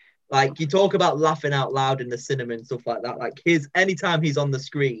 Like, you talk about laughing out loud in the cinema and stuff like that. Like, anytime he's on the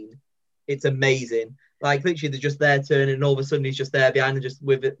screen, it's amazing. Like, literally, they're just there turning, and all of a sudden he's just there behind and just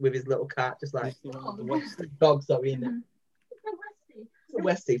with his little cat, just like dog, sorry, in it.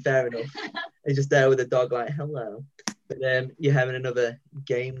 Westy, fair enough. He's just there with a dog, like, hello. But you're having another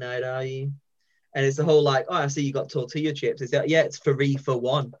game night, are you? And it's the whole like, oh, I see you got tortilla chips. It's like, yeah, it's 3 for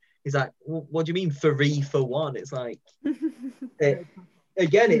 1. He's like, what do you mean 3 for 1? It's like, again,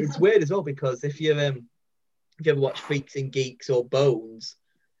 it's weird as well, because if you ever watch Freaks and Geeks or Bones,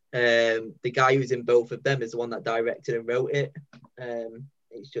 the guy who's in both of them is the one that directed and wrote it.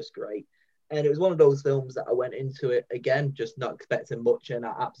 It's just great. And it was one of those films that I went into it again, just not expecting much, and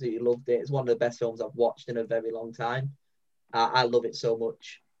I absolutely loved it. It's one of the best films I've watched in a very long time. I love it so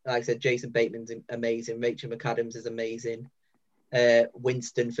much. Like I said, Jason Bateman's amazing. Rachel McAdams is amazing.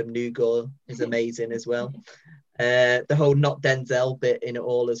 Winston from New Girl is amazing as well. The whole not Denzel bit in it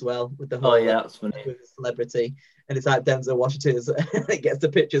all as well, with the whole that's funny. with the celebrity. And it's like Denzel Washington, it gets the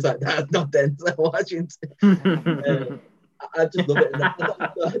pictures like that's not Denzel Washington. I just love it.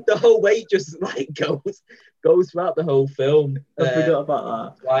 And the whole way just like goes throughout the whole film. I forgot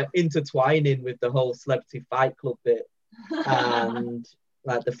about that. Like intertwining with the whole celebrity fight club bit and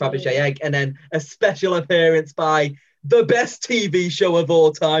like the Fabergé egg, and then a special appearance by the best TV show of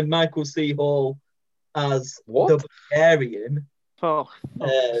all time, Michael C. Hall as the Bulgarian. For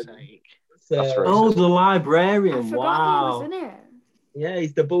fuck's sake. The librarian. I forgot Wow. he was in it. Yeah,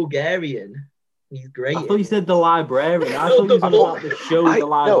 he's the Bulgarian. He's great. I thought you said the librarian. I thought you said about the show, the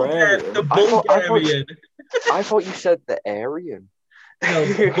librarian. The Bulgarian. I thought you said the Aryan. No,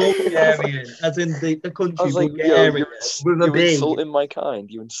 Bulgarian, as in the country I was like, Bulgaria. You're insulting my kind.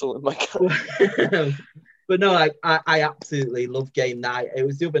 You insulting my kind. But no, I absolutely love Game Night. It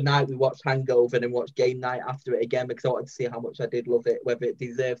was the other night we watched Hangover and then watched Game Night after it again because I wanted to see how much I did love it, whether it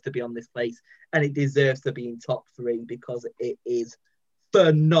deserves to be on this place. And it deserves to be in top 3 because it is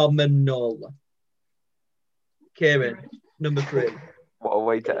phenomenal. Kieran, number 3. What a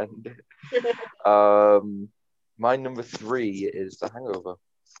way to end it. My number 3 is The Hangover.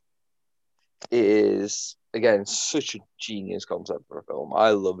 It is, again, such a genius concept for a film. I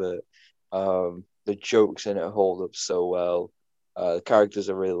love it. The jokes in it hold up so well. The characters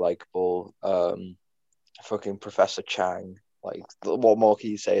are really likable. Fucking Professor Chang. Like, what more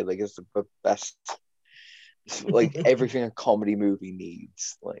can you say? Like, it's the best. It's like everything a comedy movie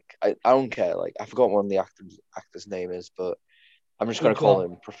needs. Like, I don't care. Like, I forgot what the actor's name is, but I'm just going to call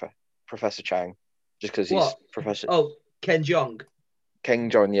him Professor Chang. Just because he's Professor. Oh, Ken Jeong. Ken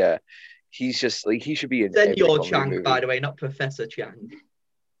Jeong, yeah. He's just like, he should be in. Senor Chang, movie. By the way, not Professor Chang.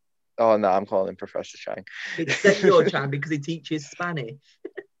 Oh no, I'm calling him Professor Chang. It's Senor Chang because he teaches Spanish.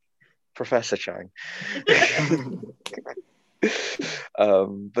 Professor Chang.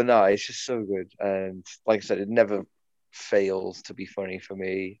 But no, it's just so good, and like I said, it never fails to be funny for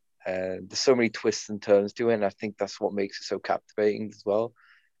me. And there's so many twists and turns to it, and I think that's what makes it so captivating as well.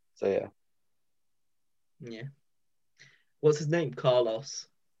 So yeah. Yeah. What's his name? Carlos.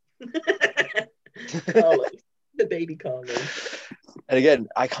 Carlos. The baby Carlos. And again,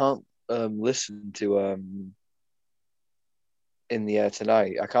 I can't listen to In the Air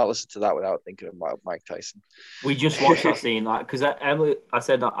Tonight. I can't listen to that without thinking about Mike Tyson. We just watched that scene, like, because Emily, I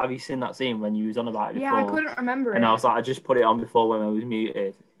said, have you seen that scene when you was on about it before? Yeah, I couldn't remember and it. I was like, I just put it on before when I was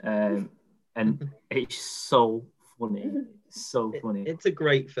muted, and it's so funny. It's so funny. It's a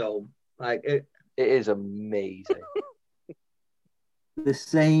great film. Like it is amazing. The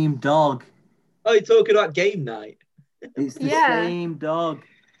same dog. Oh, you're talking about Game Night? It's the same dog.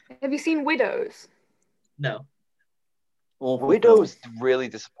 Have you seen Widows? No. Widows really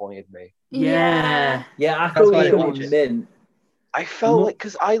disappointed me. Yeah, I thought it was mint. I felt like,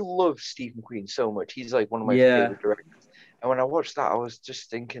 because I love Stephen Queen so much. He's like one of my favorite directors. And when I watched that, I was just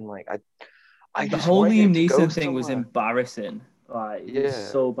thinking, like, I the just whole Liam Neeson thing somewhere. was embarrassing. Like, it was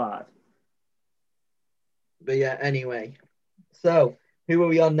so bad. But yeah, anyway. So, who are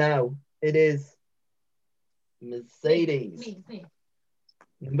we on now? It is Mercedes. Me.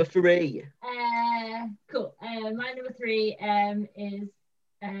 Number 3. Cool. My number 3 is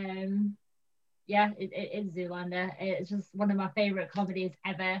it's Zoolander. It's just one of my favorite comedies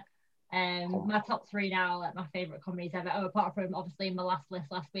ever. My top 3 now, like my favorite comedies ever. Oh, apart from obviously my last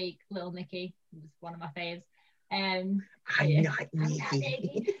list last week, Little Nicky was one of my faves. I'm not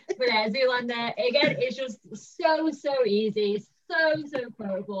Nicky. But Zoolander again, it's just so easy, so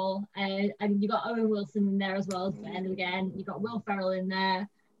quotable, and you got Owen Wilson in there as well. And again, you got Will Ferrell in there,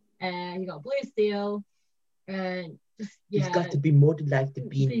 you got Blue Steel, He's got to be more than like to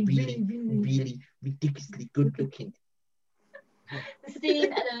being really ridiculously good looking. The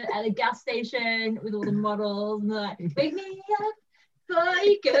scene at a gas station with all the models and they're like, wake me up,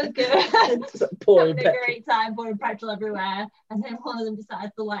 boy, go. Having a great time, pouring petrol everywhere, and then one of them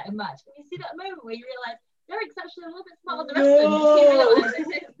decides to light a match. And you see that moment where you realise Derek's actually a little bit smarter than the rest of them. He realises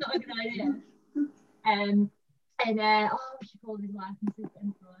it's not a good idea. What she called his wife in Super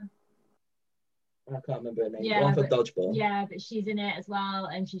Influencer. I can't remember her name. Yeah, one for Dodgeball. Yeah, but she's in it as well,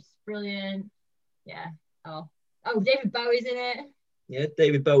 and she's brilliant. Yeah. Oh, David Bowie's in it. Yeah,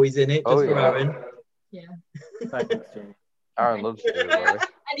 David Bowie's in it, just for Aaron. Yeah. Aaron loves David Bowie.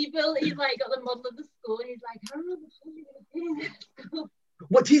 And he's like got the model of the school, and he's like, how are you going to be in this school?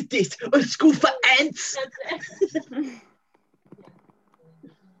 What is this? A school for ants?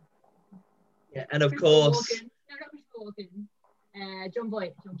 Yeah, and of course, John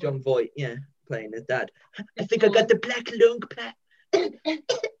Voight. John Voight, yeah, playing his dad. I think I got the black lung, Pat.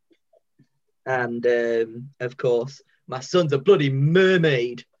 And of course, my son's a bloody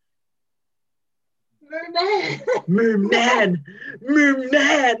mermaid. Merman.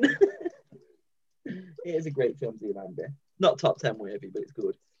 It is a great film, Zoolander. Not top 10 worthy, but it's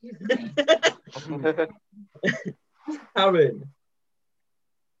good. Aaron.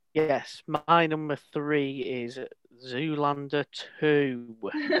 Yes, my number 3 is Zoolander 2.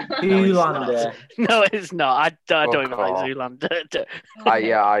 Zoolander. No, it's not. I don't even like off. Zoolander.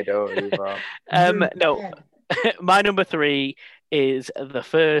 I don't either. No, my number 3 is the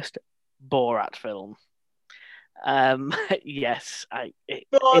first Borat film. Yes,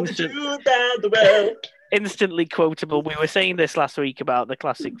 instantly quotable. We were saying this last week about the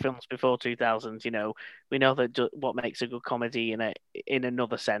classic films before 2000. You know, we know that what makes a good comedy in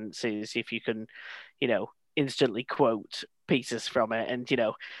another sense is if you can, you know, instantly quote pieces from it, and you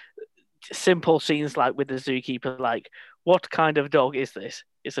know, simple scenes like with the zookeeper, like, what kind of dog is this?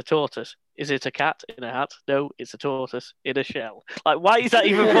 It's a tortoise. Is it a cat in a hat? No, it's a tortoise in a shell. Like, why is that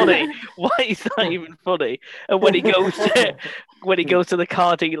even funny? Why is that even funny? And when he goes to the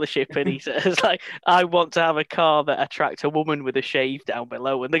car dealership and he says, like, I want to have a car that attracts a woman with a shave down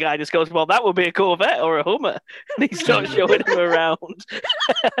below, and the guy just goes, well, that would be a Corvette or a Hummer, and he starts showing him around.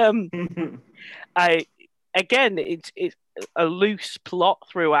 It's a loose plot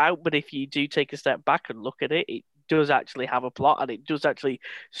throughout, but if you do take a step back and look at it, it does actually have a plot, and it does actually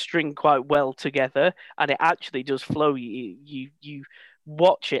string quite well together, and it actually does flow. You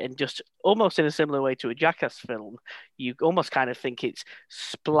watch it, and just almost in a similar way to a Jackass film, you almost kind of think it's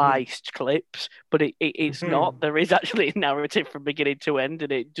spliced clips, but it's not. There is actually a narrative from beginning to end,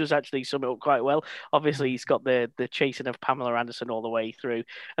 and it does actually sum it up quite well. Obviously, he's got the chasing of Pamela Anderson all the way through,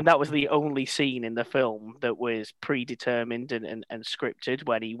 and that was the only scene in the film that was predetermined and scripted.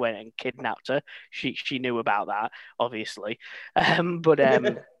 When he went and kidnapped her, she knew about that, obviously, but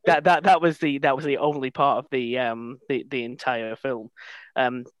that was the only part of the entire film.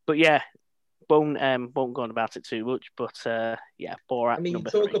 But yeah, won't go on about it too much. But yeah, Borat. I mean, you number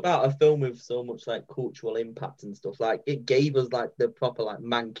talk 3. about a film with so much like cultural impact and stuff. Like, it gave us like the proper like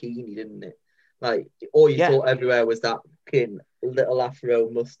mankini, didn't it? Like, all you saw everywhere was that fucking little afro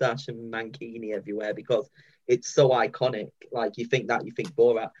mustache and mankini everywhere, because it's so iconic. Like, you think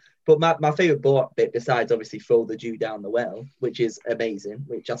Borat. But my favourite Borat bit, besides obviously throw the Jew down the well, which is amazing,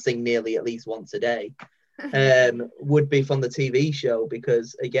 which I sing nearly at least once a day, would be from the TV show,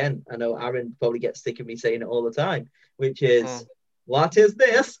 because again, I know Aaron probably gets sick of me saying it all the time, which is, what is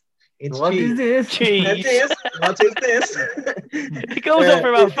this? It's what cheese. Is this? Cheese. What is this? It goes on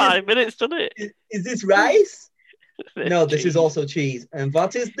for about 5 minutes, doesn't it? Is this rice? No, this is also cheese. And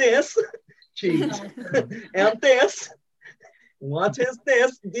what is this? Cheese. And this? What is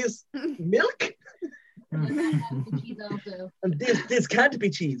this? This milk? And this can't be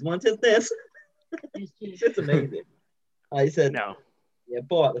cheese. What is this? It's amazing. I said, No. Yeah,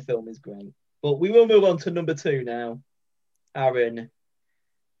 Borat the film is great. But we will move on to number 2 now. Aaron.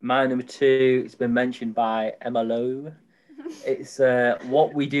 My number 2, it's been mentioned by Emma Lowe. It's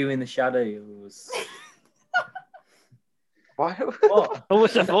What We Do in the Shadows. What? Oh,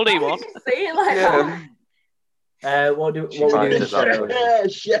 it's a funny one. Say it like that. What we do in the Shadows.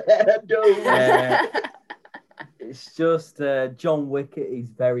 It's just John Wick at his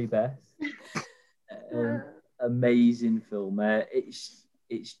very best. Amazing film. It's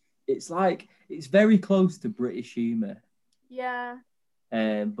like, it's very close to British humour. Yeah.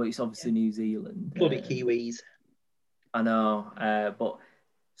 But it's obviously New Zealand. Bloody Kiwis. I know, but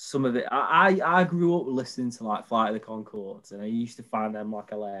some of it, I grew up listening to like Flight of the Conchords, and I used to find them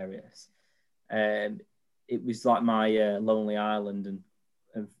like hilarious. It was like my Lonely Island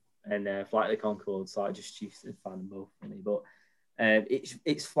and Flight of the Conchords, so I just used to find them both funny. But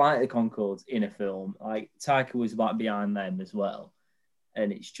it's Flight of the Conchords in a film. Like, Taika was like behind them as well,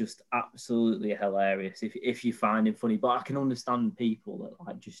 and it's just absolutely hilarious if you find him funny. But I can understand people that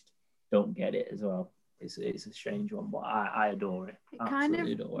like just don't get it as well. It's a strange one, but I adore it. It kind of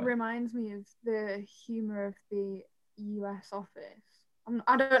reminds me of the humour of the US Office.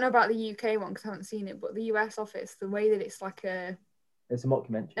 I don't know about the UK one because I haven't seen it, but the US Office, the way that it's like it's a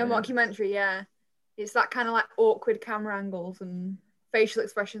mockumentary. A mockumentary, yeah. It's that kind of like awkward camera angles and facial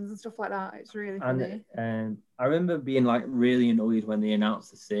expressions and stuff like that. It's really funny. And I remember being like really annoyed when they announced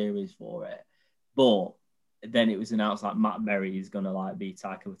the series for it, but then it was announced like Matt Berry is gonna like be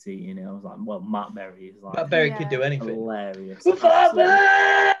Taika Waititi, and I was like, well, Matt Berry is like Matt Berry could do anything. Hilarious. Father!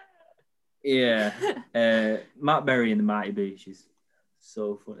 Yeah. Matt Berry in The Mighty Boosh is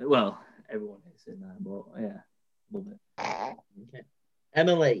so funny. Well, everyone is in that, but yeah, love it. Okay.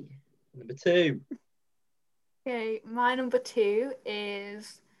 Emily, number 2. Okay, my number 2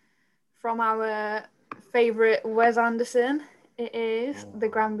 is from our favourite Wes Anderson. It is The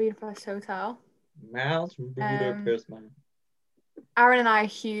Grand Budapest Hotel. Miles from Budapest, man. Aaron and I are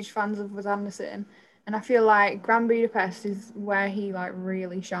huge fans of Wes Anderson, and I feel like Grand Budapest is where he like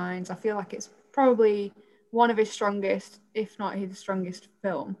really shines. I feel like it's probably one of his strongest, if not his strongest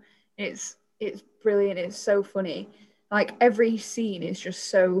film. It's brilliant. It's so funny. Like every scene is just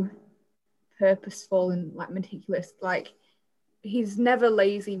so purposeful and like meticulous. Like he's never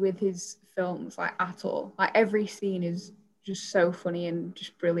lazy with his films, like at all. Like every scene is just so funny and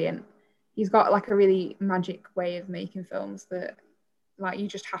just brilliant. He's got like a really magic way of making films that like you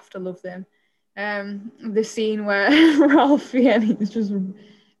just have to love them. The scene where Ralph Fiennes just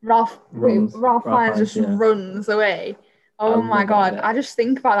Ralph Fiennes just runs away. Oh my god, I just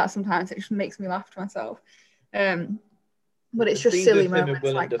think about that sometimes. It just makes me laugh to myself. But it's just silly moments. Him and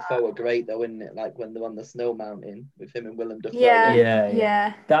Willem like Dafoe that. are great though, isn't it? Like when they're on the snow mountain with him and Willem Dafoe.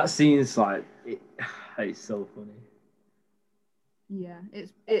 Yeah. That scene's like it's so funny. Yeah,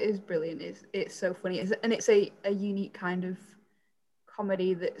 it is brilliant. It's so funny. It's a unique kind of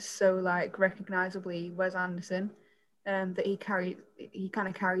comedy that's so like recognizably Wes Anderson, that he kind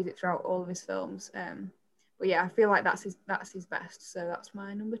of carries it throughout all of his films. But yeah, I feel like that's his best. So that's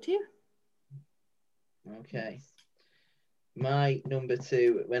my number 2. Okay. My number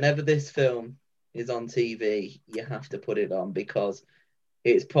 2, whenever this film is on TV, you have to put it on because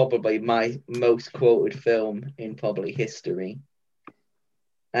it's probably my most quoted film in probably history.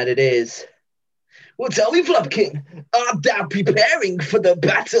 And it is, well, tell me, Flupkin, art thou preparing for the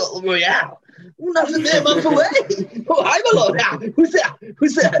battle royale? Nothing there, month away. Oh, hi, my lord. Who's there?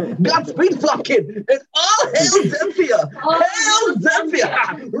 Godspeed, Flupkin. And all hail Zephyr. Hail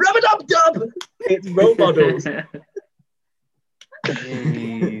Zephyr. Rub-a-dub-dub. It's role models.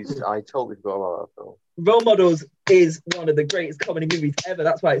 Jeez, I totally forgot about that film. Role Models is one of the greatest comedy movies ever.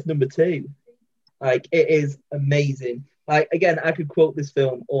 That's why it's number 2. Like, it is amazing. Like, again, I could quote this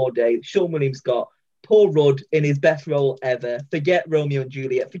film all day. Sean William Scott, Paul Rudd in his best role ever. Forget Romeo and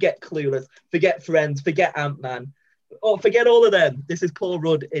Juliet. Forget Clueless. Forget Friends. Forget Ant-Man. Oh, forget all of them. This is Paul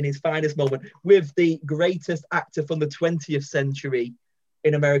Rudd in his finest moment with the greatest actor from the 20th century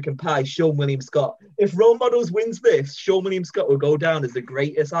in American Pie, Sean William Scott. If Role Models wins this, Sean William Scott will go down as the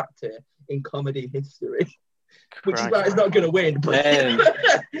greatest actor in comedy history. Which is why it's not going to win. But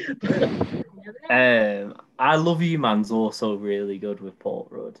I Love You Man's also really good with Paul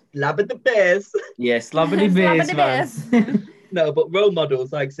Rudd. Labbing the Bears. Yes, Labbing the Bears, man. No, but Role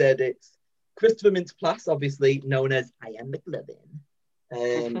Models, like I said, it's Christopher Mintz-Plasse, obviously known as Ian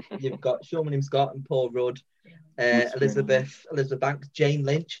McLovin. You've got Sean William Scott and Paul Rudd. Elizabeth Banks, Jane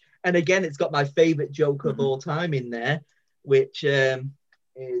Lynch, and again it's got my favorite joke of all time in there, which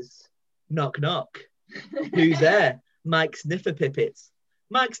is knock knock. Who's there? Mike Sniffer Pippets.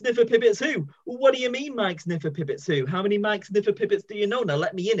 Mike Sniffer Pippets who? What do you mean Mike Sniffer Pippets who? How many Mike Sniffer Pippets do you know? Now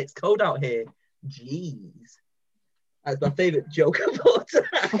let me in, it's cold out here. Jeez. That's my favorite joke of all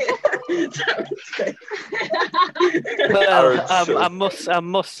time. Well, I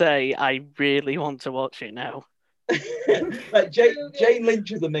must say I really want to watch it now. Like Jane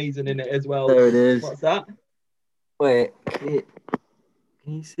Lynch is amazing in it as well. There it is. What's that? Wait, can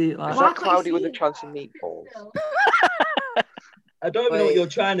you see it like Is that Cloudy with a Chance of Meatballs? I don't even know what you're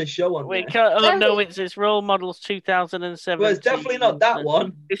trying to show on Wait, there. oh no, it's Role Models 2007. Well, it's definitely not that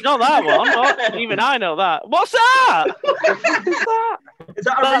one. It's not that one. What? Even I know that. What's that? Is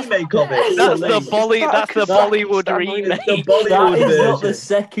that a remake of it? That's the Bollywood remake. It's the Bollywood That is version. not the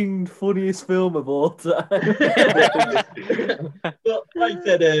second funniest film of all time. But like I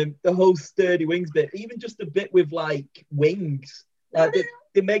said, the whole sturdy wings bit, even just a bit with like wings, like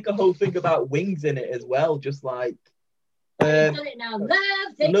they make a whole thing about wings in it as well. Just like love,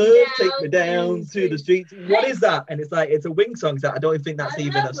 take me down to the streets. What is that? And it's like it's a wing song. So I don't even think that's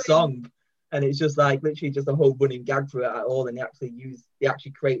even a song. And it's just like literally just a whole running gag for it at all. And they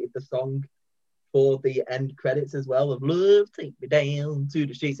actually created the song for the end credits as well of love, take me down to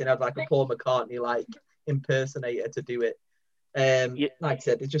the streets, and have like a Paul McCartney like impersonator to do it. Like I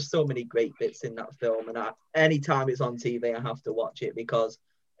said, there's just so many great bits in that film, and anytime it's on TV, I have to watch it because,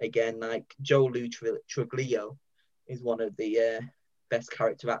 again, like Joe Lou Truglio is one of the best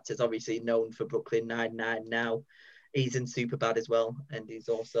character actors, obviously known for Brooklyn Nine-Nine now. He's in Superbad as well, and he's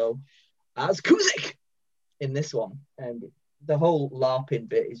also as Kuzik in this one. And the whole LARPing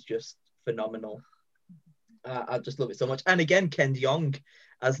bit is just phenomenal. I just love it so much. And again, Ken Jeong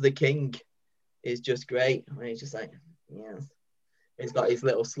as the king is just great. And he's just like, yes. He's got his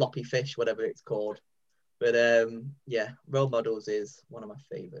little sloppy fish, whatever it's called. But yeah, Role Models is one of my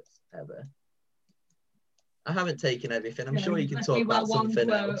favourites ever. I haven't taken everything. I'm sure you can talk about something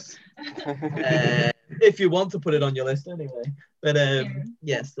else. If you want to put it on your list anyway. But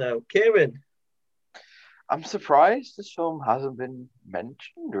yeah, so Kieran. I'm surprised this film hasn't been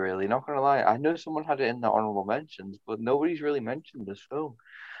mentioned, really. Not gonna lie. I know someone had it in the honorable mentions, but nobody's really mentioned this film.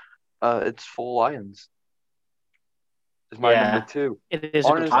 It's Four Lions. It's my number 2. It is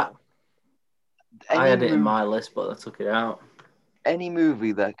a good film. I had it in my list, but I took it out. Any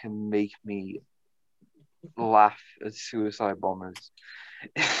movie that can make me laugh at suicide bombers,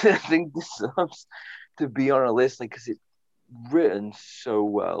 I think deserves to be on a list, like, because it's written so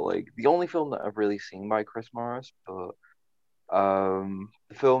well. Like, the only film that I've really seen by Chris Morris, but the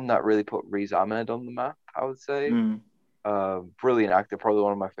film that really put Riz Ahmed on the map, I would say. Brilliant actor, probably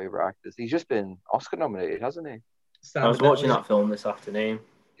one of my favorite actors. He's just been Oscar nominated, hasn't he? I was watching that film this afternoon.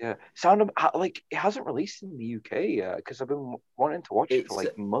 Yeah, like it hasn't released in the UK yet because I've been wanting to watch it for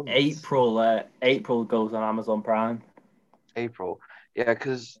like months. April goes on Amazon Prime. April, yeah,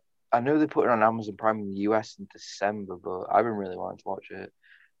 because I know they put it on Amazon Prime in the US in December, but I've been really wanting to watch it.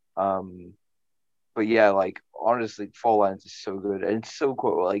 But yeah, like honestly, Four Lions is so good and it's so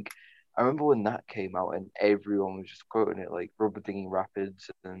cool. Like I remember when that came out and everyone was just quoting it, like Rubber Dinghy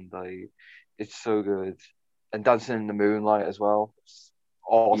Rapids, and like it's so good. And Dancing in the Moonlight as well.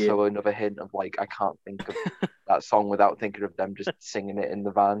 Also another hint of like I can't think of that song without thinking of them just singing it in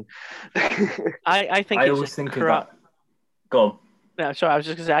the van. I always think of that. Go on. No, sorry, I was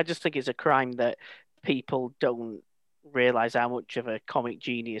just gonna say I just think it's a crime that people don't realize how much of a comic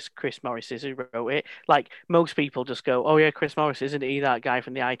genius Chris Morris is who wrote it. Like most people just go, "Oh yeah, Chris Morris, isn't he that guy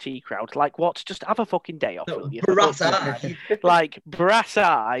from the IT Crowd?" Like what? Just have a fucking day off, will you? Brass Eye. Like Brass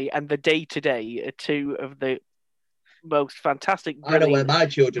Eye and The Day Today are two of the most fantastic. I know where my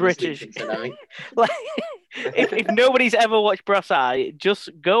children British are sleeping tonight. Like, if nobody's ever watched Brass Eye, just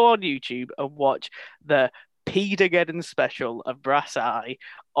go on YouTube and watch the Petergeddon special of Brass Eye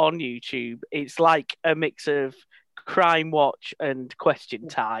on YouTube. It's like a mix of Crime Watch and Question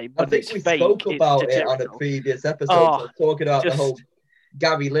Time. But I think we spoke about it on a previous episode. Talking about the whole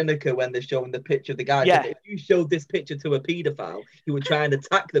Gary Lineker when they're showing the picture of the guy. Yeah. If you showed this picture to a paedophile, he would try and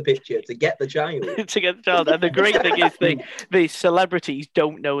attack the picture to get the child. And the great thing is the celebrities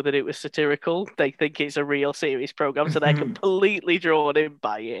don't know that it was satirical. They think it's a real serious program, so they're completely drawn in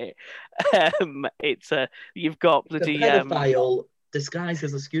by it. You've got the pedophile disguised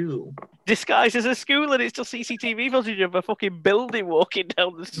as a school. Disguised as a school, and it's just CCTV footage of a fucking building walking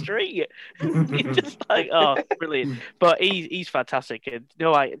down the street. It's just like, oh, brilliant. But he's fantastic. And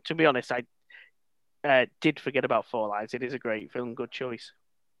to be honest, I did forget about Four Lions. It is a great film. Good choice.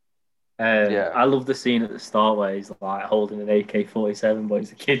 I love the scene at the start where he's like holding an AK-47, but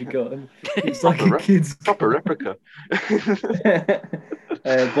it's a kid gun. It's like a kid's proper replica.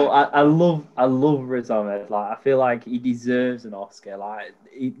 But I love Riz Ahmed. Like I feel like he deserves an Oscar. Like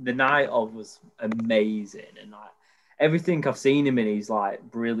The Night Of was amazing, and like everything I've seen him in, he's like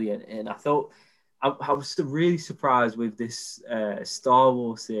brilliant. And I thought I was really surprised with this Star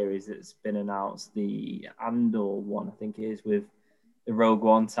Wars series that's been announced, the Andor one, I think it is, with the Rogue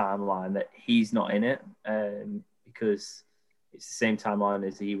One timeline, that he's not in it because it's the same timeline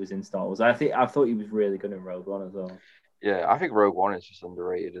as he was in Star Wars. I thought he was really good in Rogue One as well. Yeah, I think Rogue One is just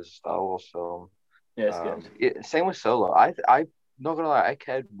underrated as a Star Wars film. Yeah, it's good. Same with Solo. I'm not gonna lie, I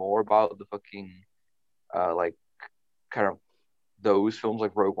cared more about the fucking like kind of those films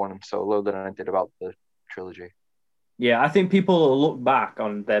like Rogue One and Solo than I did about the trilogy. Yeah, I think people will look back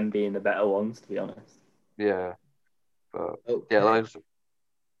on them being the better ones, to be honest. Yeah. But yeah, like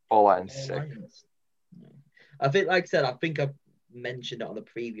Four Lions sick. I think, like I said, I mentioned it on the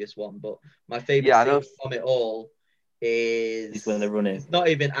previous one, but my favorite scene from it all is when they're running. It's not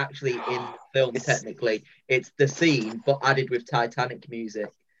even actually in the film technically. It's the scene, but added with Titanic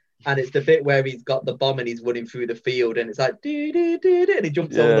music. And it's the bit where he's got the bomb and he's running through the field, and it's like do do do do, and he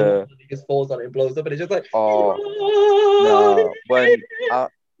jumps over the wall and he just falls on it and blows up, and it's just like no, when I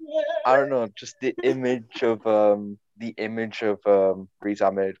don't know, just the image of Riz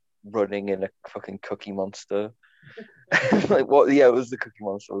Ahmed running in a fucking Cookie Monster. Like what? Yeah, it was the Cookie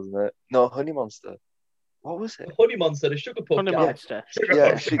Monster, wasn't it? No, Honey Monster. What was it? The Honey Monster, the Sugar Puff Honey Monster.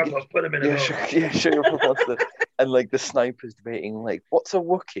 Put him in a Sugar Puff Monster. And like the sniper's debating, like, what's a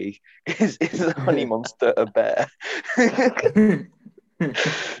Wookiee? Is a Honey Monster a bear? Right,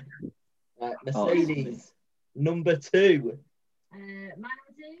 Mercedes, number 2. My number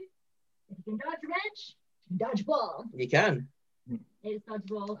 2. If you can dodge a wrench, you can dodge a ball. You can. It's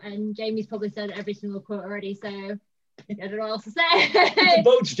dodgeball, and Jamie's probably said every single quote already, so I don't know what else to say.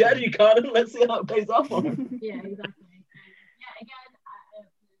 Vote Jerry, you can't. Let's see how it pays off on him. Yeah, exactly. Again,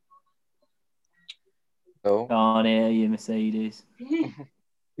 No. Can't hear you, Mercedes.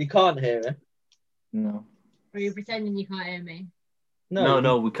 You can't hear it. No. Are you pretending you can't hear me?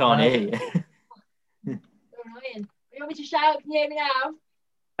 No, we can't hear you. So annoying. You want me to shout? Can you hear me now?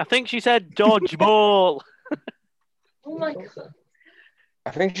 I think she said dodgeball. Oh my god.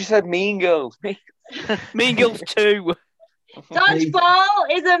 I think she said Mean Girls. Mean Girls 2.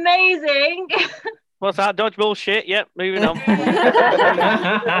 Dodgeball is amazing. What's that? Dodgeball shit? Yep, moving on.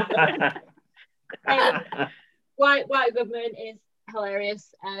 White Goodman is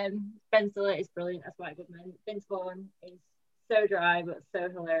hilarious. Ben Stiller is brilliant as White Goodman. Vince Vaughn is so dry but so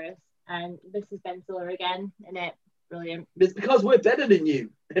hilarious. And this is Ben Stiller again in it. Brilliant. It's because we're better than you,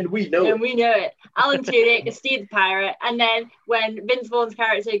 and we know it. And we know it. Alan Tudyk is Steve the Pirate, and then when Vince Vaughn's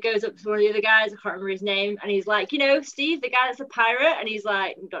character goes up to one of the other guys, I can't remember his name, and he's like, Steve, the guy that's a pirate, and he's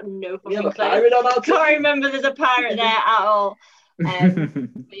like, got no fucking clue. Pirate on our Can't remember there's a pirate there at all. But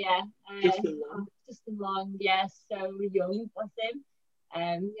yeah, Justin Long, so young, bless him.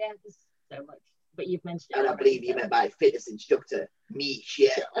 There's so much. But you've mentioned it. And I believe you meant my fitness instructor,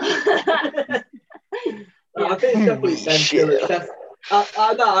 Michelle. I think it's definitely Ben Stiller's.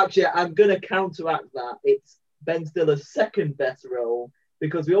 I'm going to counteract that. It's Ben Stiller's second best role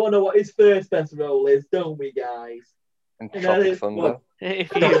because we all know what his first best role is, don't we, guys? And Tropic Thunder.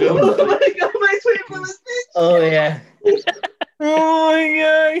 Oh, yeah. Oh my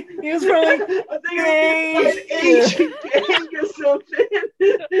god, he was probably Asian king or something.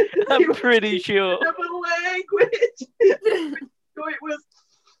 I'm pretty sure. Another language. So it was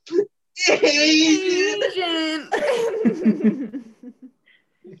Asian.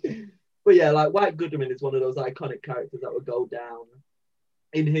 But yeah, like White Goodman is one of those iconic characters that will go down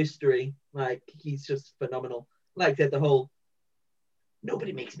in history. Like he's just phenomenal. Like I said, the whole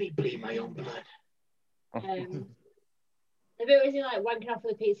nobody makes me bleed my own blood. The bit where he's like wanking off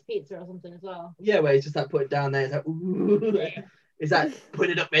with a piece of pizza or something as well. Yeah, where he's just like put it down there. It's like, ooh. It's like, put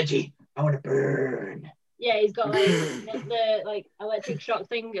it up, Reggie. I want to burn. Yeah, he's got like the like electric shock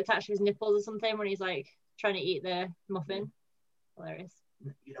thing attached to his nipples or something when he's like trying to eat the muffin. Hilarious.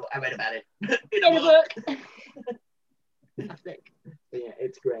 I read about it in a book. Fantastic. But yeah,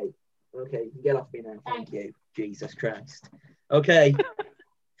 it's great. Okay, you can get off me now. Thank you. Jesus Christ. Okay,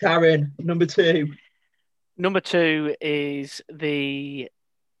 Taran, number 2. Number 2 is the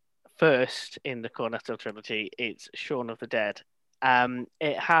first in the Cornetto trilogy. It's Shaun of the Dead.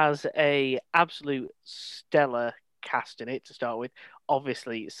 It has a absolute stellar cast in it to start with.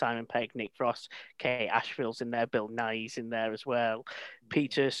 Obviously, Simon Pegg, Nick Frost, Kate Ashfield's in there, Bill Nye's in there as well.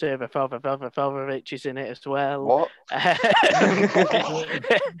 Peter Servaforovich is in it as well. What?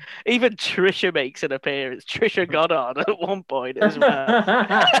 Even Trisha makes an appearance. Trisha Goddard at one point as well.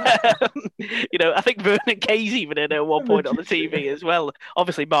 I think Vernon Kay's even in it at one point on the TV as well.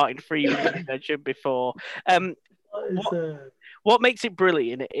 Obviously, Martin Freeman, as you mentioned before. What makes it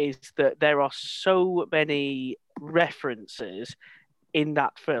brilliant is that there are so many references in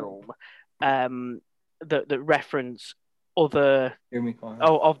that film that reference other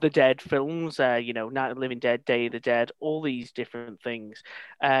of the Dead films, Night of the Living Dead, Day of the Dead, all these different things.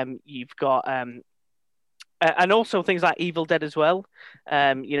 You've got and also things like Evil Dead as well.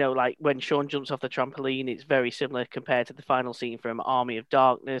 Like when Sean jumps off the trampoline, it's very similar compared to the final scene from Army of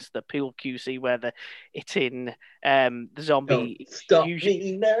Darkness, the pool QC where it's in the zombie. Don't stop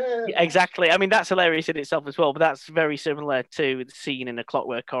me now. Exactly. I mean, that's hilarious in itself as well, but that's very similar to the scene in A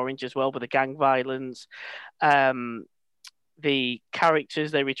Clockwork Orange as well with the gang violence. The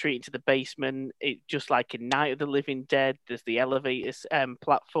characters, they retreat into the basement. Just like in Night of the Living Dead, there's the elevators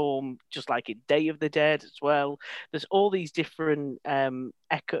platform, just like in Day of the Dead as well. There's all these different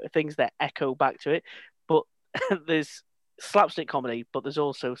things that echo back to it. But there's slapstick comedy, but there's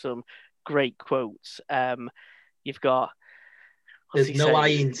also some great quotes. You've got... There's no I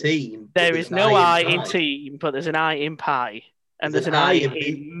in team. There is no I in team, but there's an I in pie. And there's an I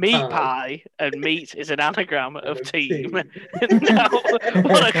in meat pie, and meat is an anagram of team. Now,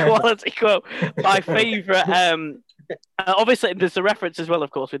 what a quality quote. My favourite, obviously, there's a reference as well, of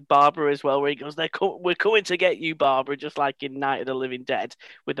course, with Barbara as well, where he goes, we're coming to get you, Barbara, just like in Night of the Living Dead,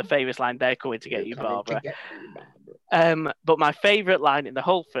 with the famous line, they're coming to get you, Barbara. But my favourite line in the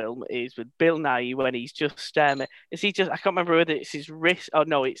whole film is with Bill Nighy when he's just, I can't remember whether it's his wrist,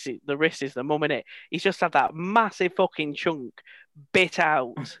 the wrist is the mum in it. He's just had that massive fucking chunk bit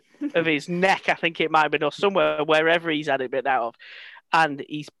out of his neck, I think it might have been, or somewhere, wherever he's had it bit out of. and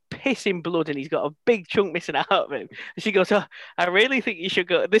he's pissing blood and he's got a big chunk missing out of him. And she goes, "Oh, I really think you should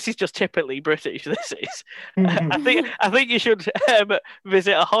go. This is just typically British. This is. I think you should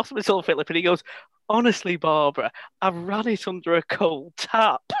visit a hospital, Philip." And he goes, "Honestly, Barbara, I've ran it under a cold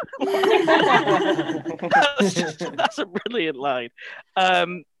tap." That's a brilliant line.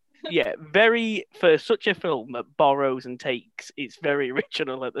 Yeah, for such a film that borrows and takes, it's very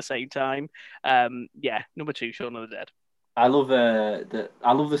original at the same time. Yeah, number 2, Shaun of the Dead. I love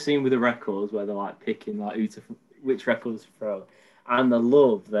the scene with the records where they're like picking like which records to throw, and I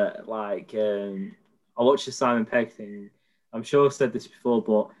love that I watched the Simon Pegg thing. I'm sure I've said this before,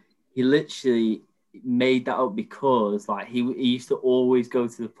 but he literally made that up because like he used to always go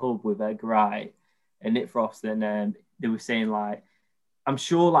to the pub with Edgar Wright and Nick Frost, and they were saying like, I'm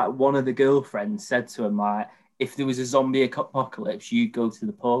sure like one of the girlfriends said to him like, if there was a zombie apocalypse, you'd go to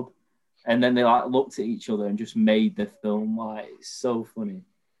the pub. And then they like looked at each other and just made the film. Like, it's so funny.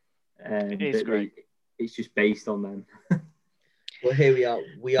 It is great. It's just based on them. Well, here we are.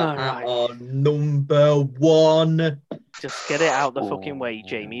 We are at our number 1. Just get it out the fucking way,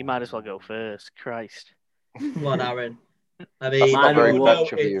 Jamie. You might as well go first. Christ. Come on, Aaron. I mean,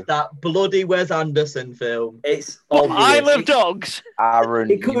 it's that bloody Wes Anderson film. It's Isle of Dogs. Aaron,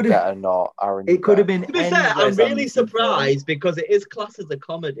 you better not. Aaron, it could have been. To be fair, I'm really surprised because it is classed as a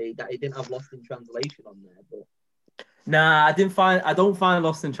comedy that he didn't have Lost in Translation on there. But nah, I don't find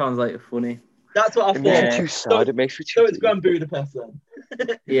Lost in Translation funny. That's what I thought. It makes me too sad. It makes me too. So it's Grand Budapest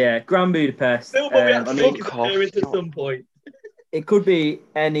then. Yeah, Grand Budapest. Still will be at some point. It could be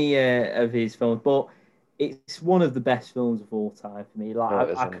any of his films, but it's one of the best films of all time for me.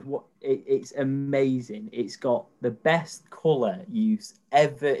 Like, it's amazing. It's got the best colour use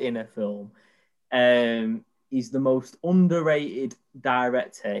ever in a film. He's the most underrated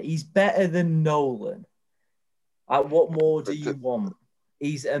director. He's better than Nolan. Like, what more do you want?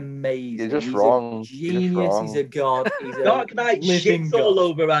 He's amazing. You're just he's wrong. A genius. He's a god. He's Dark Knight shits all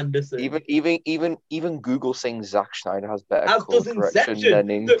over Anderson. Even Google saying Zack Snyder has better as does Inception.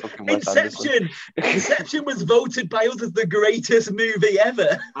 Inception was voted by us as the greatest movie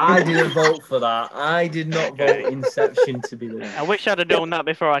ever. I didn't vote for that. I did not vote Inception to be the I wish I'd have known that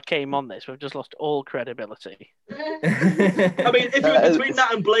before I came on this. We've just lost all credibility. I mean, if it was between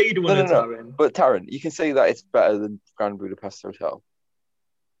that and Blade Runner, Taran. But Taran, you can say that it's better than Grand Budapest Hotel.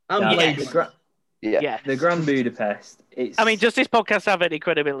 The Grand Budapest. I mean, does this podcast have any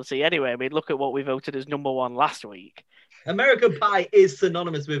credibility anyway? I mean, look at what we voted as number 1 last week. American Pie is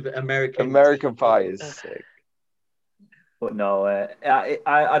synonymous with American Pie is sick. But no,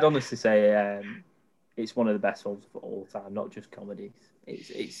 I'd honestly say it's one of the best films of all time, not just comedies.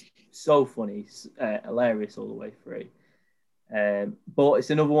 It's so funny, it's, hilarious all the way through. But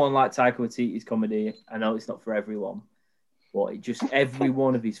it's another one like Taika Waititi's comedy. I know it's not for everyone. But it just every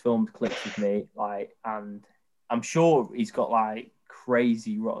one of his films clicks with me, like, and I'm sure he's got like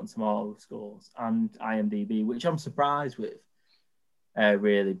crazy Rotten Tomatoes scores and IMDb, which I'm surprised with,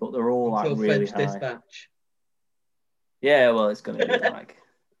 really. But they're all like really high. Dispatch. Yeah, well, it's gonna be like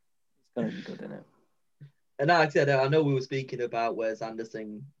it's gonna be good, isn't it? And like I said, I know we were speaking about Wes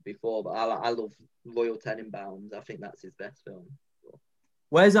Anderson before, but I love Loyal Tenenbaums. I think that's his best film.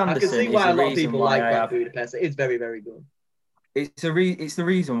 Wes Anderson. I can see why a lot of people like Grand Budapest. It is very, very good. It's the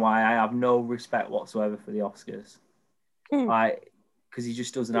reason why I have no respect whatsoever for the Oscars, like because he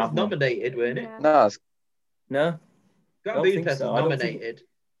just doesn't have nominated, weren't it? No. Grand Budapest was nominated.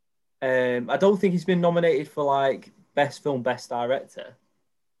 I don't think he's been nominated for like best film, best director.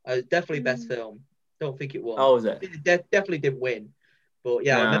 Definitely best film. Don't think it won. Oh, was it? It definitely didn't win, but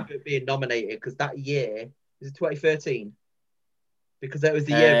yeah, I remember it being nominated because that year was it 2013 because that was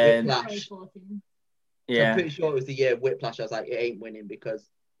the year of Whiplash. 2014. Yeah, so I'm pretty sure it was the year of Whiplash. I was like, it ain't winning because,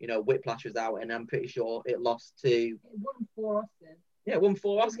 Whiplash was out, and I'm pretty sure it lost to... It won 4 Oscars. Yeah, it won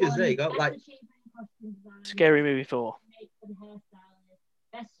 4 Oscars. There you go. Like, Scary Movie 4.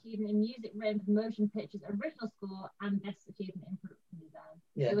 Best achievement in music, written for motion pictures, original score, and best achievement in production design.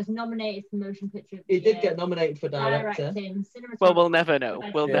 Yeah. It was nominated for motion picture. It did get nominated for director. Well, we'll never know.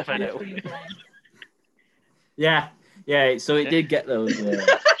 We'll never know. Yeah. So it did get those.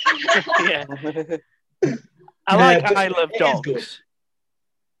 Yeah. I like I Love Dogs.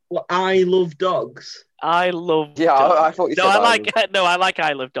 Well, I Love Dogs. I love. Yeah, dogs. I thought you said. I like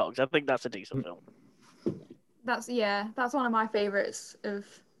I Love Dogs. I think that's a decent film. That's one of my favourites of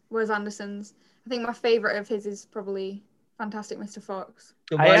Wes Anderson's. I think my favourite of his is probably Fantastic Mr. Fox.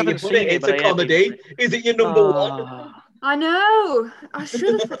 I haven't seen it. It's a comedy. Is it your number 1? I know. I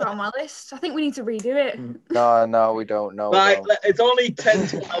should have put that on my list. I think we need to redo it. No, we don't. No, right, it's only 10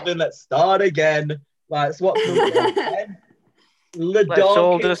 to 11. Let's start again. Right, so what's number 10? Let's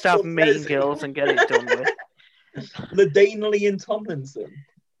all just have Mean Girls and get it done with. LaDainey and Tomlinson.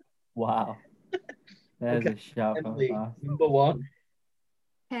 Wow. There's a shout from that. Number one.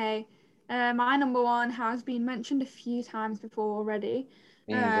 Okay. My number one has been mentioned a few times before already.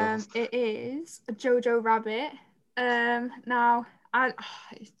 It is Jojo Rabbit. Now,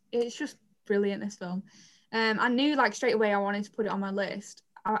 it's just brilliant, this film. I knew like straight away I wanted to put it on my list.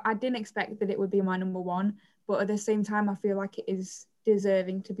 I didn't expect that it would be my number one, but at the same time, I feel like it is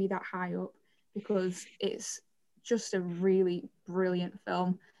deserving to be that high up because it's just a really brilliant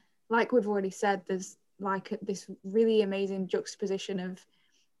film. Like we've already said, there's like this really amazing juxtaposition of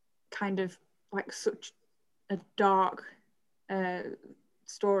kind of like such a dark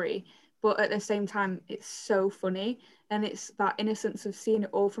story, but at the same time it's so funny, and it's that innocence of seeing it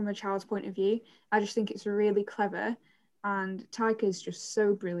all from a child's point of view. I just think it's really clever, and Taika's just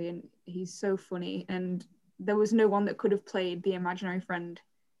so brilliant. He's so funny, and there was no one that could have played the imaginary friend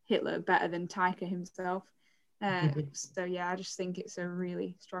Hitler better than Taika himself. So yeah, I just think it's a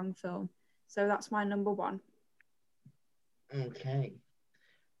really strong film. So that's my number one. Okay.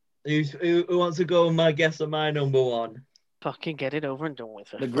 Who wants to go with my guess of my number one? Fucking get it over and done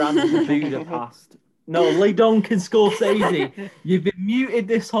with it. The Grand Budapest. No, Lee Duncan Scorsese. You've been muted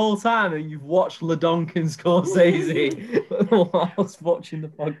this whole time and you've watched Lee Duncan Scorsese whilst watching the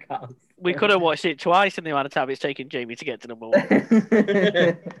podcast. We could have watched it twice in the amount of time it's taken Jamie to get to number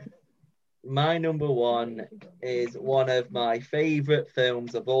one. My number one is one of my favourite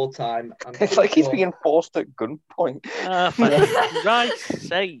films of all time. It's like he's being forced at gunpoint. For Christ's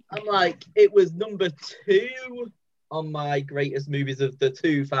sake. I'm like, it was number 2 on my greatest movies of the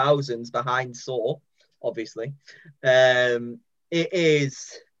 2000s behind Saw, obviously. It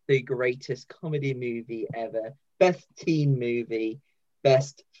is the greatest comedy movie ever. Best teen movie.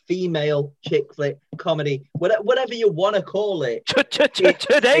 Best female chick flick comedy, whatever you want to call it.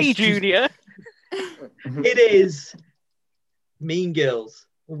 Today, Junior. It is Mean Girls.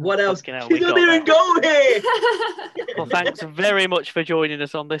 What else? Hell, She doesn't even go here. Well, thanks very much for joining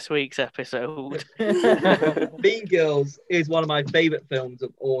us on this week's episode. Mean Girls is one of my favourite films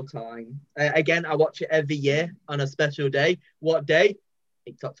of all time. Again, I watch it every year on a special day. What day?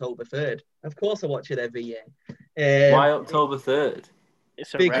 It's October 3rd. Of course I watch it every year. Why October 3rd?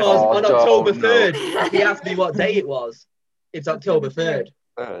 Because on October 3rd, he asked me what day it was. It's October 3rd.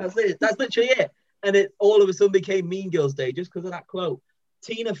 That's literally it. And it all of a sudden became Mean Girls Day just because of that quote.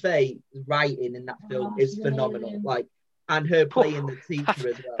 Tina Fey's writing in that film is phenomenal. Like, and her playing the teacher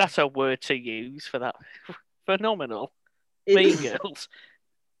as well. That's a word to use for that. Phenomenal. Mean Girls.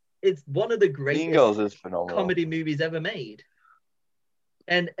 It's one of the greatest Mean Girls is phenomenal. comedy movies ever made.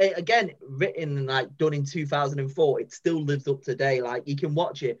 And again, written and like done in 2004, it still lives up today. Like, you can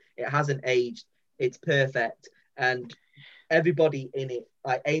watch it; it hasn't aged. It's perfect, and everybody in it,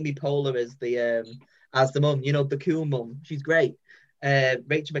 like Amy Poehler as the mum, you know, the cool mum. She's great.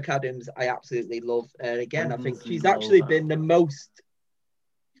 Rachel McAdams, I absolutely love. And again, I think she's actually been the most.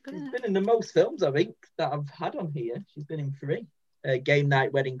 She's been in the most films, I think, that I've had on here. She's been in 3. Game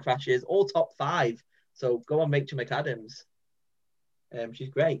Night, Wedding Crashes, all top 5. So go on, Rachel McAdams. She's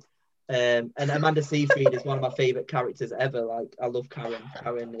great. And Amanda Seyfried is one of my favourite characters ever. Like, I love Karen.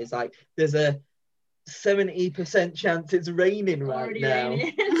 Karen is like, there's a 70% chance it's raining right now.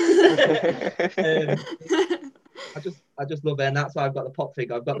 I just love her, and that's why I've got the pop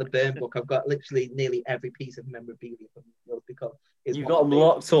figure. I've got the burn book. I've got literally nearly every piece of memorabilia from Girls because you've got them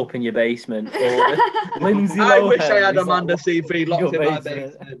locked up in your basement. Lindsay I wish I had Amanda Seyfried locked in my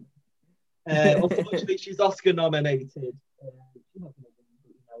basement. Unfortunately, she's Oscar nominated.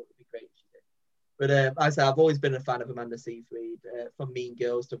 But like I said, I've always been a fan of Amanda Seyfried, from Mean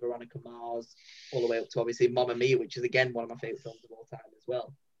Girls to Veronica Mars, all the way up to obviously Mamma Mia, which is again one of my favourite films of all time as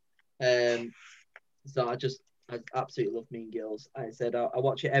well. So I absolutely love Mean Girls. Like I said, I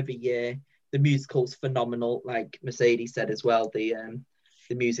watch it every year. The musical's phenomenal, like Mercedes said as well. The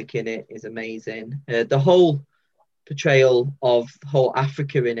music in it is amazing. The whole portrayal of whole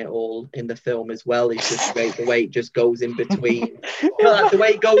Africa in it all in the film as well is just great. The way it just goes in between, like the way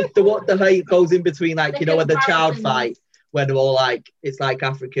it goes in between, like, you know, when the child fight, when they're all like, it's like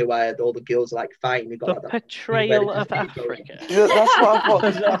Africa where all the girls are like fighting. You've got the portrayal of Africa. Yeah, that's what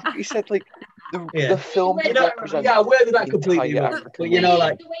I thought. He said like the film. You know, where did that completely wrong? But you know,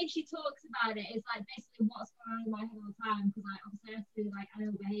 like the way she talks about it is like basically what's going on in my head all the time, because like obviously I have to do like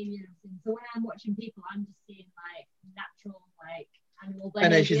animal behavior and everything. So when I'm watching people, I'm just seeing like natural like animal behavior.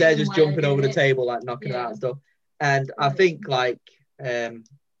 And then she's there just jumping over the table, like knocking out and stuff. And I think like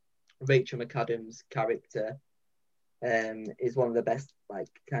Rachel McAdams' character, is one of the best like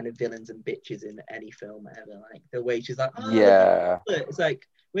kind of villains and bitches in any film ever. Like the way she's like, it's like,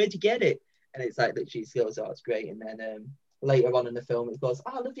 where'd you get it? And it's like that she goes, oh, it's great. And then later on in the film, it goes,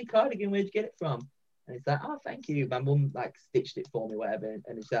 oh, I love your cardigan. Where'd you get it from? And it's like, oh, thank you. My mum like stitched it for me, whatever.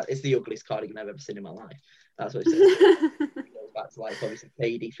 And it's like, it's the ugliest cardigan I've ever seen in my life. That's what it says. It goes back to like obviously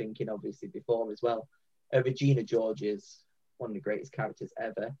Katie thinking obviously before as well. Regina George is one of the greatest characters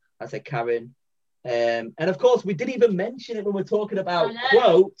ever. I said Karen. And of course, we didn't even mention it when we're talking about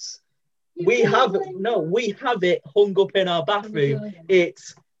quotes. We have it hung up in our bathroom.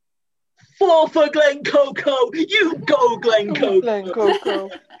 It's 4 for Glen Coco. You go, Glen Coco. Glen Coco.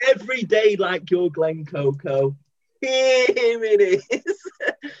 Every day like your Glen Coco. Here it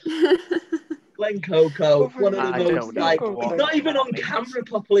is. Glen Coco, one of the most like, he's not even on camera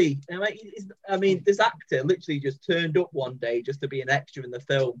properly. I mean, this actor literally just turned up one day just to be an extra in the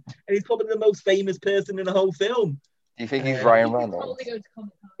film, and he's probably the most famous person in the whole film. Do you think he's Ryan Reynolds?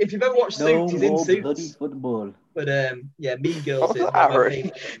 If you've ever watched Suits, he's in Suits. Football. But yeah, Mean Girls is one of my Aaron?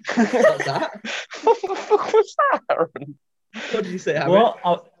 favourite. What's that? What the fuck was that, Aaron? What did you say, Aaron?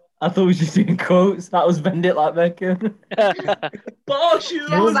 What? I thought we were just doing quotes. That was Bend It Like Beckham. Bar shoes,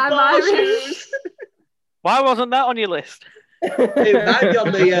 bar shoes. Why wasn't that on your list? It might be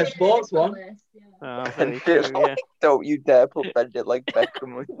on the sports one. Oh, Bend it like, don't you dare put Bend It Like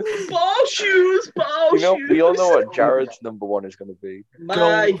Beckham. Bar shoes, bar shoes. We all know what Jared's number one is going to be.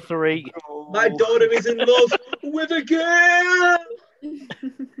 Goal 3. My daughter is in love with a girl.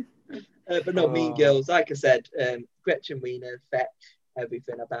 But no, Mean Girls, like I said, Gretchen Wiener, Fetch,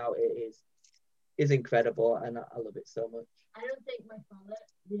 everything about it is incredible, and I love it so much. I don't think my father,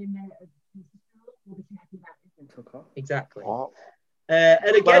 the amount of will be happy about it. Exactly. What?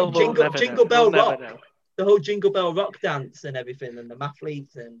 And again, We'll Jingle Bell we'll Rock, the whole Jingle Bell Rock dance and everything, and the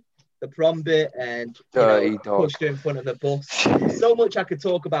mathletes and the prom bit, and pushed her in front of the bus. So much I could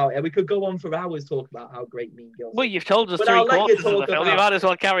talk about it. We could go on for hours talking about how great Mean Girls. Well, you've told us But 3 I'll let you quarters of the talk film. You about- might as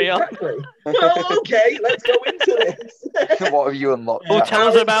well carry on. Exactly. Well, okay, let's go into this. What have you unlocked? Well, tell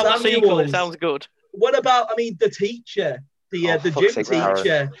us Alan about the sequel. It Samuels. sounds good. What about, the teacher, the fuck's gym sake,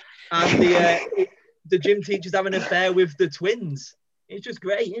 teacher, and the gym teacher's having an affair with the twins? It's just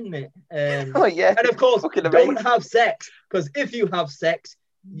great, isn't it? Oh, yeah. And of course, Fucking don't amazing. have sex, because if you have sex,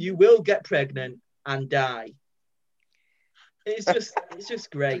 you will get pregnant and die. It's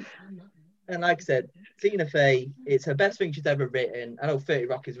just great. And like I said, Tina Fey, it's her best thing she's ever written. I know 30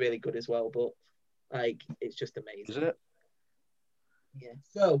 Rock is really good as well, but like it's just amazing. Is it? Yeah.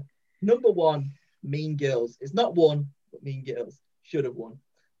 So number 1, Mean Girls. It's not won, but Mean Girls should have won.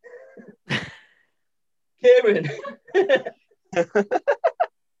 Kieran.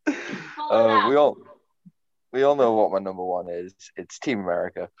 We all know what my number 1 is. It's Team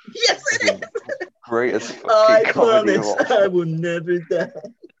America. Yes, it is. Greatest fucking I comedy of promise all. I will never die.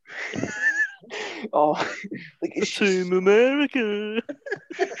 Oh, like it's Team America.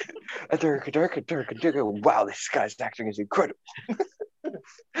 Wow, this guy's acting is incredible.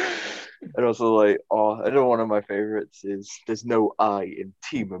 And also, like, I know one of my favorites is "There's no I in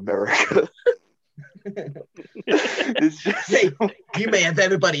Team America." It's just Hey, you may have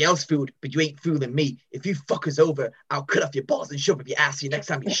everybody else fooled, but you ain't fooling me. If you fuck us over, I'll cut off your balls and shove up your ass. Next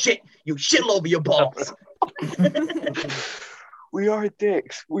time you shit all over your balls. We are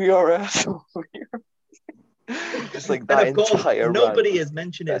dicks. We are assholes. Just like that And of course, entire nobody rant. has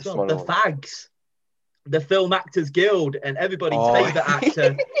mentioned it as That's well. The one of them. fags, the Film Actors Guild, and everybody's Oh. favorite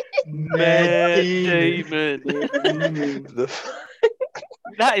actor, Matt Damon. Damon. The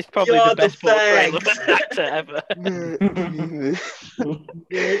That is probably You're the best the portrayal of fags. an actor ever.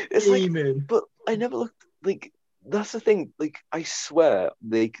 It's like, Damon. but I never looked like. That's the thing. Like, I swear,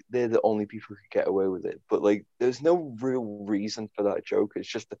 they're the only people who could get away with it. But like, there's no real reason for that joke. It's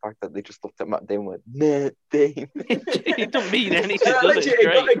just the fact that they just looked at Matt Damon and went, Matt Damon. It doesn't mean anything, Yeah, does it? legit, It's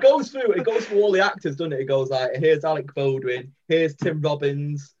great. it goes through all the actors, doesn't it? It goes like, here's Alec Baldwin, here's Tim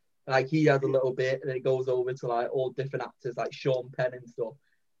Robbins, like he has a little bit, and then it goes over to like all different actors like Sean Penn and stuff.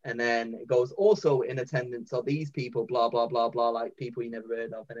 And then it goes also in attendance of these people, blah, blah, blah, blah, like people you never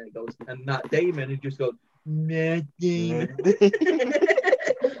heard of. And then it goes, and Matt Damon, and just goes, Matt Damon.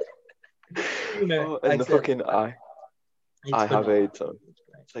 Oh, and the fucking I have AIDS on.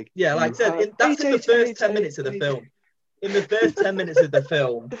 It's like, yeah, like I said, that's in the first 10 minutes of the film. In the first 10 minutes of the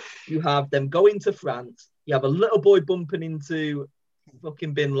film, you have them going to France. You have a little boy bumping into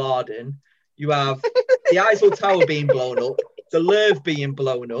fucking Bin Laden. You have the Eiffel Tower being blown up, the Louvre being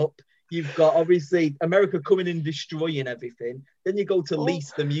blown up. You've got obviously America coming in and destroying everything. Then you go to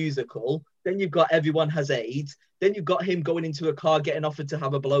Lease the musical. Then you've got Everyone Has AIDS. Then you've got him going into a car getting offered to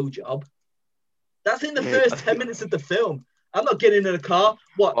have a blowjob. That's in the first 10 minutes of the film. I'm not getting in a car.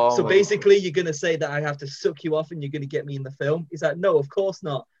 What? Oh so my basically, you're going to say that I have to suck you off and you're going to get me in the film? He's like, no, of course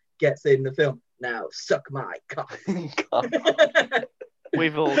not. Gets in the film. Now, suck my cock.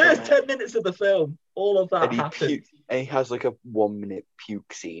 We've all First done 10 minutes of the film, all of that happened. And he has like a 1 minute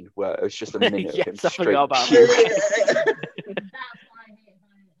puke scene where it's just a minute Yes, of him I straight forgot about puke. that. That's why I hate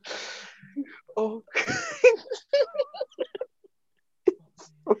it. Oh.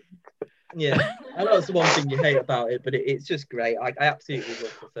 Yeah, I know it's the one thing you hate about it, but it's just great. I absolutely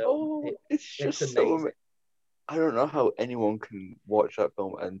love the film. Oh, it's just amazing. I don't know how anyone can watch that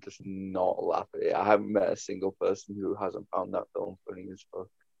film and just not laugh at it. I haven't met a single person who hasn't found that film funny as fuck.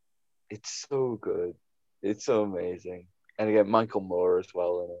 It's so good. It's so amazing. And again, Michael Moore as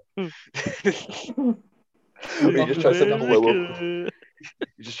well in it. He just tries to blow up.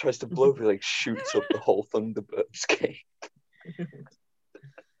 He just tries to blow up. He like shoots up the whole Thunderbirds game.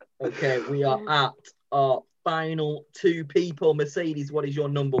 Okay, we are at our final two people. Mercedes, what is your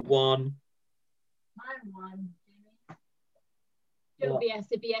number one? Mine one. Don't be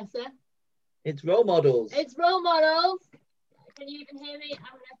BSer. It's Role Models. It's Role Models. Can you even hear me? I'm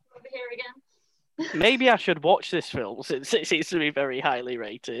going to come over here again. Maybe I should watch this film since it seems to be very highly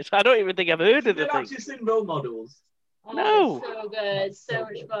rated. I don't even think I've heard of the thing. Have you seen Role Models? Oh, No. It's so good. So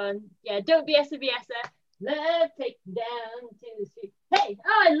much fun. Yeah, don't be BSer. Let's take them down to the street. Hey,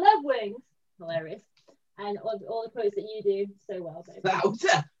 oh, I love Wings. Hilarious. And all the quotes that you do so well, baby.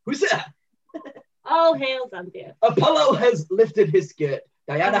 Who's that? All hail Zambia. Apollo has lifted his skirt.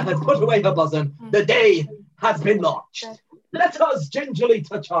 Diana has put away her bosom. The day has been launched. Let us gingerly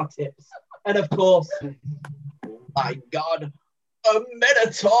touch our tips. And of course, my God, a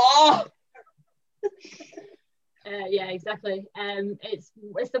Minotaur! Yeah, exactly. It's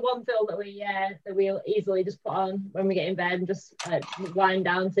the one film that we'll easily just put on when we get in bed and just wind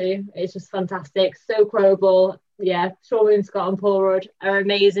down to. It's just fantastic, so quotable. Yeah, Sean Scott and Paul Rudd are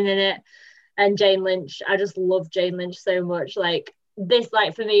amazing in it, and Jane Lynch. I just love Jane Lynch so much. Like this,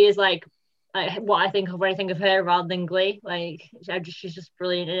 like for me, is like what I think of when I think of her rather than Glee. Like she's just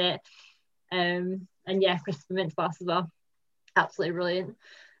brilliant in it. And yeah, Christopher Mintz-Boss as well, absolutely brilliant.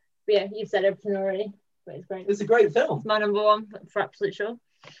 But yeah, you've said everything already. But it's great. It's a great film. It's my number one, for absolute sure.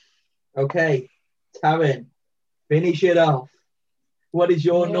 Okay, Taran, finish it off. What is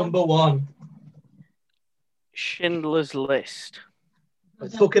your number one? Schindler's List.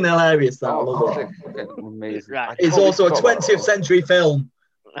 It's fucking hilarious, that. I love it. Amazing. Right. It's also a 20th century film.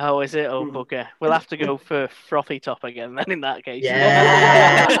 Oh, is it? Oh, bugger. We'll have to go for Frothy Top again then in that case.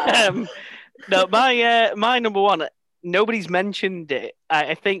 Yeah. No, my number one, nobody's mentioned it.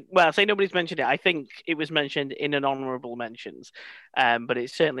 I think, well, I say nobody's mentioned it. I think it was mentioned in an honourable mentions, but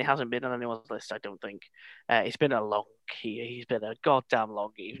it certainly hasn't been on anyone's list, I don't think. It's been a long year. He's been a goddamn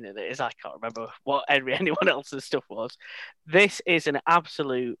long evening. It is. I can't remember what anyone else's stuff was. This is an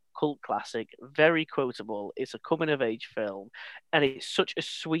absolute cult classic, very quotable. It's a coming-of-age film, and it's such a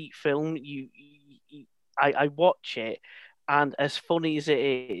sweet film. I watch it, and as funny as it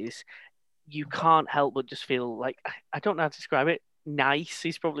is, you can't help but just feel like, I don't know how to describe it. Nice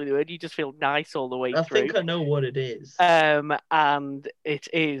is probably the word. You just feel nice all the way through. I think I know what it is. And it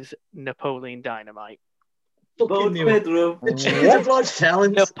is Napoleon Dynamite. Napoleon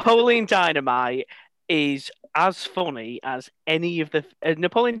Dynamite is as funny as any of the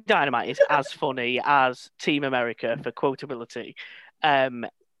Napoleon Dynamite is as funny as Team America for quotability.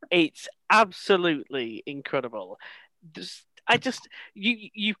 It's absolutely incredible.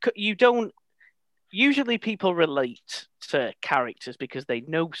 You don't. Usually people relate to characters because they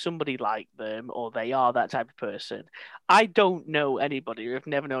know somebody like them or they are that type of person. I don't know anybody or have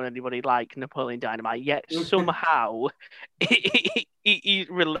never known anybody like Napoleon Dynamite, yet somehow he's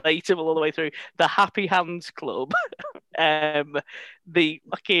relatable all the way through. The Happy Hands Club, the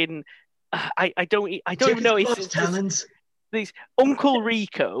fucking I don't even know his talents. These Uncle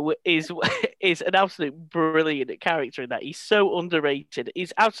Rico is an absolute brilliant character in that. He's so underrated.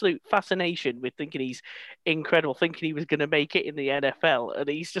 His absolute fascination with thinking he's incredible, thinking he was going to make it in the NFL, and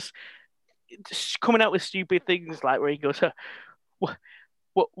he's just coming out with stupid things like where he goes,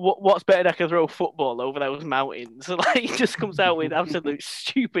 what's better than I can throw a football over those mountains? Like he just comes out with absolute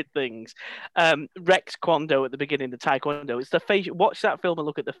stupid things. Rex Kwon at the beginning, the Taekwondo. It's the facial. Watch that film and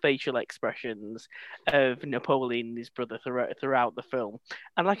look at the facial expressions of Napoleon and his brother throughout the film.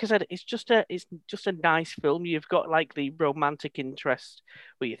 And like I said, it's just a nice film. You've got like the romantic interest.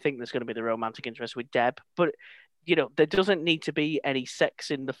 Well, you think there's going to be the romantic interest with Deb, but you know there doesn't need to be any sex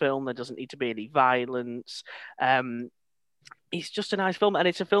in the film. There doesn't need to be any violence. It's just a nice film, and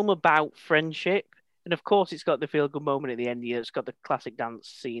it's a film about friendship. And of course, it's got the feel-good moment at the end. It's got the classic dance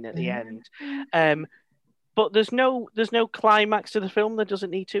scene at the end. But there's no climax to the film. There doesn't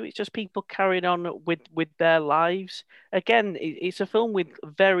need to. It's just people carrying on with their lives. Again, it's a film with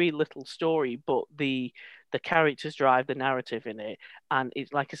very little story, but the characters drive the narrative in it. And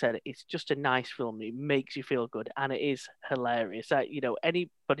it's like I said, it's just a nice film. It makes you feel good, and it is hilarious. That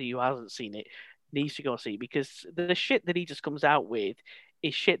anybody who hasn't seen it needs to go see it, because the shit that he just comes out with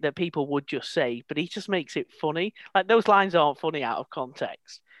is shit that people would just say, but he just makes it funny. Like, those lines aren't funny out of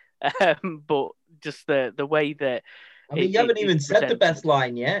context. But just the way that you haven't even said the best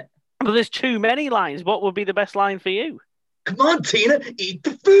line yet. Well, there's too many lines. What would be the best line for you? Come on, Tina, eat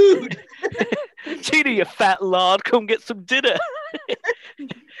the food. Tina, you fat lard, come get some dinner.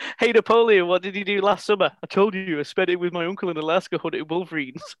 Hey, Napoleon, what did you do last summer? I told you, I spent it with my uncle in Alaska hunting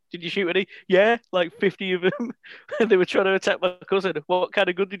wolverines. Did you shoot any? Yeah, like 50 of them. They were trying to attack my cousin. What kind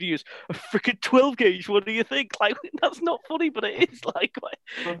of gun did you use? A freaking 12 gauge. What do you think? Like, that's not funny, but it is. Like,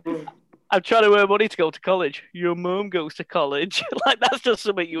 I'm trying to earn money to go to college. Your mum goes to college. Like, that's just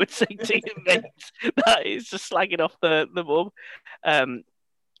something you would say to your mates. That is just slagging off the mum.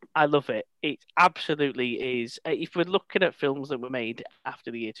 I love it. It absolutely is. If we're looking at films that were made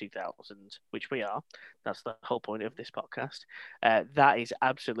after the year 2000, which we are, that's the whole point of this podcast, that is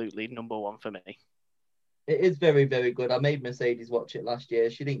absolutely number one for me. It is very, very good. I made Mercedes watch it last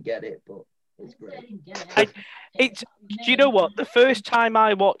year. She didn't get it, but it's great. Do you know what? The first time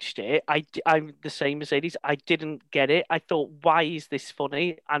I watched it, I'm the same, Mercedes. I didn't get it. I thought, why is this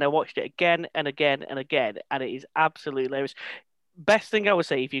funny? And I watched it again and again and again, and it is absolutely hilarious. Best thing I would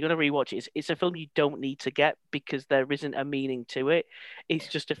say, if you're going to rewatch it, it's a film you don't need to get, because there isn't a meaning to it. It's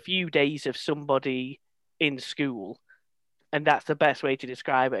just a few days of somebody in school, and that's the best way to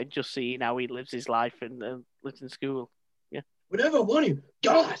describe it, and just seeing how he lives his life and lives in school. Yeah. Whatever I want you.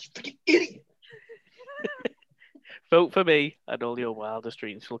 Gosh, freaking idiot. Vote for me, and all your wildest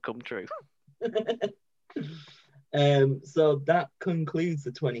dreams will come true. So that concludes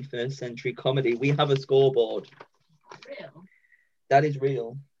the 21st century comedy. We have a scoreboard. Real? That is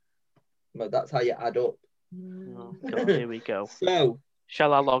real. But that's how you add up. Oh, God, here we go. So,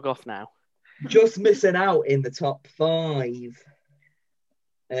 shall I log off now? Just missing out in the top 5.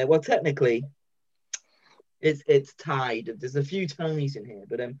 Well, technically, it's tied. There's a few ties in here,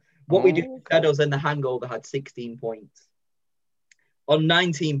 but what we do, Shadows and The Hangover had 16 points. On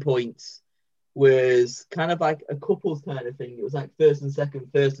 19 points was kind of like a couples kind of thing. It was like first and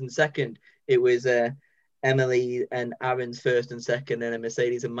second. It was Emily and Aaron's first and second, and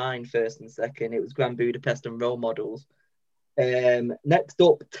Mercedes and mine first and second. It was Grand Budapest and Role Models. Next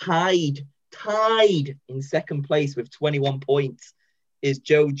up, tied in second place with 21 points is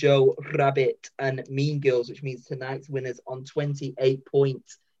Jojo Rabbit and Mean Girls, which means tonight's winners on 28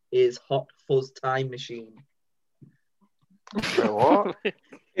 points is Hot Fuzz Time Machine. What?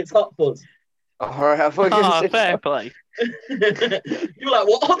 It's Hot Fuzz. All right, I thought fair play. You were like,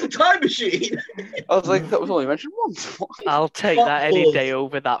 what? Hot Time Machine? I was like, that was only mentioned once. I'll take that any day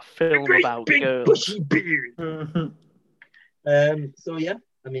over that film about girls. Bushy beard. So yeah,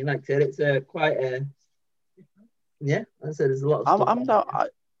 I mean, like I said, it's quite a yeah. I said there's a lot of stuff.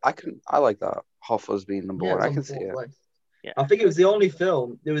 I like that. Hot Fuzz being number one. I can see it. Yeah. I think it was the only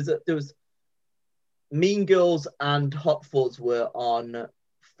film. There was Mean Girls and Hot Fuzz were on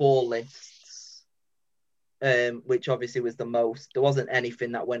 4 lists, which obviously was the most. There wasn't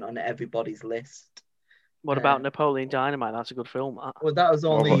anything that went on everybody's list. What about Napoleon Dynamite? That's a good film. That. Well, that was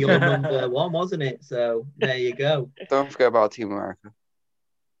only your number 1, wasn't it? So there you go. Don't forget about Team America.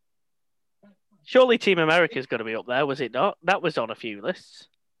 Surely Team America's got to be up there, was it not? That was on a few lists.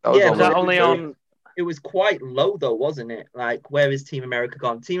 Was that only on? It was quite low though, wasn't it? Like, where is Team America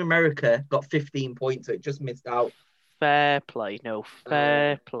gone? Team America got 15 points, so it just missed out. Fair play. No,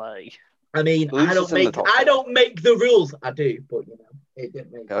 fair play. I mean, I don't make the rules. I do, but you know, it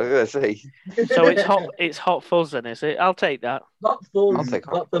didn't make. I was gonna say. So it's Hot Fuzz then, is it? I'll take that. Hot Fuzz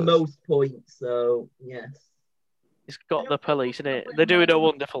got the most points, so yes. It's got the police in it. They're doing a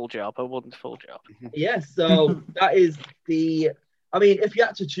wonderful job. Yes, so that is the. I mean, if you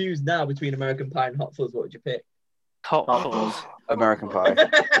had to choose now between American Pie and Hot Fuzz, what would you pick? Hot Fuzz. American Pie.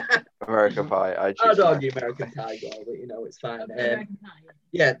 American Pie. I'd argue American Pie, though, but you know, it's fine.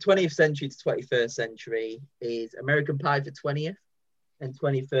 Yeah, 20th century to 21st century is American Pie for 20th, and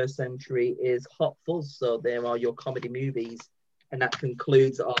 21st century is Hot Fuzz. So there are your comedy movies, and that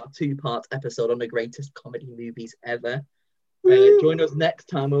concludes our 2-part episode on the greatest comedy movies ever. Join us next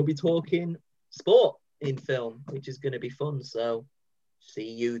time. We'll be talking sport in film, which is going to be fun. So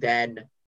see you then.